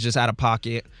this was just out of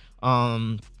pocket.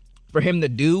 for him to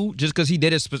do, just because he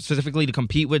did it specifically to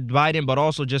compete with Biden, but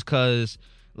also just because,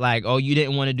 like, oh, you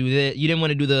didn't want to do this, you didn't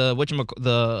want to do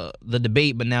the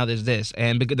debate, but now there's this,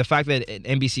 and because the fact that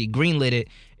NBC greenlit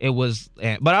it was.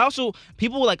 But I also,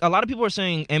 people, like, a lot of people are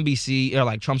saying NBC are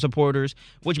like Trump supporters,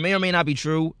 which may or may not be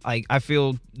true. Like, I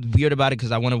feel weird about it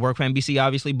because I want to work for NBC,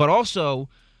 obviously, but also,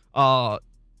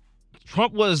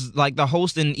 Trump was like the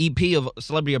host and EP of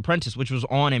Celebrity Apprentice, which was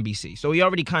on NBC, so he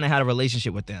already kind of had a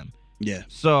relationship with them. Yeah.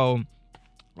 So,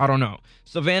 I don't know.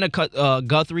 Savannah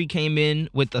Guthrie came in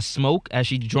with the smoke as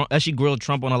she grilled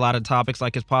Trump on a lot of topics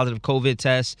like his positive COVID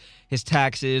tests, his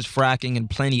taxes, fracking, and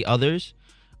plenty others.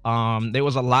 There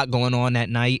was a lot going on that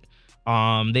night.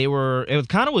 It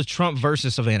was Trump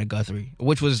versus Savannah Guthrie,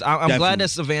 which was, I'm glad that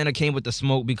Savannah came with the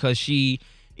smoke because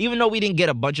even though we didn't get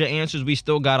a bunch of answers, we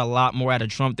still got a lot more out of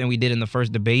Trump than we did in the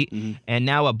first debate. Mm-hmm. And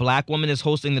now a black woman is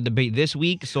hosting the debate this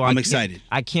week, so I'm excited.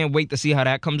 I can't wait to see how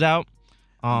that comes out.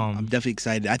 I'm definitely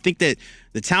excited. I think that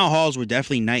the town halls were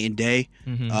definitely night and day.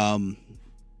 Mm-hmm.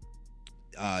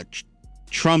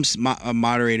 Trump's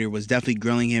moderator was definitely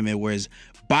grilling him, whereas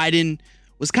Biden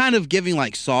was kind of giving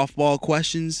like softball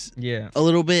questions, a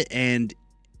little bit, and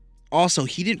also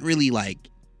he didn't really like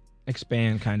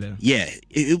expand, kind of. Yeah,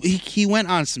 he went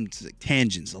on some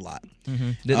tangents a lot.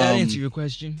 Mm-hmm. Did that answer your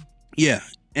question? Yeah,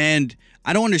 and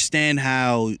I don't understand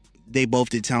how they both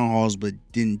did town halls but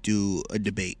didn't do a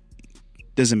debate.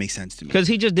 Doesn't make sense to me. Because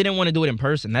he just didn't want to do it in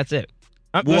person. That's it.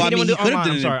 Well, he could have done it.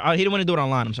 I'm sorry. He didn't want to do it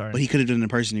online. I'm sorry. But he could have done it in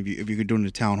person if you could do it in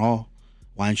the town hall.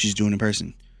 Why aren't you just doing it in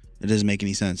person? It doesn't make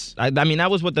any sense. I mean, that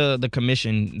was what the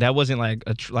commission. That wasn't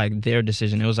like their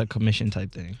decision. It was a commission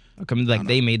type thing. Like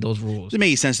they made those rules. It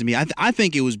made sense to me. I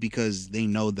think it was because they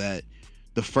know that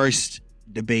the first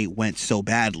debate went so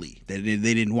badly that they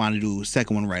didn't want to do a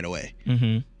second one right away.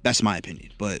 Mm-hmm. That's my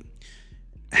opinion. But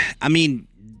I mean,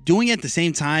 doing it at the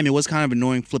same time, it was kind of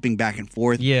annoying flipping back and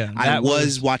forth. Yeah. I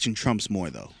was watching Trump's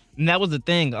more, though. And that was the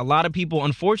thing. A lot of people,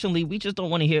 unfortunately, we just don't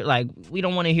want to hear, we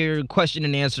don't want to hear question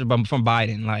and answer from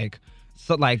Biden.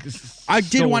 I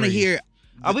did want to hear.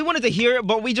 We wanted to hear it,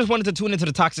 but we just wanted to tune into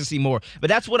the toxicity more. But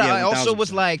that's what I also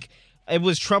was like. It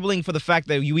was troubling for the fact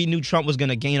that we knew Trump was going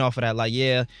to gain off of that. Like,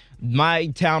 yeah, my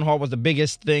town hall was the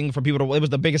biggest thing for people to. It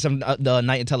was the biggest of the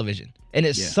night in television, and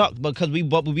it sucked because we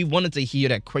wanted to hear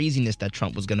that craziness that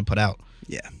Trump was going to put out.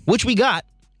 Yeah, which we got.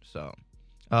 So,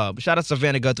 shout out to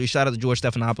Savannah Guthrie, shout out to George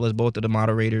Stephanopoulos, both of the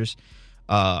moderators,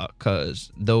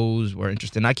 because those were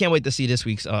interesting. I can't wait to see this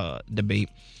week's debate.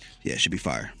 Yeah, it should be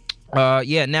fire.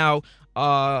 Now,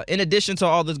 in addition to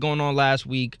all this going on last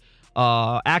week.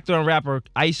 Actor and rapper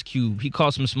Ice Cube, he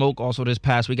caught some smoke also this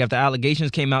past week after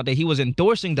allegations came out that he was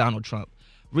endorsing Donald Trump.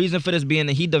 Reason for this being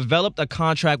that he developed a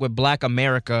contract with Black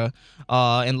America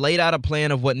and laid out a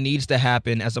plan of what needs to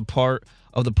happen as a part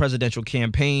of the presidential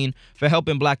campaign for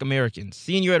helping Black Americans.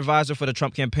 Senior advisor for the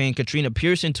Trump campaign, Katrina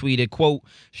Pearson, tweeted, quote,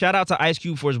 "Shout out to Ice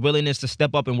Cube for his willingness to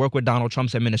step up and work with Donald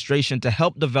Trump's administration to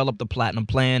help develop the Platinum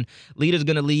Plan. Leaders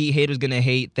gonna lead, haters gonna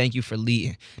hate. Thank you for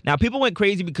leading." Now, people went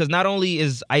crazy because not only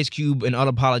is Ice Cube an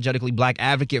unapologetically black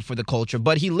advocate for the culture,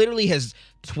 but he literally has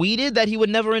tweeted that he would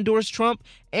never endorse Trump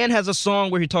and has a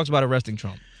song where he talks about arresting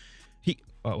Trump.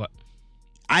 What?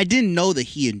 I didn't know that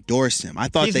he endorsed him. I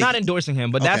thought he's not endorsing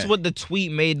him, but that's what the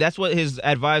tweet made. That's what his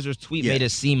advisor's tweet made it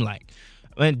seem like.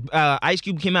 When Ice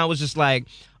Cube came out, was just like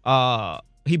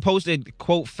he posted,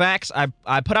 quote, "Facts.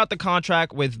 I put out the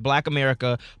contract with Black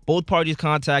America. Both parties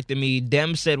contacted me.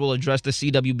 Dem said we'll address the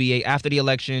CWBA after the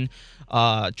election.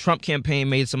 Trump campaign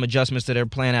made some adjustments to their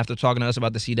plan after talking to us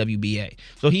about the CWBA."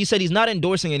 So he said he's not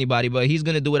endorsing anybody, but he's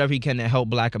going to do whatever he can to help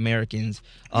Black Americans.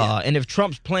 And if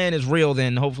Trump's plan is real,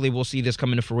 then hopefully we'll see this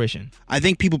come into fruition. I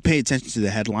think people pay attention to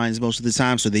the headlines most of the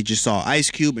time, so they just saw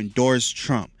Ice Cube endorse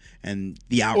Trump and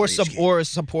the outrage or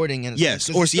supporting him. Yes,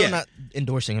 or still not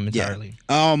endorsing him entirely.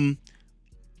 I'm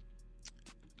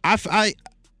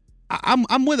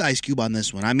with Ice Cube on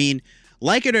this one. I mean,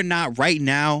 like it or not, right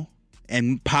now,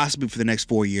 and possibly for the next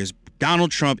 4 years,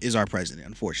 Donald Trump is our president,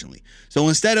 unfortunately. So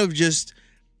instead of just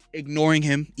ignoring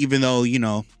him, even though, we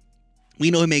know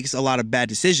he makes a lot of bad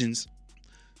decisions,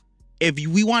 if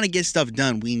we want to get stuff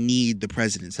done, we need the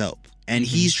president's help. And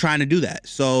he's trying to do that.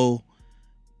 So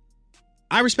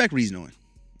I respect what he's doing.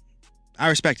 I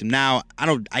respect him. Now, I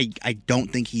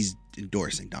don't think he's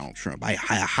endorsing Donald Trump. I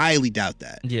highly doubt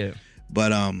that. Yeah.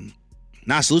 But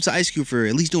salute to Ice Cube for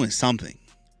at least doing something.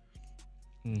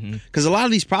 Because a lot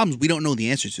of these problems we don't know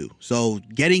the answer to. So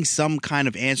getting some kind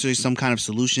of answer, some kind of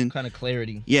solution, kind of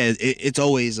clarity. Yeah, it's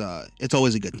always a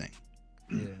good thing.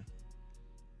 Yeah.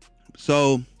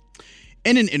 So,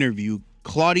 in an interview,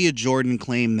 Claudia Jordan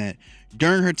claimed that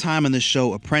During her time on the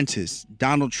show Apprentice,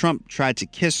 Donald Trump tried to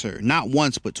kiss her, not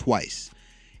once but twice.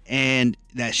 And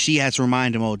that she had to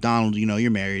remind him, oh, Donald,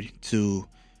 you're married to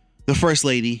the First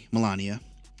Lady, Melania.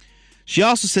 She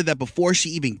also said that before she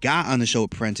even got on the show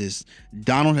Apprentice,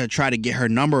 Donald had tried to get her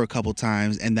number a couple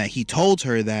times and that he told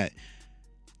her that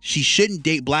she shouldn't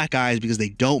date black guys because they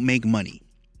don't make money.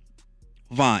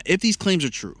 Vaughn, if these claims are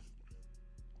true,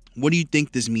 what do you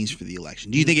think this means for the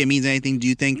election? Do you think it means anything? Do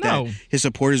you think that his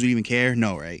supporters would even care?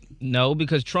 No, right? No,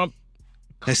 because Trump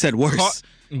has said worse.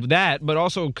 That, but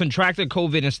also contracted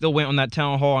COVID and still went on that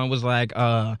town hall and was like,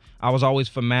 I was always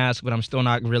for masks, but I'm still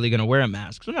not really going to wear a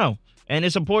mask. So no. And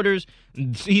his supporters,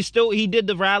 he did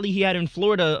the rally he had in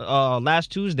Florida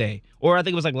last Tuesday, or I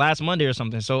think it was like last Monday or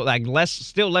something. So like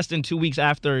less than 2 weeks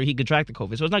after he contracted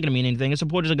COVID. So it's not going to mean anything. His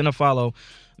supporters are going to follow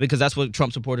because that's what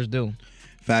Trump supporters do.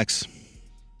 Facts.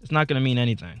 It's not going to mean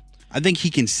anything. I think he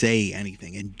can say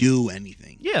anything and do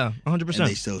anything. Yeah, 100%. And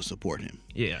they still support him.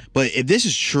 Yeah. But if this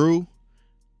is true,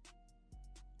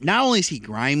 not only is he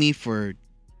grimy for,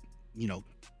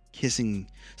 kissing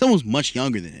someone who's much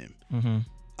younger than him,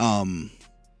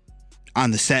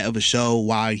 on the set of a show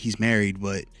while he's married,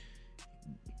 but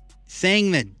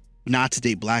saying that not to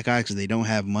date black guys because they don't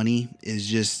have money is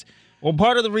just... Well,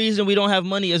 part of the reason we don't have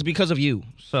money is because of you.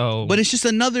 So, but it's just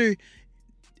another...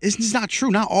 It's just not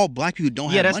true. Not all black people don't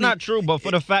have money. Yeah, that's not true. But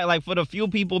for the few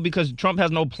people, because Trump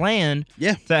has no plan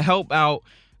to help out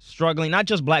struggling, not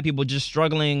just black people, just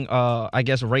struggling, I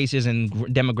guess, races and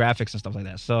demographics and stuff like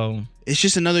that. So it's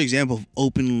just another example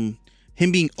of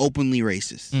him being openly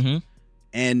racist. Mm-hmm.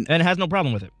 And has no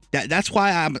problem with it. That's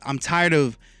why I'm tired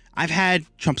of... I've had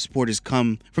Trump supporters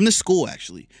come from the school,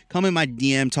 actually, come in my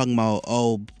DM talking about,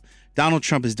 oh, Donald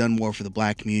Trump has done more for the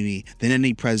black community than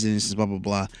any president since blah, blah,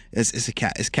 blah. It's a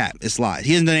cap. It's cap. It's lies.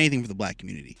 He hasn't done anything for the black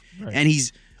community. Right. And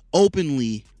he's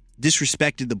openly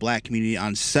disrespected the black community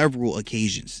on several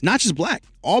occasions. Not just black.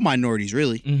 All minorities,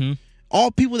 really. Mm-hmm.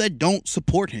 All people that don't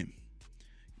support him.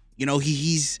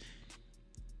 He's...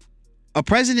 A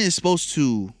president is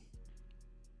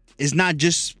not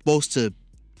just supposed to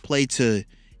play to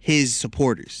his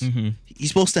supporters. Mm-hmm. He's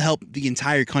supposed to help the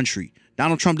entire country.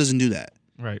 Donald Trump doesn't do that.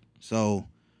 Right. So,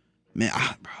 man,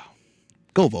 bro,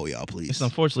 go vote, y'all, please. It's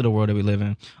unfortunately the world that we live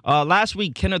in. Last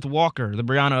week, Kenneth Walker, the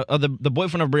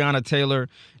boyfriend of Breonna Taylor,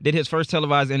 did his first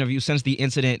televised interview since the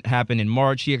incident happened in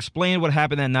March. He explained what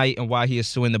happened that night and why he is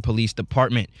suing the police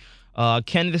department.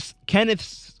 Kenneth's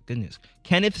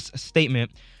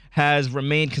statement has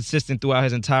remained consistent throughout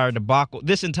his entire debacle.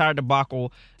 This entire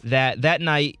debacle, that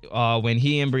night when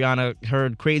he and Breonna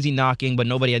heard crazy knocking, but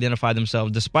nobody identified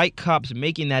themselves. Despite cops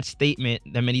making that statement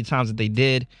that many times that they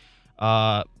did,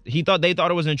 they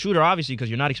thought it was an intruder, obviously, because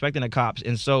you're not expecting the cops.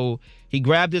 And so he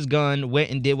grabbed his gun,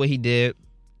 went and did what he did.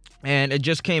 And it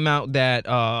just came out that,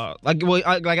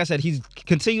 like I said, he's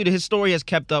continued. His story has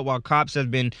kept up while cops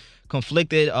have been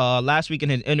conflicted. Last week in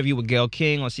his interview with Gayle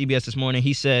King on CBS This Morning,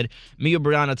 he said me and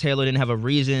Breonna didn't have a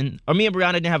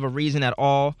reason at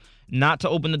all not to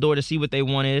open the door to see what they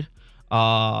wanted.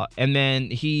 And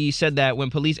then he said that when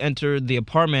police entered the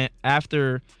apartment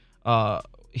after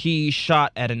he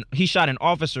shot an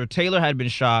officer, Taylor had been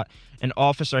shot. An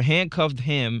officer handcuffed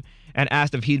him and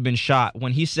asked if he'd been shot.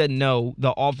 When he said no, the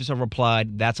officer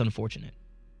replied, "That's unfortunate."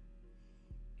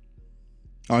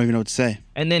 I don't even know what to say.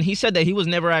 And then he said that he was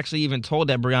never actually even told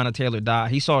that Breonna Taylor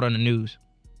died. He saw it on the news.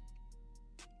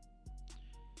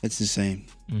 It's insane.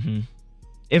 Mm-hmm.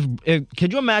 If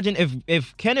could you imagine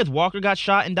if Kenneth Walker got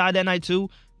shot and died that night too?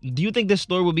 Do you think this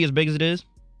story would be as big as it is?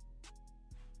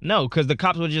 No, because the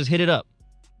cops would have just hit it up.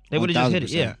 They would have just hit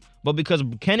it, yeah. But because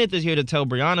Kenneth is here to tell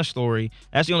Breonna's story,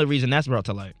 that's the only reason that's brought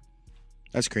to light.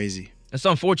 That's crazy. It's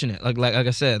unfortunate. Like I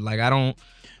said, like I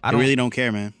really don't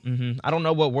care, man. Mm-hmm. I don't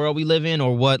know what world we live in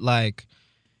or what like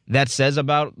that says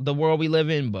about the world we live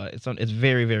in, but it's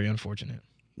very, very unfortunate.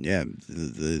 Yeah,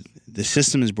 the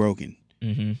system is broken.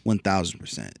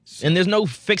 1,000%. So. And there's no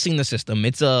fixing the system.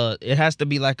 It has to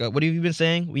be like what have you been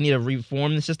saying? We need to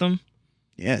reform the system.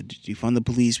 Yeah, defund the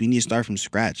police. We need to start from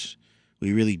scratch.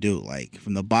 We really do, like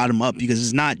from the bottom up, because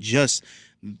it's not just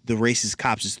the racist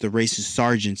cops. It's the racist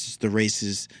sergeants. It's the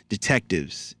racist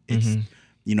detectives. It's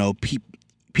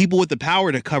people with the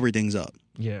power to cover things up.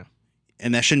 Yeah,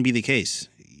 and that shouldn't be the case.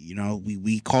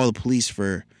 We call the police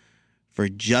for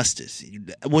justice.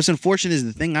 What's unfortunate is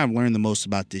the thing I've learned the most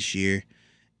about this year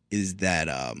is that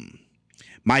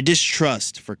my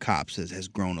distrust for cops has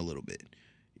grown a little bit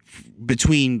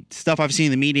between stuff I've seen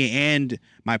in the media and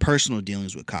my personal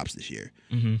dealings with cops this year.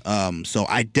 Mm-hmm. So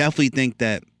I definitely think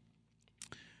that's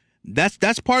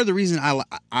part of the reason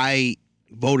I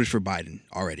voted for Biden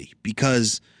already,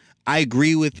 because I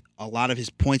agree with a lot of his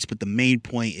points, but the main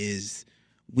point is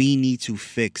we need to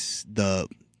fix the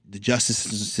justice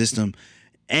system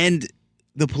and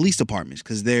the police departments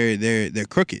because they're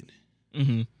crooked.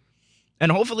 Mm-hmm.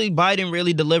 And hopefully Biden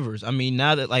really delivers. I mean,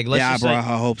 now that let's just say,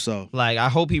 I hope so. I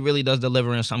hope he really does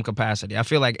deliver in some capacity. I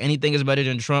feel like anything is better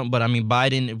than Trump, but I mean,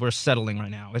 Biden, we're settling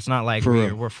right now. It's not like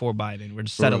we're for Biden. We're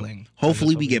just settling.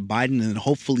 Hopefully we get Biden, and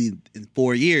hopefully in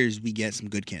 4 years we get some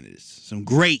good candidates, some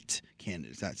great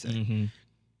candidates. I'd say.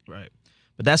 Mm-hmm. Right.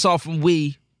 But that's all from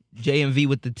J and V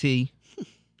with the T.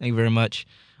 Thank you very much.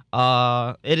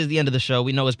 It is the end of the show.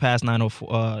 We know it's past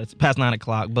 9:04. It's past 9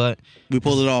 o'clock, but we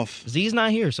pulled it off. Z's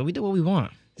not here, so we did what we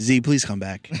want. Z, please come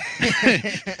back.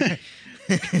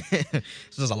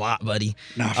 This is a lot, buddy.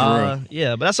 Nah, for real.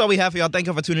 Yeah, but that's all we have for y'all. Thank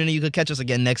you for tuning in. You can catch us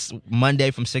again next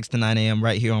Monday from 6 to 9 a.m.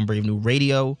 right here on Brave New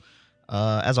Radio.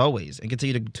 As always, and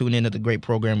continue to tune in to the great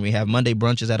program we have. Monday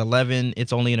brunch is at 11.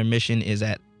 It's Only Intermission is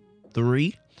at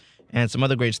 3, and some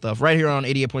other great stuff right here on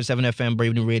 88.7 FM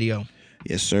Brave New Radio.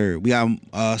 Yes, sir. We got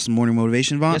some morning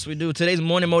motivation, Vaughn? Yes, we do. Today's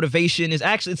morning motivation is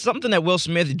actually it's something that Will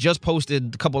Smith just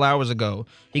posted a couple hours ago.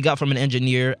 He got from an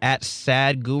engineer at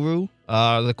Sad Guru.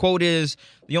 The quote is,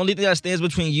 "The only thing that stands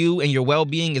between you and your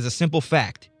well-being is a simple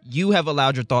fact. You have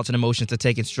allowed your thoughts and emotions to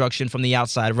take instruction from the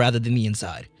outside rather than the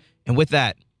inside." And with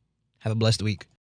that, have a blessed week.